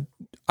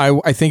 I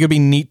I think it'd be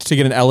neat to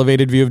get an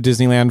elevated view of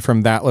Disneyland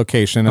from that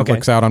location. It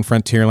looks out on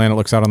Frontierland. It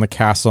looks out on the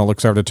castle. It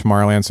looks over to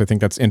Tomorrowland. So I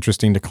think that's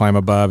interesting to climb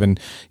above and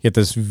get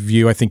this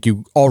view. I think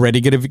you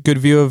already get a good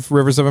view of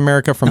Rivers of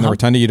America from the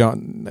Rotunda. I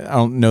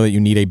don't know that you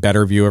need a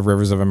better view of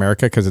Rivers of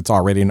America because it's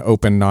already an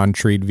open,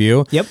 non-treed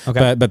view. Yep.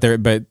 Okay. But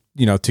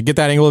to get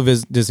that angle of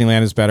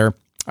Disneyland is better,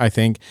 I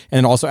think,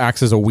 and it also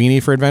acts as a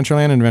weenie for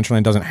Adventureland, and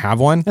Adventureland doesn't have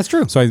one. That's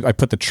true. So I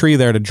put the tree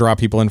there to draw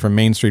people in from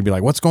Main Street, and be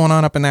like, "What's going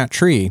on up in that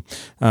tree?"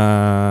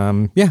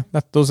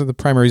 Those are the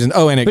primary reasons.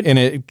 Oh, and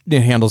it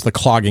handles the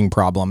clogging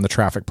problem, the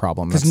traffic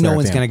problem, because no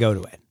one's going to go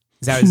to it.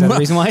 Is that the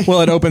reason why?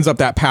 Well, it opens up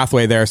that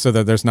pathway there so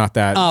that there's not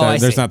that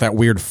there's not that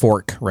weird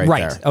fork right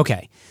there. Right.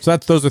 Okay. So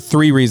those are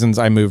 3 reasons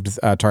I moved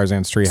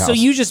Tarzan's treehouse. So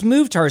you just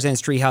moved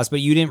Tarzan's treehouse, but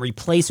you didn't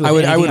replace it with I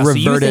would anything else.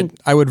 revert it.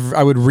 I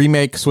would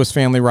remake Swiss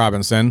Family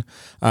Robinson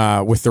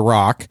with The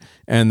Rock,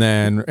 and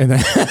then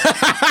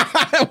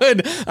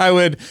I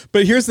would.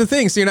 But here's the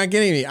thing. So you're not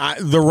getting me.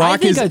 The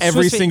Rock is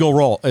every single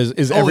role.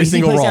 Is every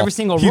single role. Every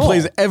single role. He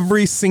plays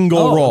every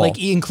single role,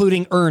 like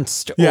including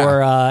Ernst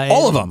or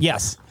all of them.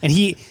 Yes,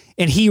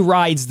 and he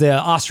rides the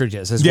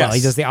ostriches as well.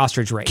 He does the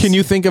ostrich race. Can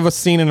you think of a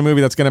scene in a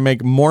movie that's going to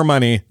make more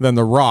money than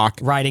The Rock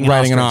riding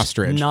an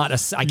ostrich?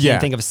 I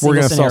can't think of a single We're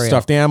going to scenario. sell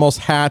stuffed animals,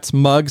 hats,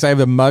 mugs. I have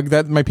a mug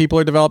that my people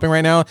are developing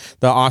right now.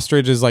 The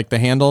ostrich is like the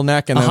handle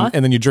neck, and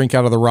then you drink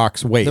out of The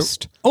Rock's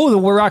waist. The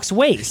Rock's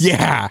waist.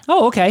 Yeah.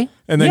 Oh, okay.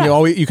 And then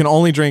you can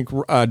only drink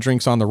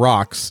drinks on the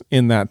rocks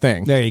in that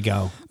thing. There you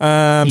go.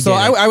 So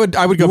I would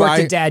go you worked back.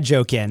 a dad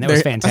joke in. That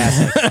was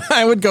fantastic.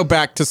 I would go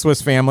back to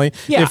Swiss Family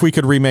if we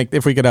could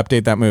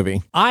update that movie.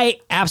 I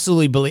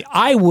absolutely believe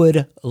I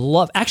would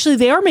love. Actually,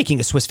 they are making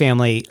a Swiss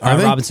Family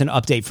Robinson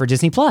update for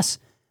Disney Plus.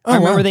 I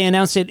remember they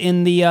announced it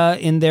in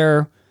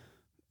their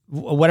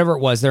whatever it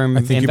was. Their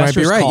I think you might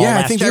be right. Yeah,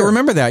 I think I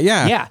remember that.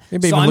 Yeah. Yeah.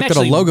 Maybe even looked at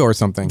a logo or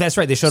something. That's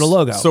right. They showed a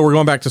logo. So we're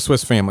going back to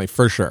Swiss Family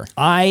for sure.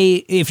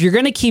 If you're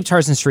going to keep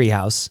Tarzan's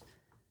Treehouse,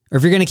 or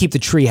if you're going to keep the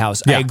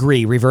Treehouse, I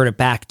agree. Revert it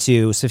back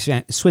to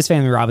Swiss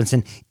Family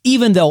Robinson,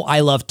 even though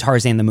I love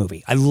Tarzan the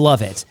movie. I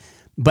love it.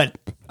 But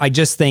I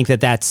just think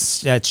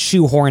that's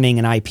shoehorning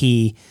an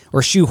IP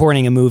or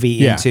shoehorning a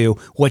movie into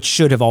what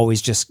should have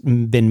always just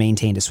been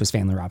maintained as Swiss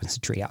Family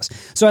Robinson Treehouse.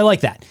 So I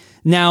like that.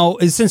 Now,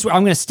 since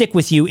I'm going to stick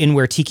with you in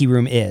where Tiki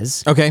Room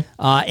is. Okay.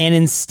 And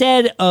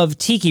instead of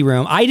Tiki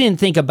Room, I didn't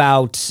think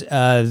about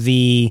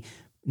the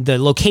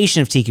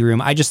location of Tiki Room.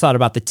 I just thought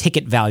about the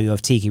ticket value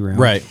of Tiki Room.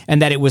 Right.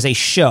 And that it was a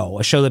show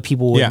that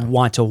people would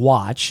want to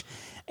watch.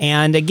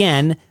 And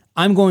again,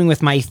 I'm going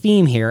with my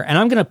theme here, and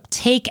I'm going to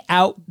take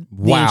out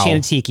the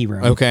Enchanted Tiki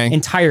Room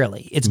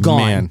entirely. It's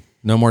gone. Man,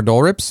 no more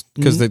Dole Rips?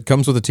 Because it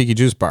comes with a Tiki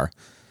Juice bar.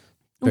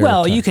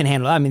 Well, you can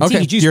handle it. I mean,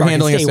 Tiki Juice you're bar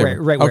handling can stay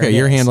right where it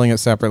you're is. handling it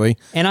separately.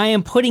 And I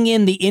am putting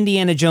in the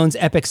Indiana Jones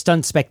Epic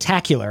Stunt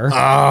Spectacular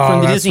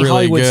from the Disney really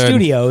Hollywood good.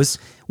 Studios,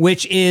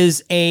 which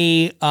is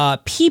a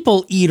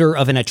people eater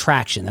of an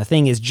attraction. The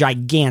thing is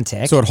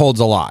gigantic. So it holds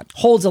a lot.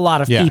 Holds a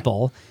lot of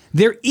people.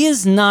 There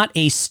is not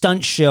a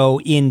stunt show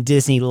in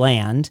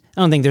Disneyland.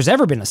 I don't think there's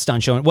ever been a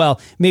stunt show.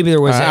 Well, maybe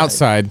there was an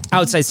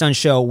outside stunt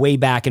show way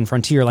back in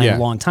Frontierland a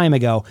long time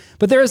ago.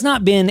 But there has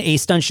not been a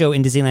stunt show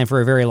in Disneyland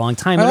for a very long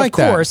time. And of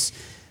course,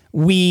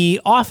 we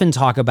often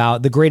talk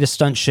about the greatest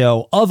stunt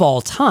show of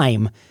all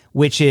time,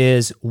 which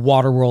is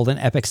Waterworld and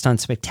Epic Stunt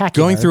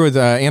Spectacular. Going through its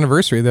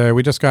anniversary that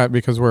we just got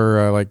because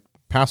we're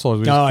pass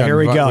holders. Here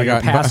we go. We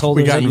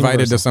got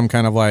invited to some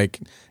kind of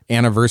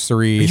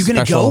anniversary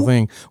special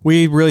thing.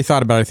 We really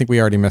thought about it. I think we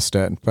already missed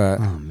it, but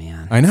oh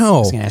man, I know. I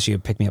was going to ask you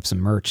to pick me up some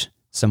merch,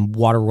 some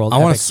Waterworld. I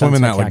want to swim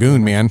in that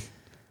lagoon, man.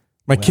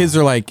 My kids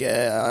are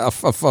a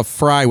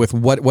fry with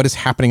what is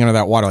happening under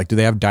that water. Do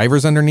they have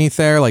divers underneath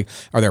there?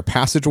 Are there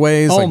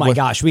passageways? Oh my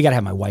gosh, we got to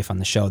have my wife on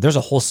the show. There's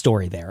a whole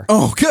story there.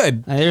 Oh,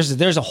 good.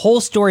 There's a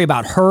whole story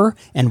about her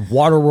and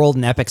Waterworld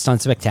and Epic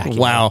Stunt Spectacular.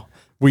 Wow.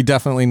 We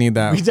definitely need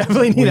that.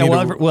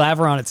 We'll have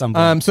her on at some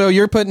point. So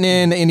you're putting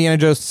in Indiana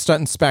Jones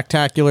Stunt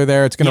Spectacular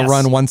there. It's going to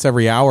run once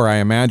every hour, I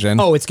imagine.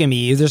 Oh, it's going to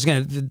be. There's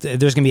going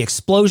to be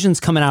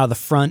explosions coming out of the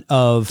front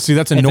of. See,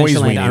 that's a noise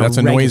weenie. That's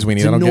a noise weenie.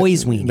 It's a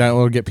noise weenie. That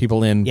will get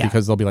people in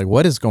because they'll be like,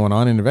 "What is going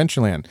on in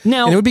Adventureland?"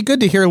 Now, and it would be good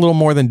to hear a little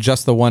more than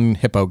just the one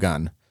hippo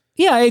gun.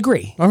 Yeah, I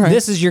agree. All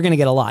right. You're going to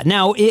get a lot.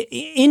 Now, the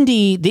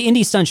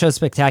Indy Stunt Show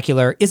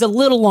Spectacular is a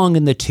little long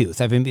in the tooth,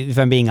 if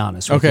I'm being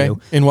honest with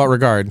you. In what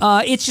regard?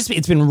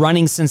 It's been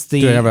running since the...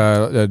 Do they have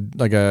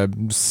a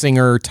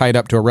singer tied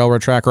up to a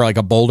railroad track or a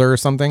boulder or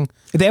something?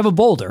 They have a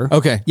boulder.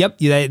 Okay. Yep,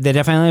 they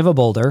definitely have a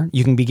boulder.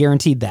 You can be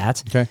guaranteed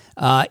that. Okay.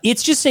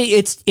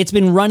 It's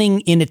been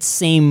running in its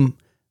same...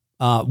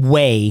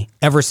 way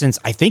ever since,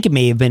 I think it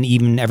may have been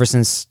even ever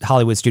since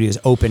Hollywood Studios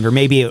opened, or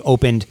maybe it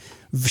opened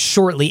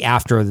shortly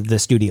after the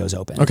studios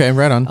opened. Okay,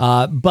 right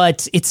on.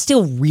 But it's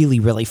still really,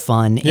 really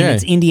fun, and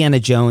it's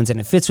Indiana Jones, and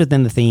it fits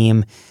within the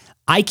theme.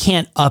 I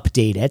can't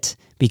update it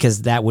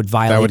because that would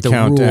violate the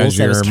rules.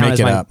 That would count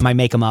as my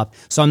make 'em up.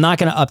 So I'm not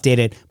going to update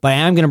it, but I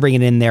am going to bring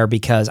it in there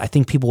because I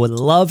think people would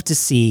love to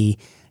see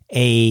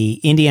a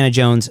Indiana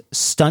Jones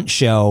stunt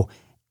show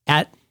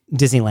at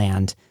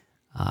Disneyland.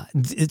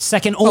 It's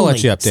second only. I'll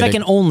let you update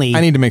second it. only.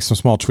 I need to make some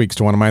small tweaks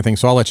to one of my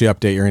things, so I'll let you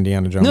update your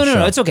Indiana Jones No,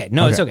 show. it's okay.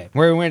 It's okay.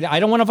 I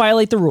don't want to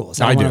violate the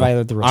rules. I don't want to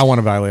violate the rules. I want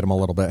to violate them a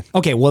little bit.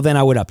 Okay, well then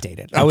I would update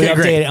it. I would update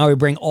great. it. I would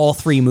bring all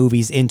 3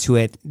 movies into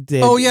it.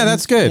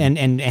 That's good.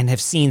 And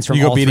have scenes from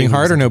You go all beating 3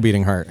 heart movies. or no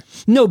beating heart?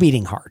 No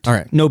beating heart. All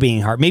right. No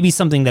beating heart. Maybe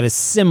something that is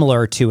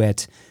similar to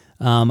it.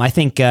 I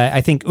think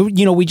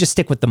we just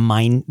stick with the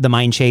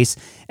mine chase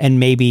and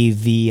maybe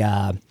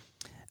the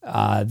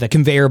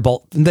conveyor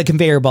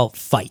belt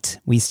fight.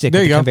 We stick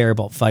with the conveyor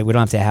belt fight. We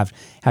don't have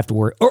to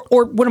worry.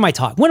 Or what am I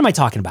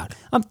talking about?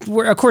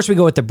 Of course we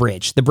go with the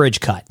bridge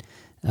cut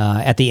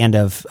at the end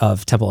of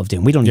Temple of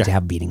Doom. We don't need to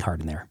have beating heart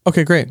in there.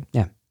 Okay, great.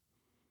 Yeah.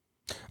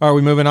 Are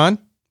we moving on?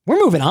 We're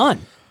moving on.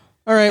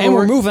 All right. And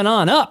we're moving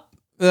on up.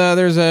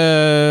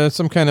 There's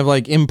some kind of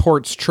like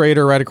imports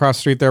trader right across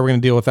the street there. We're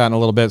going to deal with that in a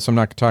little bit, so I'm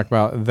not going to talk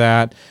about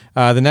that.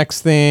 The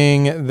next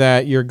thing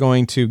that you're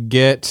going to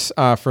get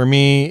for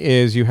me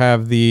is you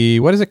have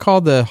what is it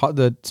called?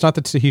 It's not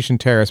the Tahitian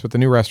Terrace, but the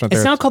new restaurant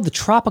there. It's now called the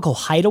Tropical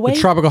Hideaway? The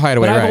Tropical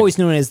Hideaway, but I've right. always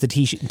known it as the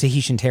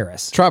Tahitian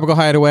Terrace. Tropical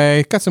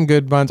Hideaway. Got some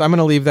good buns. I'm going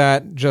to leave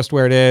that just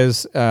where it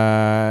is,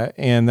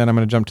 and then I'm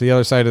going to jump to the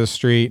other side of the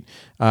street.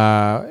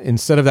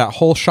 Instead of that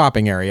whole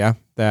shopping area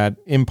that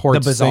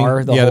imports the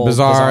bazaar, the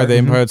bazaar, the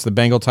imports, the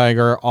Bengal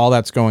tiger, all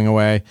that's going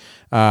away,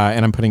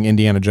 and I'm putting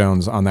Indiana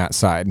Jones on that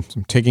side. So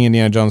I'm taking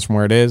Indiana Jones from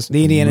where it is.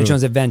 The Indiana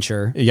Jones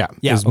Adventure.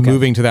 Is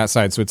moving to that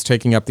side. So it's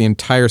taking up the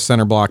entire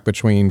center block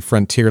between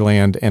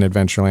Frontierland and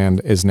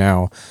Adventureland is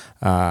now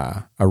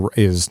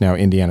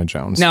Indiana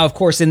Jones. Now, of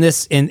course, in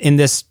this,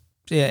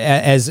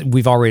 as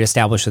we've already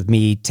established with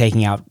me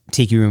taking out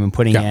Tiki Room and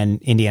putting in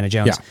Indiana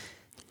Jones. Yeah.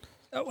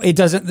 It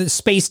doesn't. The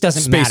space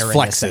doesn't matter.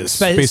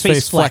 Flexes. In this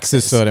Space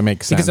flexes so that it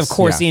makes sense. Because of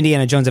course, the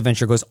Indiana Jones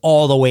Adventure goes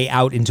all the way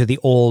out into the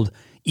old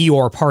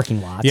Eeyore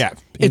parking lot. Yeah,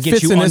 it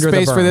fits in this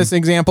space for this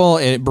example.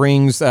 It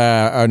brings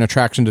an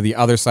attraction to the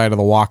other side of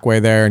the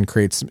walkway there and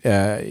creates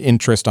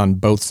interest on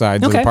both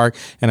sides of the park.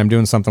 And I'm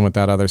doing something with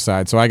that other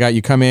side. So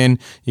you come in,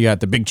 you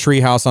got the big tree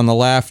house on the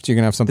left. You're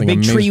gonna have something the big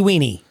amazing. Tree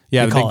weenie.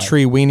 Yeah, the big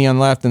tree weenie on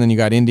the left, and then you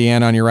got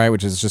Indiana on your right,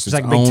 which is just it's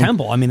like a big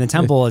temple. I mean, the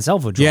temple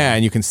itself would draw. Yeah,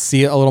 and you can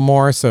see it a little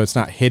more, so it's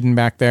not hidden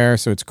back there,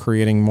 so it's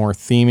creating more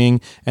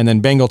theming. And then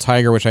Bengal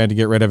tiger, which I had to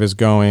get rid of, is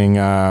going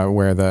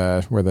where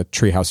the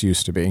treehouse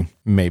used to be.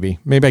 Maybe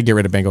I get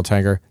rid of Bengal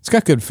tiger. It's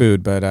got good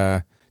food, but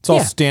it's all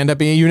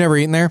stand-up. You never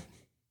eaten there?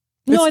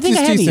 No, I think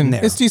I have eaten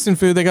there. It's decent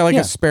food. They got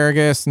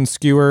asparagus and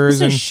skewers.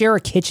 Doesn't it share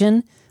a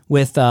kitchen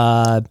with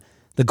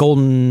the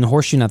Golden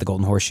Horseshoe, not the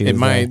Golden Horseshoe. It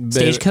might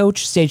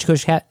Stagecoach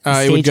Cafe.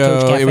 It would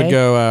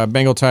go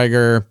Bengal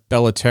Tiger,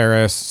 Bella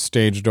Terrace,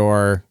 Stage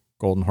Door,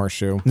 Golden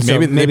Horseshoe. So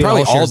maybe they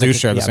probably all do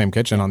share the same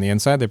kitchen on the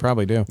inside. They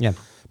probably do. Yeah.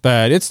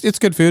 But it's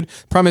good food.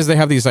 Problem is they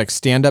have these like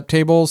stand-up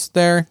tables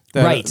there,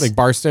 like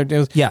bar stand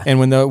tables. Yeah. And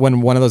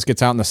when one of those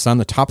gets out in the sun,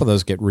 the top of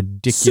those get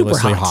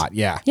ridiculously hot.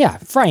 Yeah. Yeah.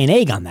 Fry an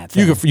egg on that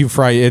thing. You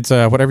fry it's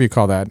whatever you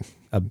call that.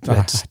 A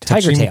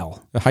tiger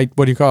tail.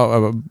 What do you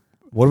call it?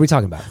 What are we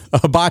talking about? A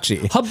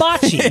hibachi.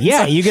 Hibachi.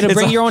 Yeah, you're going to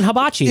bring your own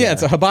hibachi. Yeah,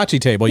 it's a hibachi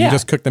table. You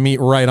just cook the meat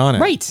right on it.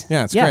 Right.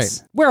 Yeah, it's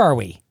great. Where are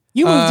we?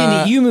 You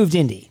moved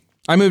Indy.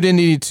 I moved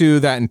Indy to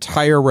that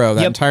entire row.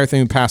 That entire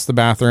thing past the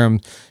bathroom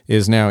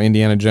is now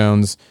Indiana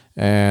Jones.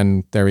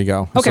 And there we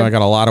go. Okay. So I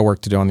got a lot of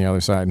work to do on the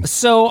other side.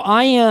 So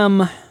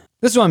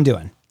this is what I'm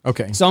doing.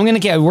 Okay. So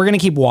we're going to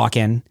keep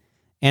walking.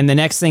 And the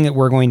next thing that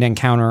we're going to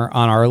encounter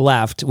on our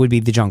left would be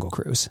the Jungle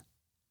Cruise.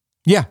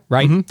 Yeah.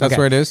 Right? Mm-hmm. That's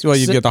where it is. Well,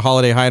 you get the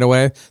Holiday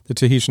Hideaway, the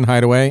Tahitian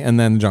Hideaway, and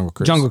then the Jungle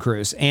Cruise. Jungle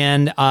Cruise.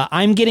 And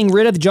I'm getting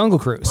rid of the Jungle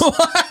Cruise.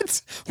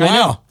 What? I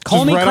know.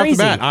 Call me right crazy. Off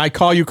the bat, I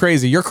call you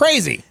crazy. You're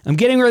crazy. I'm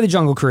getting rid of the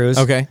Jungle Cruise.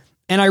 Okay.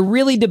 And I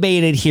really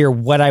debated here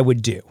what I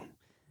would do.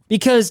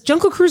 Because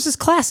Jungle Cruise is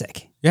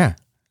classic. Yeah.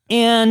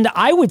 And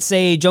I would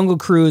say Jungle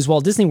Cruise,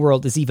 Walt Disney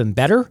World, is even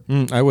better.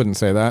 I wouldn't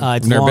say that. It's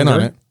I've never longer. been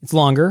on it. It's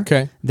longer.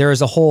 Okay. There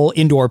is a whole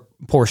indoor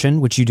portion,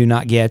 which you do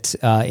not get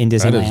in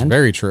Disneyland. That is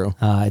very true.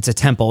 It's a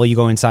temple. You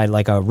go inside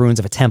like a ruins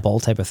of a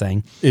temple type of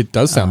thing. It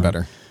does sound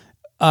better.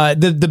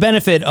 The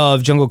benefit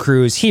of Jungle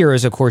Cruise here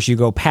is, of course, you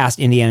go past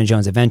Indiana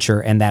Jones Adventure,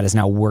 and that is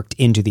now worked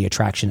into the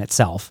attraction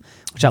itself,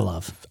 which I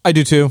love. I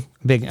do too.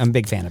 I'm a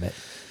big fan of it.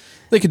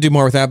 They could do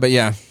more with that, but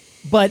yeah.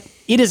 But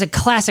it is a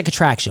classic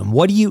attraction.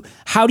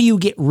 How do you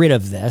get rid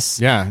of this?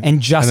 Yeah. And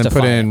justify and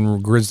then put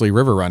in Grizzly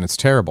River Run. It's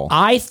terrible.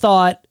 I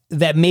thought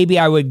that maybe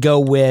I would go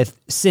with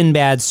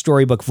Sinbad's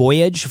Storybook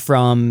Voyage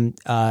from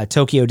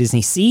Tokyo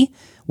Disney Sea,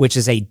 which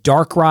is a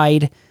dark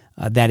ride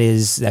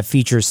that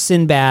features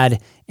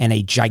Sinbad and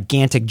a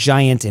gigantic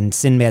giant in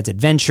Sinbad's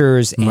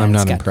adventures. And I'm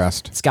not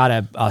impressed. It's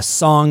got a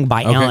song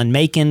by Alan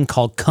Menken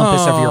called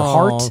Compass of Your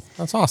Heart.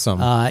 That's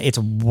awesome. It's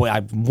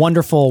a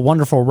wonderful,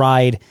 wonderful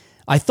ride.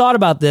 I thought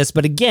about this,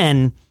 but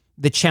again,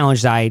 the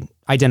challenge that I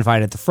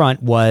identified at the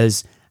front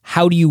was,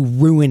 how do you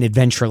ruin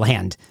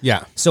Adventureland?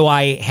 Yeah. So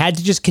I had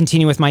to just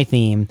continue with my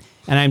theme,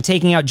 and I'm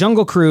taking out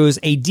Jungle Cruise,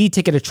 a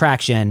D-ticket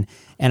attraction,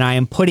 and I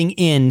am putting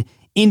in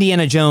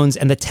Indiana Jones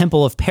and the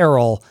Temple of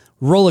Peril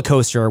roller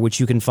coaster, which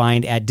you can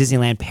find at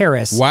Disneyland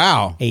Paris.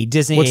 Wow.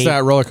 What's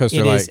that roller coaster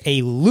it like? It is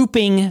a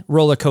looping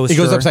roller coaster. It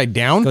goes upside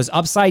down? It goes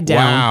upside down.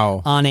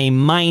 Wow. On a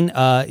mine.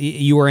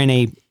 You are in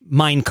a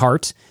mine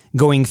cart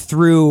going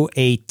through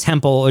a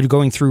temple, or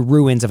going through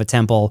ruins of a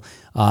temple,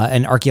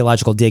 an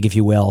archaeological dig, if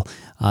you will,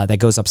 that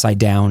goes upside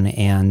down,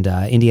 and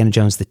Indiana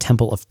Jones, the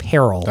Temple of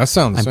Peril. That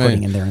sounds I'm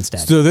putting in there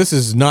instead. So this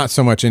is not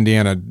so much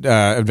Indiana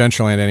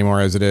Adventureland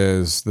anymore as it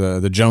is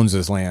the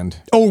Joneses land.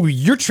 Oh,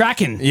 you're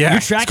tracking. Yeah.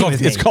 You're tracking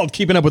with me. It's called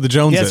Keeping Up with the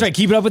Joneses. Yeah, that's right.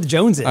 Keep it up with the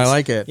Joneses. I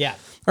like it. Yeah.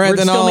 All right, We're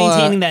then still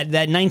I'll, maintaining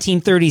that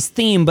 1930s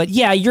theme, but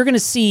yeah, you're going to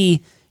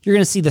see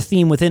the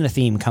theme within a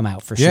theme come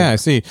out for sure. Yeah, I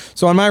see.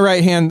 So on my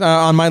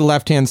on my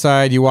left-hand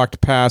side, you walked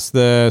past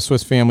the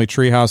Swiss Family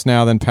Treehouse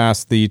now, then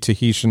past the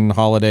Tahitian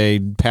Holiday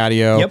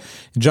Patio. Yep.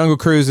 Jungle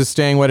Cruise is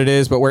staying what it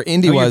is, but where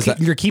Indy was...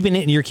 You're keeping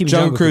it, and you're keeping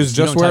Jungle Cruise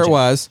just where it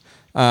was.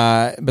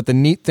 But the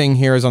neat thing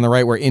here is on the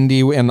right where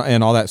Indy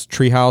and all that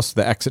treehouse,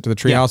 the exit to the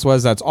treehouse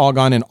was, that's all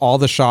gone, and all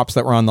the shops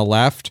that were on the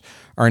left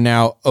are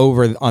now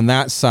over on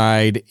that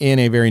side in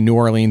a very New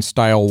Orleans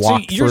style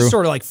walk So you're through.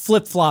 sort of like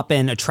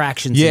flip-flopping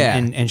attractions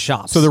and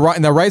shops. So the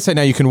right side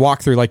now you can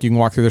walk through, like you can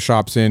walk through the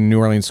shops in New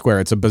Orleans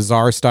Square. It's a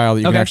bazaar style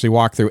that you can actually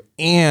walk through,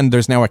 and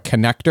there's now a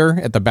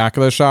connector at the back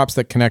of the shops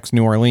that connects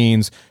New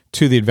Orleans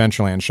to the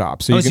Adventureland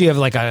shop. So you have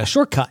like a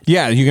shortcut.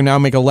 Yeah, you can now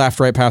make a left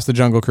right past the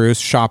Jungle Cruise,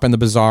 shop in the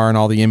bazaar and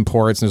all the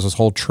imports, and there's this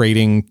whole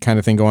trading kind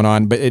of thing going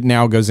on, but it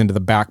now goes into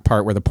the back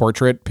part where the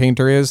portrait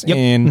painter is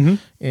in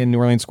New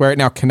Orleans Square. It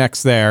now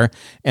connects there,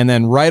 and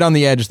then right on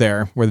the edge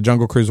there where the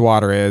Jungle Cruise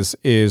water is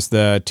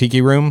the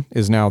Tiki Room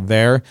is now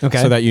there,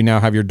 so that you now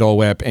have your Dole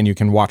Whip and you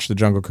can watch the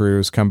Jungle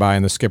Cruise come by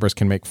and the skippers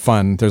can make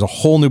fun. There's a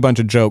whole new bunch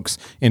of jokes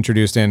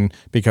introduced in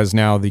because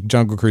now the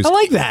Jungle Cruise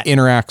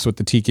interacts with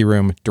the Tiki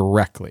Room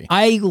directly.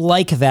 I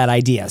like that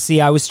idea.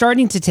 See, I was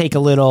starting to take a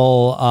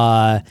little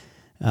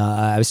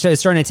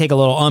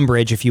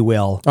umbrage, if you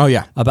will. Oh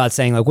yeah. About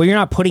saying like, well, you're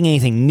not putting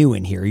anything new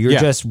in here. You're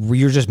just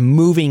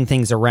moving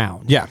things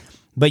around. Yeah.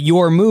 But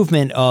your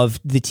movement of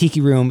the Tiki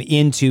Room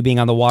into being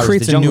on the water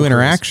creates a new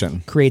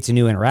interaction.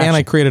 And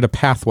I created a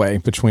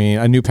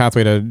new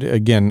pathway to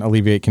again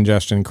alleviate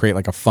congestion and create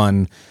like a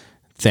fun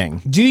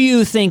thing. Do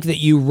you think that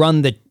you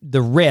run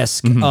the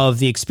risk of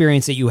the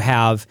experience that you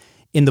have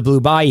in the Blue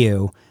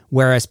Bayou?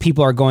 Whereas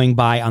people are going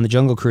by on the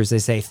Jungle Cruise, they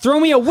say, "Throw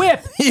me a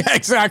whip." Yeah,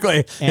 exactly.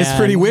 And it's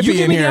pretty whippy in here. You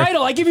give me the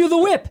idol, I give you the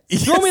whip.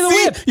 Throw me the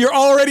whip. You're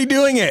already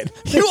doing it.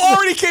 You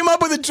already came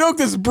up with a joke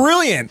that's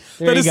brilliant.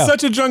 That is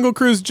such a Jungle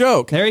Cruise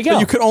joke. There you go. That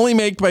you could only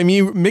make by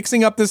me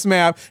mixing up this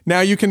map. Now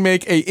you can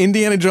make a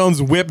Indiana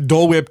Jones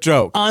Dole Whip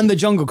joke. On the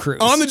Jungle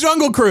Cruise. On the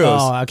Jungle Cruise.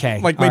 Oh, okay.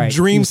 Like my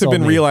dreams have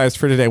been realized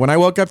for today. When I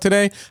woke up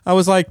today, I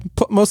was like,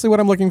 mostly what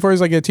I'm looking for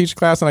is I get to teach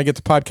class and I get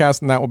to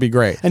podcast and that will be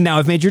great. And now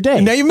I've made your day.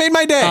 And now you've made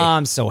my day.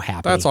 I'm so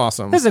happy. That's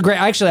awesome. This is a great...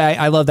 Actually,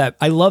 I love that.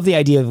 I love the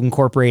idea of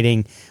incorporating...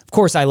 Of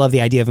course, I love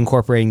the idea of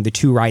incorporating the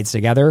two rides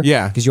together.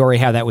 Yeah. Because you already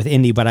have that with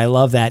Indy, but I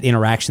love that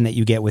interaction that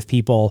you get with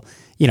people,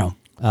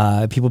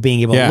 people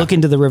being able to look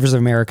into the rivers of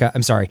America.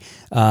 I'm sorry,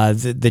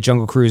 the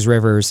Jungle Cruise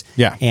rivers.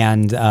 Yeah.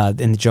 And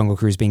the Jungle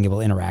Cruise being able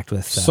to interact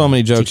with... so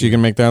many jokes Tiki. You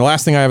can make there. The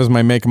last thing I have is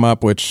my make 'em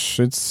up, which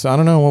I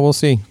don't know. Well, we'll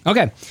see.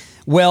 Okay.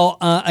 Well,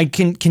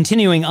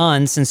 continuing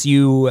on, since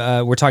you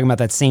were talking about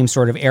that same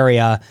sort of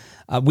area,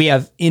 we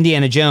have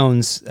Indiana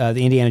Jones,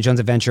 the Indiana Jones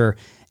Adventure,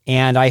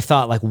 and I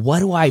thought, like, what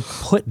do I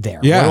put there?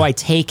 Yeah. What do I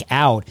take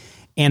out?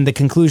 And the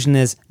conclusion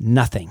is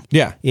nothing.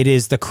 Yeah. It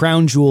is the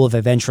crown jewel of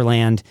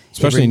Adventureland.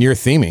 Especially in your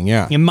theming,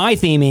 yeah. In my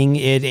theming,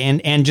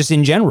 and just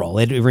in general,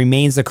 it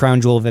remains the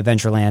crown jewel of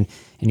Adventureland,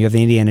 and you have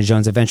the Indiana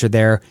Jones Adventure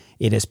there.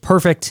 It is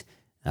perfect.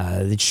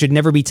 It should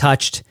never be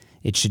touched.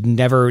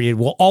 It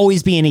will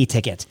always be an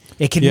e-ticket.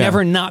 It can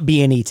never not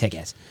be an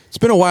e-ticket. It's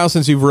been a while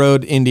since you've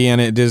rode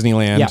Indiana at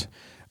Disneyland.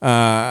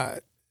 Yeah.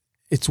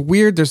 It's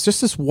weird. There's just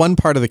this one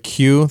part of the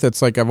queue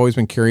that's like I've always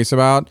been curious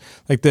about.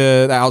 Like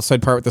the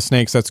outside part with the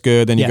snakes, that's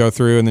good. Then you go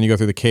through and then you go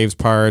through the caves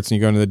parts and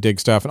you go into the dig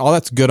stuff and all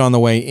that's good on the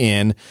way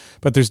in.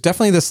 But there's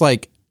definitely this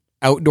like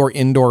outdoor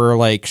indoor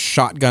like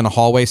shotgun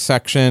hallway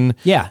section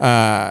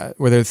where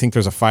they think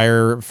there's a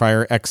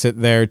fire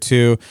exit there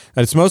too.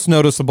 It's most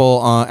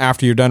noticeable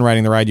after you're done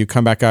riding the ride. You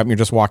come back up and you're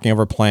just walking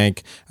over a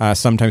plank.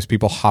 Sometimes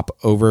people hop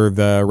over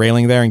the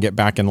railing there and get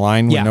back in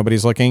line when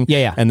nobody's looking.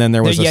 And then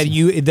there was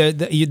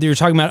you're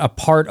talking about a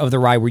part of the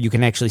ride where you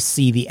can actually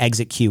see the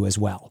exit queue as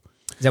well.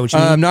 Is that what you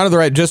mean? Not of the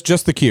ride,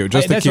 just the queue.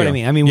 That's what I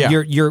mean. I mean,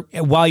 you're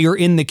while you're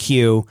in the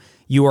queue,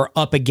 you are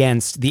up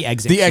against the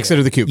exit. The exit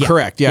of the queue,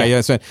 correct? Yeah.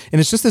 So, and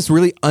it's just this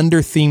really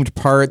under-themed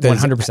part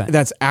that's 100%.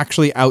 That's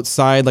actually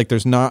outside. Like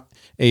there's not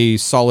a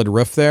solid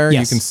roof there.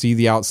 Yes. You can see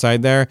the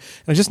outside there. And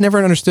I just never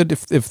understood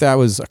if that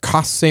was a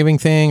cost-saving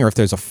thing or if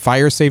there's a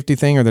fire safety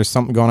thing or there's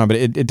something going on. But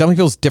it definitely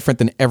feels different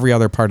than every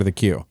other part of the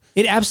queue.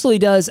 It absolutely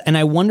does. And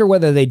I wonder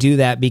whether they do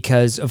that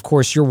because, of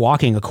course, you're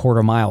walking a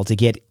quarter mile to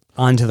get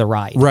onto the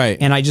ride. Right.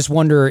 And I just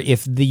wonder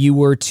if you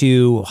were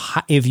to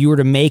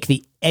make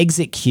the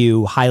exit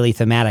queue highly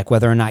thematic,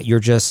 whether or not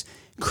you're just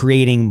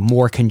creating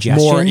more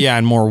congestion.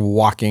 And more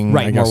walking.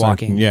 Right, more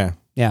walking.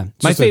 Yeah.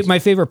 Just My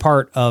favorite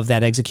part of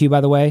that exit queue,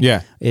 by the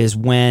way, is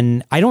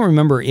when I don't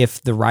remember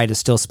if the ride is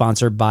still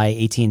sponsored by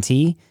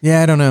AT&T.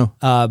 Yeah, I don't know.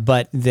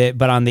 But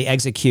on the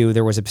exit queue,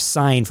 there was a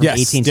sign from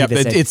AT&T that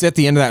said, it's at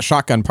the end of that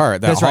shotgun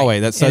part, that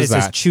hallway that says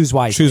that. Says, choose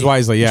wisely. Choose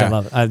wisely, yeah. I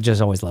love. I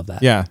just always love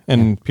that. Yeah,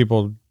 and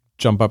people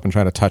jump up and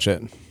try to touch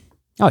it.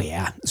 Oh,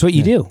 yeah. That's what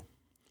you do.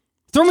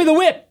 Throw me the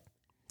whip.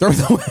 Throw me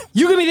the whip.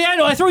 You give me the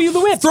idol, I throw you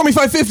the whip. Throw me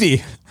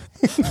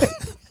 $5.50.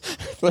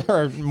 There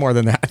are more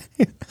than that.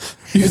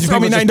 You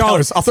throw me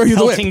 $9. I'll throw you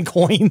the whip. Pelting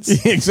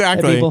coins.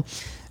 Exactly.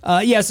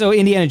 So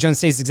Indiana Jones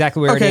stays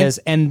exactly where it is.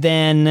 And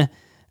then,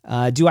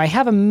 do I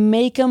have a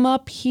make 'em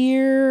up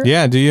here?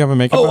 Yeah, do you have a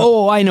make 'em up?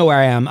 Oh, I know where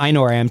I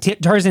am.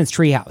 Tarzan's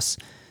treehouse.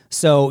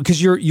 So, because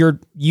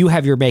you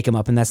have your make 'em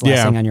up, and that's the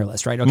last thing on your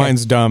list, right? Okay.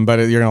 Mine's dumb, but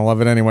you're gonna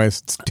love it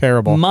anyways. It's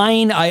terrible.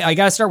 Mine, I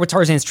gotta start with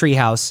Tarzan's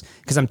treehouse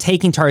because I'm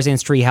taking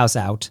Tarzan's treehouse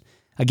out.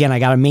 Again, I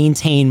gotta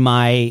maintain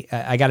my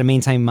your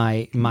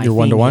theme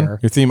 1-to-1, here.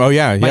 your theme. Oh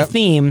yeah, My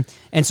theme,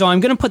 and so I'm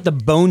gonna put the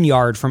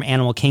Boneyard from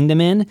Animal Kingdom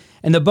in,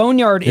 and the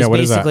Boneyard is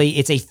basically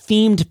it's a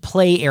themed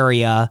play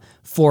area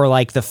for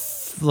like the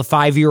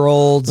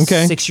 5-year-olds,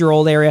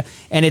 6-year-old area,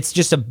 and it's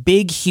just a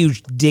big,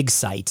 huge dig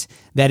site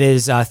that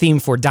is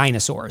themed for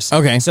dinosaurs.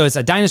 Okay, so it's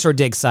a dinosaur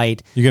dig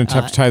site. You're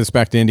gonna have to tie this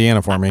back to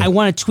Indiana for me. I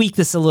want to tweak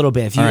this a little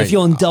bit, if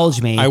you'll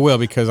indulge me. I will,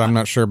 because I'm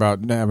not sure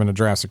about having a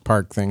Jurassic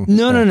Park thing.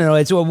 No.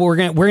 It's we're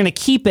gonna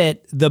keep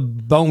it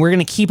We're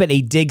gonna keep it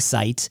a dig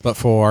site,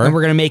 and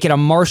we're gonna make it a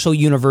Marshall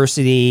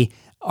University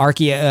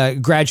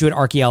graduate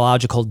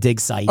archaeological dig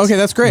site. Okay,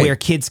 that's great. Where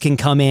kids can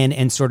come in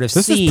and sort of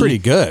this see is pretty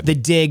good. The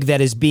dig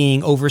that is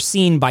being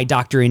overseen by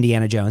Dr.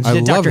 Indiana Jones,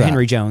 Dr.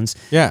 Henry Jones.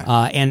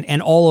 Yeah.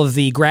 And all of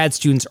the grad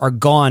students are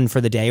gone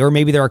for the day, or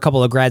maybe there are a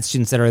couple of grad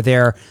students that are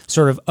there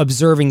sort of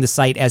observing the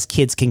site as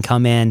kids can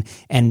come in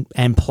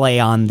and play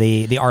on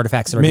the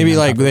artifacts that are maybe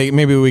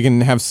maybe we can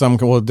have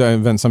we'll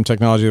invent some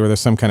technology where there's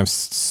some kind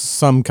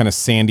of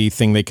sandy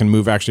thing they can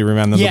move. Actually,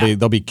 remember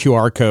there'll be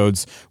QR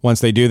codes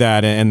once they do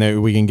that,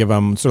 and we can give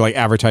them sort of like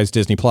advertise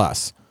Disney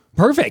Plus.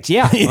 Perfect.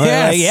 Yeah.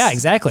 Yes. Yeah,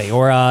 exactly.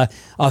 Or a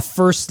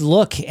first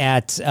look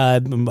at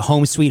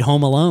Home Sweet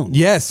Home Alone.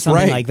 Yes,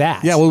 something like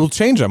that. Yeah, we'll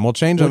change them. We'll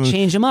change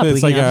them up.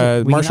 It's like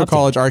a Marshall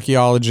College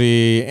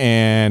Archaeology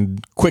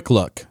and Quick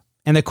Look.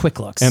 And the quick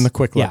looks.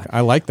 Yeah.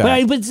 I like that.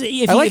 I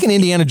like an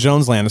Indiana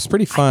Jones land. It's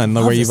pretty fun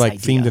the way you've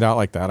themed it out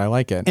like that. I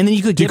like it. And then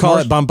you could do you call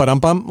it bump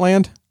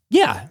land?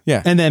 Yeah.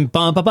 Yeah. And then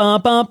bump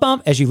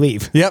as you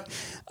leave. Yep.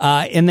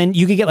 And then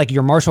you could get like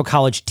your Marshall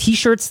College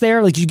t-shirts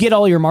there. Like you get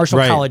all your Marshall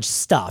College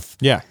stuff.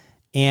 Yeah.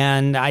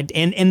 And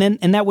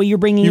that way you're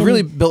bringing you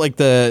really built like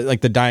the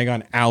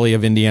Diagon Alley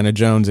of Indiana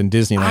Jones in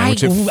Disneyland,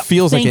 which it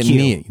feels like it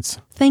needs.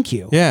 Thank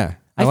you. Yeah.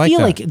 I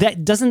feel like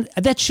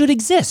that should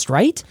exist,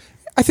 right?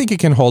 I think it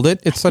can hold it.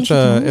 It's such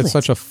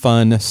a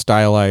fun,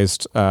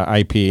 stylized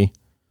IP.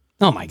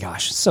 Oh my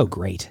gosh, so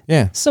great.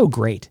 Yeah. So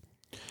great.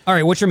 All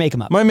right, what's your make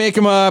 'em up? My make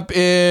 'em up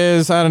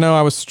is, I don't know,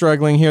 I was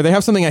struggling here. They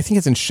have something, I think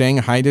it's in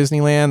Shanghai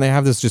Disneyland. They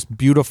have this just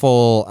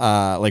beautiful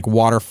like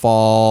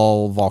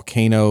waterfall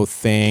volcano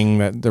thing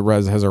that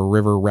has a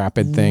river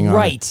rapid thing on it.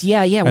 Right,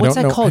 yeah. What's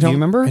that called? Do you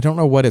remember? I don't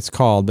know what it's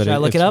called. But Should I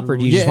look it up, or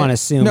do you just want to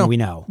assume we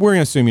know? We're going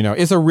to assume you know.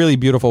 It's a really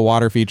beautiful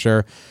water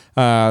feature.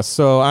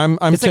 So I'm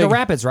it's like a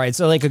rapids ride,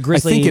 so like a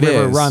grizzly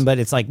river run, but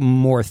it's like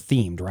more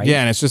themed, right?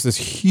 Yeah, and it's just this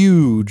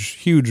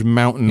huge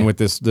mountain with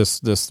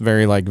this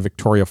very like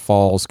Victoria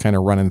Falls kind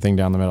of running thing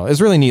down the middle.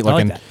 It's really neat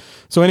looking. I like that.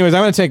 So anyways,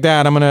 I'm going to take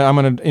that. I'm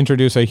going to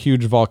introduce a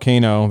huge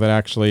volcano that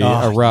actually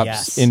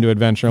erupts into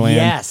Adventureland.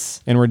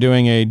 Yes. And we're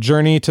doing a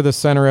Journey to the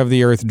Center of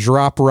the Earth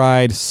drop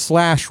ride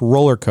 /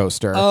 roller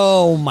coaster.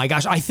 Oh my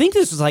gosh. I think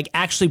this was like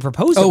actually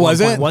proposed at one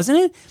point, wasn't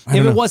it?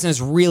 If it wasn't, it's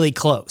really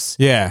close.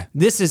 Yeah.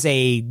 This is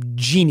a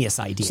genius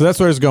idea. So that's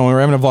where it's going. We're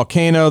having a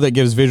volcano that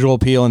gives visual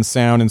appeal and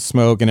sound and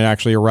smoke, and it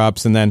actually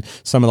erupts, and then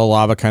some of the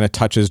lava kind of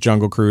touches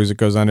Jungle Cruise. It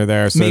goes under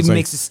there. So maybe it's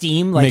makes a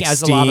steam, like as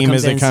the lava comes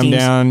as in. They come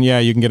down. Yeah,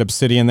 you can get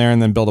obsidian there and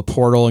then build a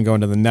portal and go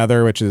into the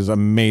Nether, which is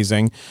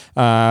amazing.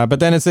 But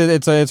then it's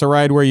a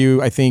ride where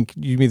you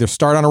either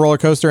start on a roller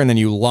coaster and then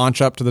you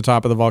launch up to the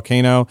top of the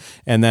volcano,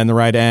 and then the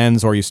ride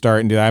ends, or you start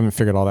and do that. I haven't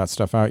figured all that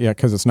stuff out yet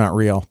because it's not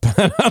real.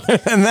 But other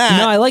than that,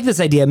 no, I like this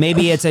idea.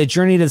 Maybe it's a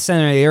journey to the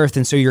center of the Earth,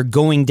 and so you're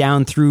going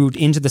down through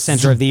into the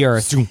center of the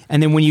Earth,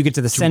 and then when you get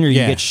to the center, you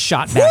get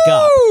shot back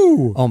up.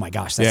 Oh my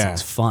gosh, that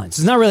sounds fun.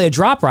 So it's not really a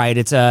drop ride;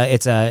 it's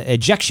a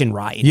ejection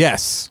ride.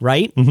 Yes,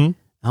 right. Mm-hmm.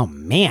 Oh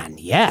man,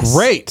 yes,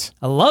 great.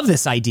 I love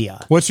this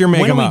idea. What's your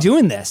make 'em up? When are we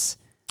doing this?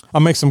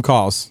 I'll make some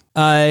calls.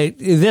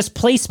 This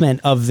placement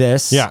of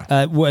this,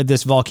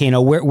 this volcano,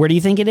 where do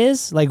you think it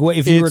is? Like, what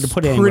if you were to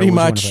put it pretty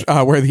much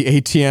where the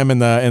ATM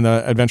and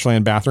the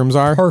Adventureland bathrooms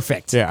are.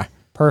 Perfect. Yeah,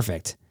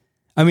 perfect.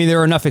 I mean, there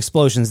are enough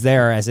explosions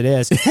there as it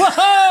is.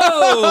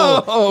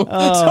 Whoa!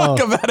 Talk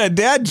about a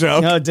dad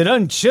joke.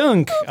 No,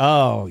 chunk.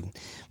 Oh,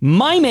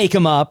 my make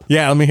 'em up.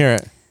 Yeah, let me hear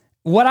it.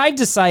 What I've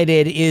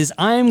decided is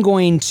I'm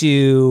going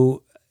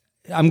to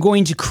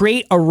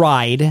create a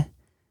ride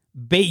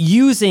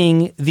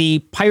using the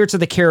Pirates of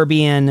the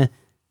Caribbean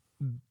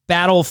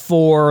battle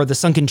for the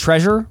Sunken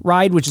Treasure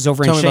ride, which is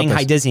over Tell in me about Shanghai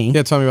this. Disney.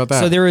 Yeah, tell me about that.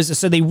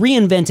 So they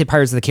reinvented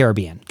Pirates of the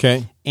Caribbean.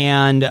 Okay.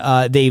 And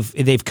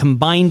they've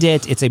combined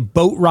it. It's a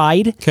boat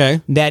ride. Okay.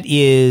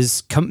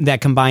 That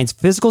combines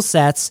physical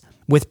sets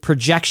with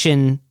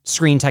projection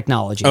screen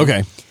technology.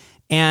 Okay.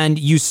 And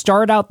you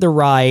start out the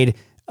ride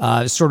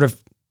sort of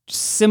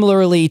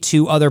similarly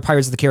to other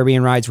Pirates of the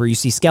Caribbean rides where you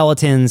see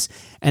skeletons,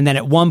 and then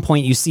at one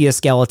point you see a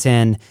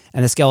skeleton,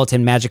 and the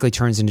skeleton magically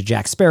turns into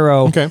Jack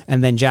Sparrow. Okay.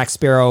 And then Jack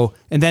Sparrow,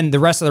 and then the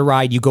rest of the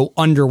ride you go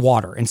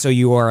underwater, and so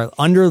you are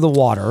under the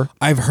water.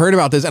 I've heard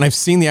about this, and I've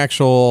seen the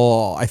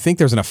actual. I think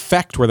there's an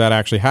effect where that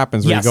actually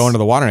happens where Yes. you go into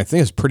the water, and I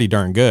think it's pretty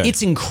darn good.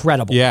 It's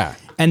incredible. Yeah.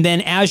 And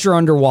then as you're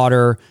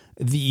underwater,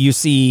 you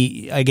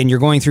see, again, you're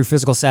going through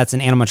physical sets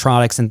and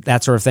animatronics and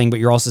that sort of thing, but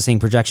you're also seeing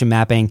projection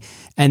mapping.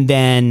 And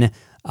then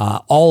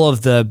all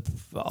of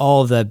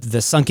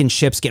the sunken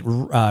ships get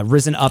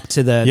risen up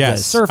to the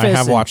surface. I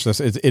have watched this.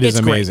 It is it's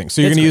great. amazing.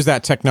 So you're It's going to great. use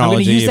that technology. I'm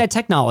going to use that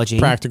technology.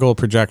 Practical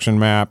projection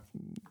map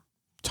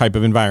type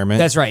of environment.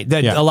 That's right.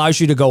 That Yeah.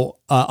 allows you to go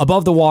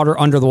above the water,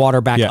 under the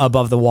water, back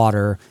above the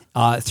water,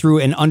 through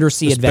an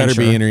undersea This adventure.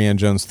 better be Indiana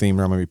Jones theme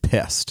or I'm going to be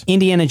pissed.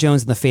 Indiana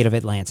Jones and the Fate of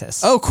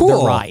Atlantis. Oh,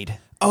 cool. The ride.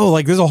 Oh,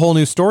 like there's a whole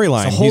new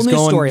storyline. It's a whole He's new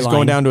going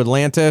storyline. down to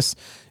Atlantis.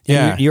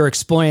 Yeah. You're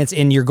exploring it,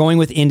 and you're going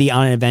with Indy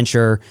on an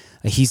adventure.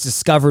 He's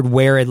discovered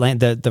where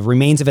the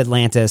remains of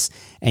Atlantis,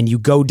 and you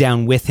go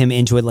down with him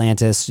into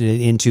Atlantis,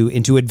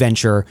 into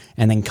adventure,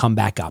 and then come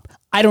back up.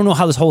 I don't know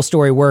how this whole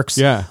story works.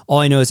 Yeah. All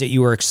I know is that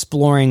you are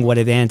exploring what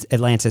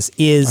Atlantis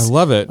is. I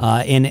love it.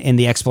 In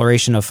the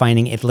exploration of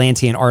finding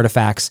Atlantean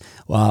artifacts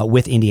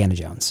with Indiana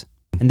Jones,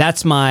 and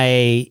that's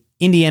my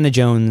Indiana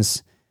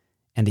Jones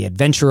and the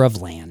Adventure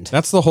of Land.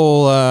 That's the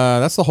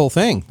whole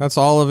thing. That's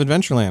all of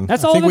Adventureland.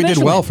 That's I all think of we did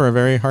well Adventureland. for a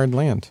very hard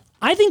land.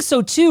 I think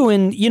so too.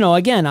 And,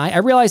 again, I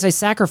realize I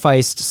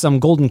sacrificed some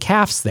golden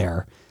calves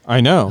there. I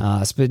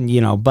know.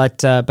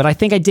 But I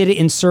think I did it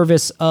in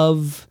service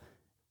of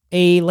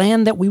a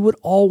land that we would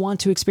all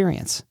want to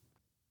experience.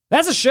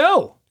 That's a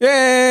show.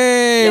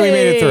 Yay! We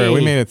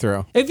made it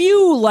through. If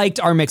you liked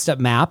our mixed up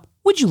map,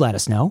 would you let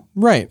us know?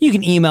 Right. You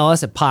can email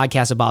us at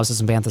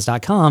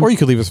podcast@bobslesandbanthas.com. Or you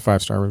could leave us a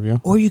 5-star review.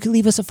 Or you could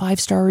leave us a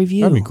 5-star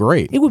review. That'd be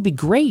great. It would be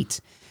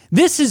great.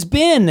 This has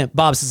been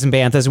Bobsleds and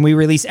Banthas, and we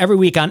release every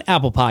week on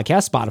Apple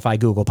Podcasts, Spotify,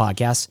 Google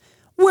Podcasts,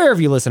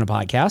 wherever you listen to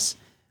podcasts.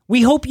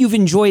 We hope you've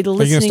enjoyed Are you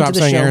listening going to stop to the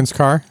saying show. Aaron's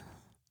car?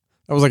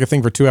 That was like a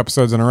thing for 2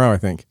 episodes in a row, I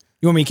think.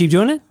 You want me to keep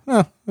doing it?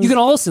 You can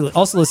also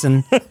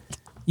listen.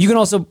 You can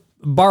also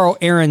borrow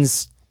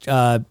Aaron's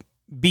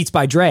Beats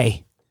by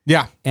Dre.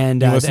 Yeah.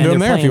 And you can listen to they're him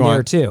there if playing you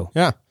want. there too.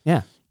 Yeah.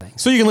 Yeah.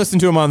 So you can listen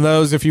to him on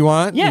those if you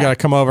want. Yeah. You got to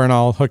come over and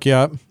I'll hook you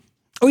up.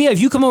 Oh yeah,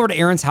 if you come over to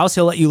Aaron's house,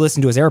 he'll let you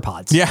listen to his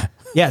AirPods. Yeah.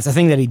 Yeah, it's a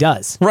thing that he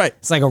does. Right.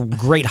 It's like a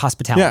great Yeah.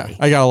 hospitality.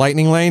 I got a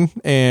lightning lane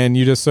and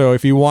so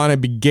if you want to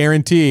be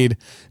guaranteed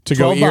to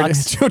go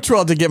 $12.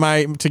 12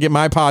 to get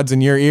my pods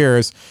in your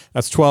ears,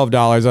 that's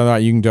 $12.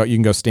 Otherwise you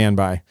can go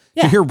standby.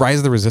 Yeah. Did you hear Rise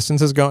of the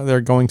Resistance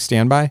they're going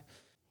standby?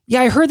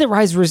 Yeah, I heard that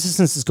Rise of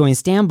Resistance is going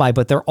standby,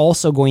 but they're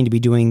also going to be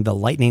doing the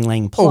Lightning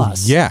Lane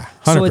Plus. Oh, yeah,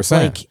 100%. So it's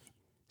like,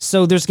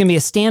 there's going to be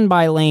a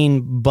standby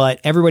lane, but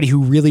everybody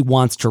who really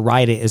wants to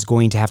ride it is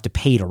going to have to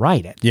pay to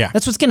ride it. Yeah.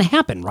 That's what's going to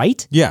happen,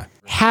 right? Yeah.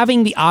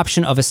 Having the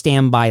option of a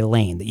standby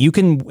lane that you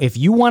can, if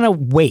you want to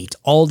wait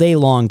all day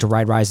long to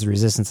ride Rise of the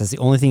Resistance, that's the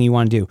only thing you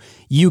want to do,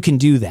 you can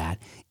do that.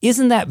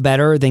 Isn't that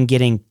better than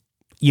getting,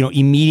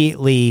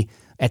 immediately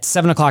at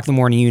 7:00 in the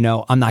morning,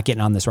 I'm not getting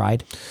on this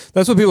ride?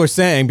 That's what people are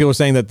saying. People are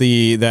saying that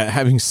that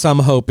having some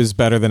hope is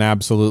better than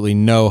absolutely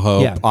no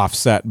hope,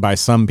 offset by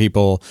some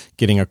people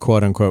getting a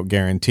quote unquote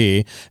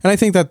guarantee. And I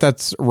think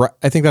that's right.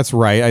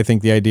 I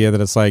think the idea that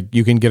it's like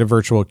you can get a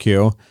virtual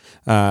queue,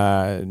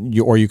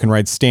 or you can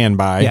ride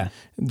standby,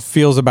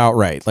 feels about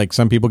right. Like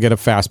some people get a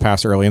fast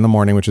pass early in the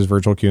morning, which is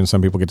virtual queue, and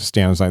some people get to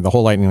stand aside. The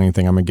whole lightning lane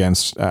thing, I'm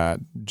against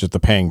just the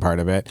paying part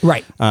of it.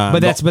 Right. But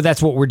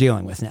that's what we're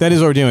dealing with now. That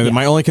is what we're dealing with.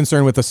 My only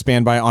concern with the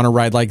standby on a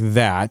ride like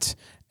that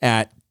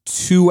at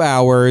 2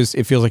 hours,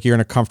 it feels like you're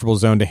in a comfortable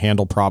zone to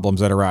handle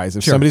problems that arise.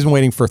 If somebody's been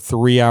waiting for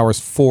 3 hours,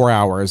 4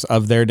 hours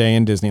of their day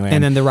in Disneyland,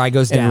 and then the ride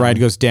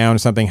goes down,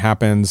 something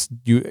happens,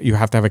 you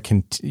have to have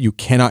you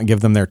cannot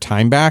give them their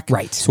time back.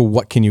 Right. So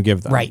what can you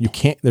give them? Right. You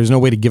can't. There's no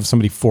way to give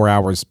somebody 4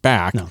 hours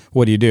back. No.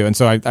 What do you do? And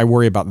so I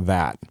worry about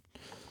that.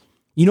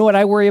 You know what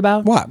I worry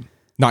about? What?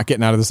 Not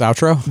getting out of this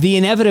outro? The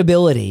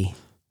inevitability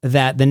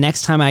that the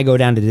next time I go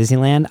down to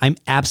Disneyland, I'm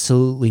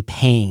absolutely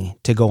paying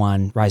to go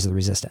on Rise of the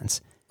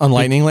Resistance. On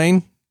Lightning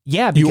Lane?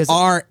 Yeah, because you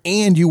are,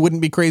 and you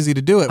wouldn't be crazy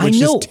to do it, which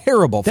is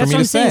terrible for me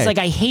to say. It's like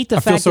I hate the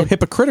fact I feel so that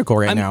hypocritical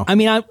right now. I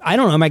mean, I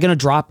don't know. Am I going to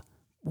drop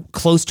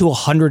close to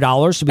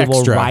 $100 to be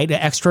able to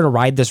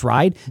ride this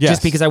ride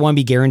just because I want to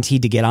be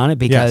guaranteed to get on it?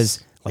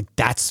 Because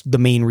that's the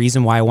main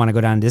reason why I want to go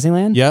down to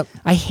Disneyland. Yep.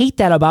 I hate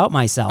that about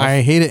myself.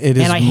 I hate it. It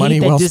is money well spent. And I hate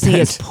that Disney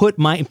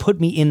has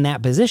put me in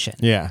that position.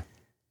 Yeah.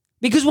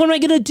 Because what am I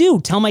going to do?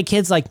 Tell my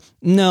kids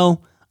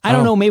no, I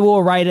don't know. Maybe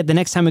we'll ride it the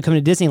next time we come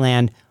to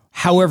Disneyland.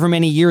 however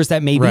many years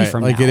that may be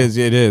from like now. it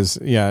is.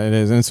 Yeah, it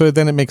is. And so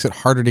then it makes it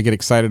harder to get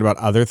excited about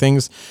other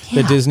things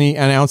that Disney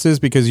announces,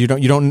 because you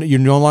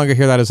no longer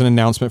hear that as an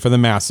announcement for the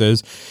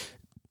masses.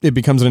 It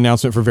becomes an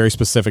announcement for very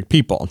specific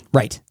people.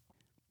 Right.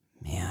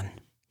 Man.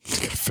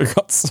 Figure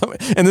out something.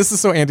 And this is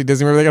so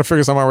anti-Disney. They got to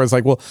figure something out where it's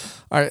like, well,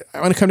 I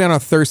want to come down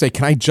on Thursday.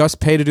 Can I just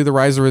pay to do the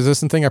Rise of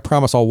Resistance thing? I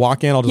promise I'll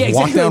walk in. I'll just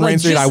walk down Main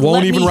Street. I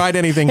won't even ride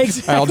anything.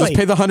 Exactly. I'll just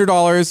pay the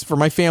 $100 for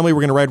my family.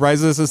 We're going to ride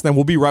Rise of Resistance. Then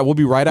we'll be right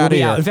out of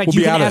here. In fact, we'll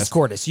you be can out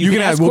escort us. We'll be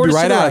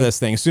right out of this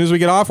thing. As soon as we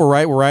get off, we're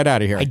right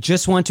out of here. I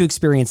just want to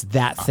experience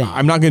that thing.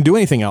 I'm not going to do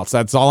anything else.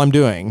 That's all I'm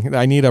doing.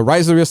 I need a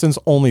Rise of Resistance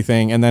only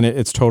thing, and then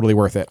it's totally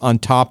worth it. On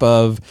top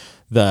of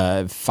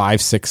the $500,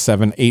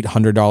 $600, $700,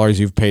 $800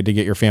 you've paid to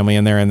get your family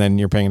in there, and then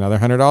you're paying another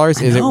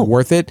 $100. Is it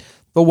worth it?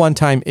 The one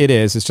time it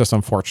is. It's just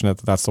unfortunate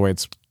that that's the way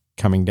it's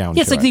coming down.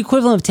 Yeah, it's like the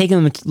equivalent of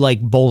taking them to, like,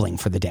 bowling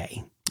for the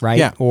day, right?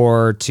 Yeah.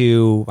 Or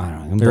to, I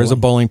don't know. There is a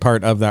bowling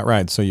part of that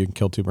ride, so you can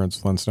kill two birds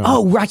with one stone.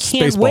 Oh, I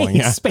can't wait. Bowling,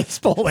 yeah. Space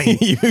bowling.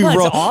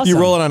 Awesome. You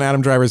roll it on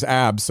Adam Driver's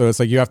abs, so it's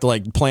like you have to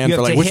like plan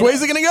for like which way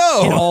is it going to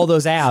go? Hit all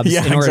those abs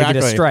in order to get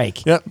a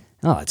strike. Yep.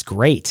 Oh, that's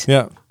great.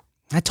 Yep.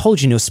 I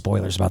told you no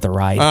spoilers about the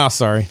ride. Oh,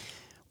 sorry.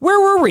 Where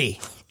were we?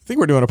 I think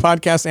we're doing a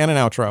podcast and an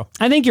outro.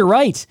 I think you're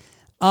right.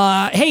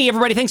 Hey,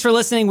 everybody, thanks for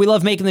listening. We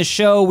love making this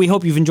show. We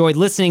hope you've enjoyed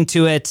listening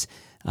to it.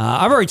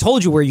 I've already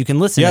told you where you can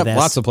listen to this.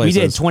 Lots of places.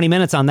 We did 20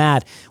 minutes on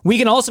that. We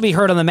can also be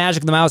heard on the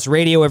Magic of the Mouse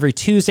Radio every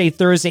Tuesday,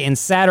 Thursday, and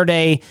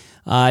Saturday.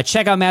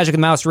 Check out Magic of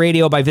the Mouse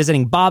Radio by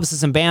visiting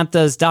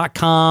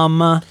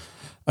bobslesandbanthas.com.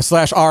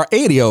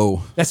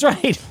 /radio. That's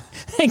right.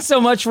 Thanks so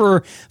much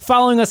for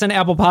following us on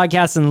Apple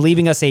Podcasts and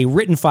leaving us a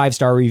written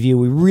 5-star review.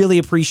 We really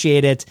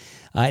appreciate it.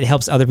 It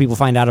helps other people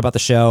find out about the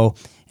show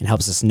and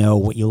helps us know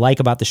what you like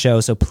about the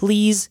show. So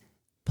please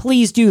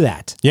do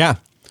that. Yeah.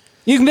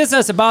 You can visit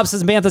us at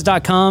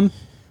bobslesandbanthas.com.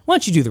 Why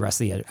don't you do the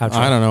rest of the outro?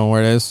 I don't know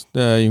where it is.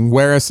 You can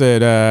wear us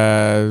at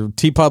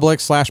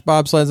TeePublic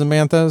 /Bobsleds and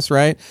Banthas,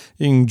 right?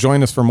 You can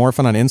join us for more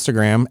fun on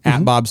Instagram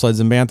at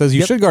Bobsleds and Banthas.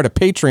 You should go to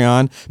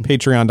Patreon,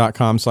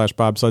 patreon.com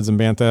 /Bobsleds and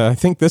Bantha. I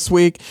think this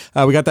week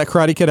we got that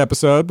Karate Kid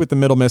episode with the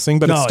middle missing,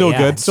 but it's still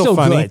good. Still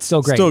funny. Good.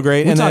 Still great. Still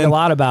great. We talk a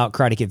lot about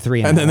Karate Kid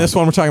 3. And then this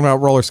one we're talking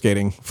about roller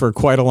skating for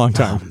quite a long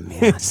time.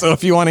 Oh, so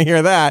if you want to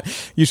hear that,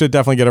 you should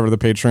definitely get over to the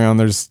Patreon.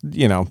 There's,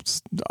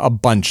 a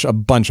bunch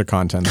of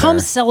content Come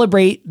there.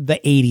 Celebrate the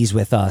 80s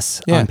with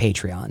us on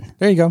Patreon.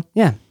 There you go.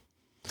 Yeah.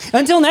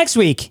 Until next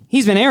week,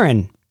 he's been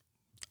Aaron.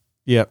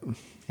 Yep.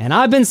 And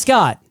I've been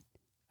Scott.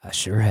 I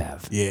sure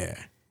have. Yeah.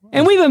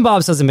 And we've been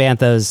Bobsleds and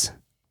Banthas.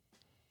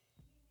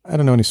 I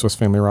don't know any Swiss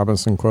Family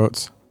Robinson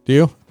quotes. Do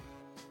you?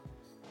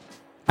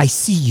 I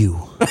see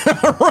you.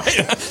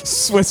 Right.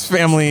 Swiss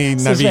Family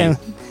Navi.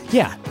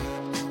 Yeah.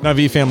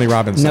 Navi Family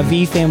Robinson.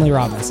 Navi Family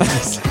Robinson.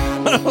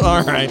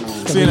 All right.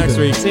 See you next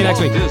week. See you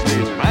next week.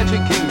 Disney's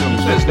Magic Kingdom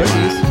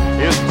Disneyland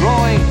is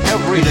growing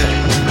every day.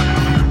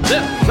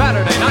 This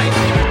Saturday night.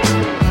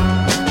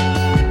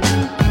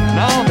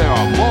 Now there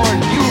are more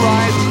new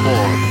rides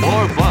for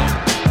more fun.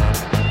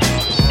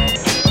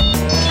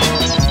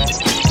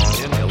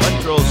 In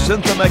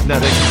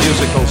electro-synthomagnetic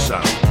musical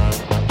sound.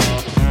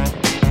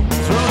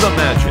 Through the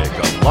magic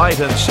of light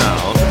and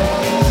sound.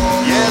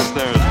 Yes,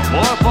 there's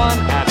more fun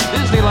at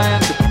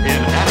Disneyland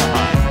in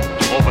Anaheim.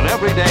 Open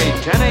every day,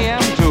 10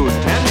 a.m. to 10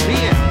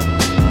 p.m.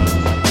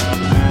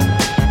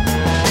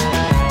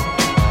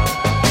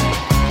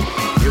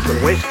 You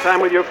can waste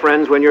time with your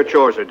friends when your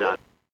chores are done.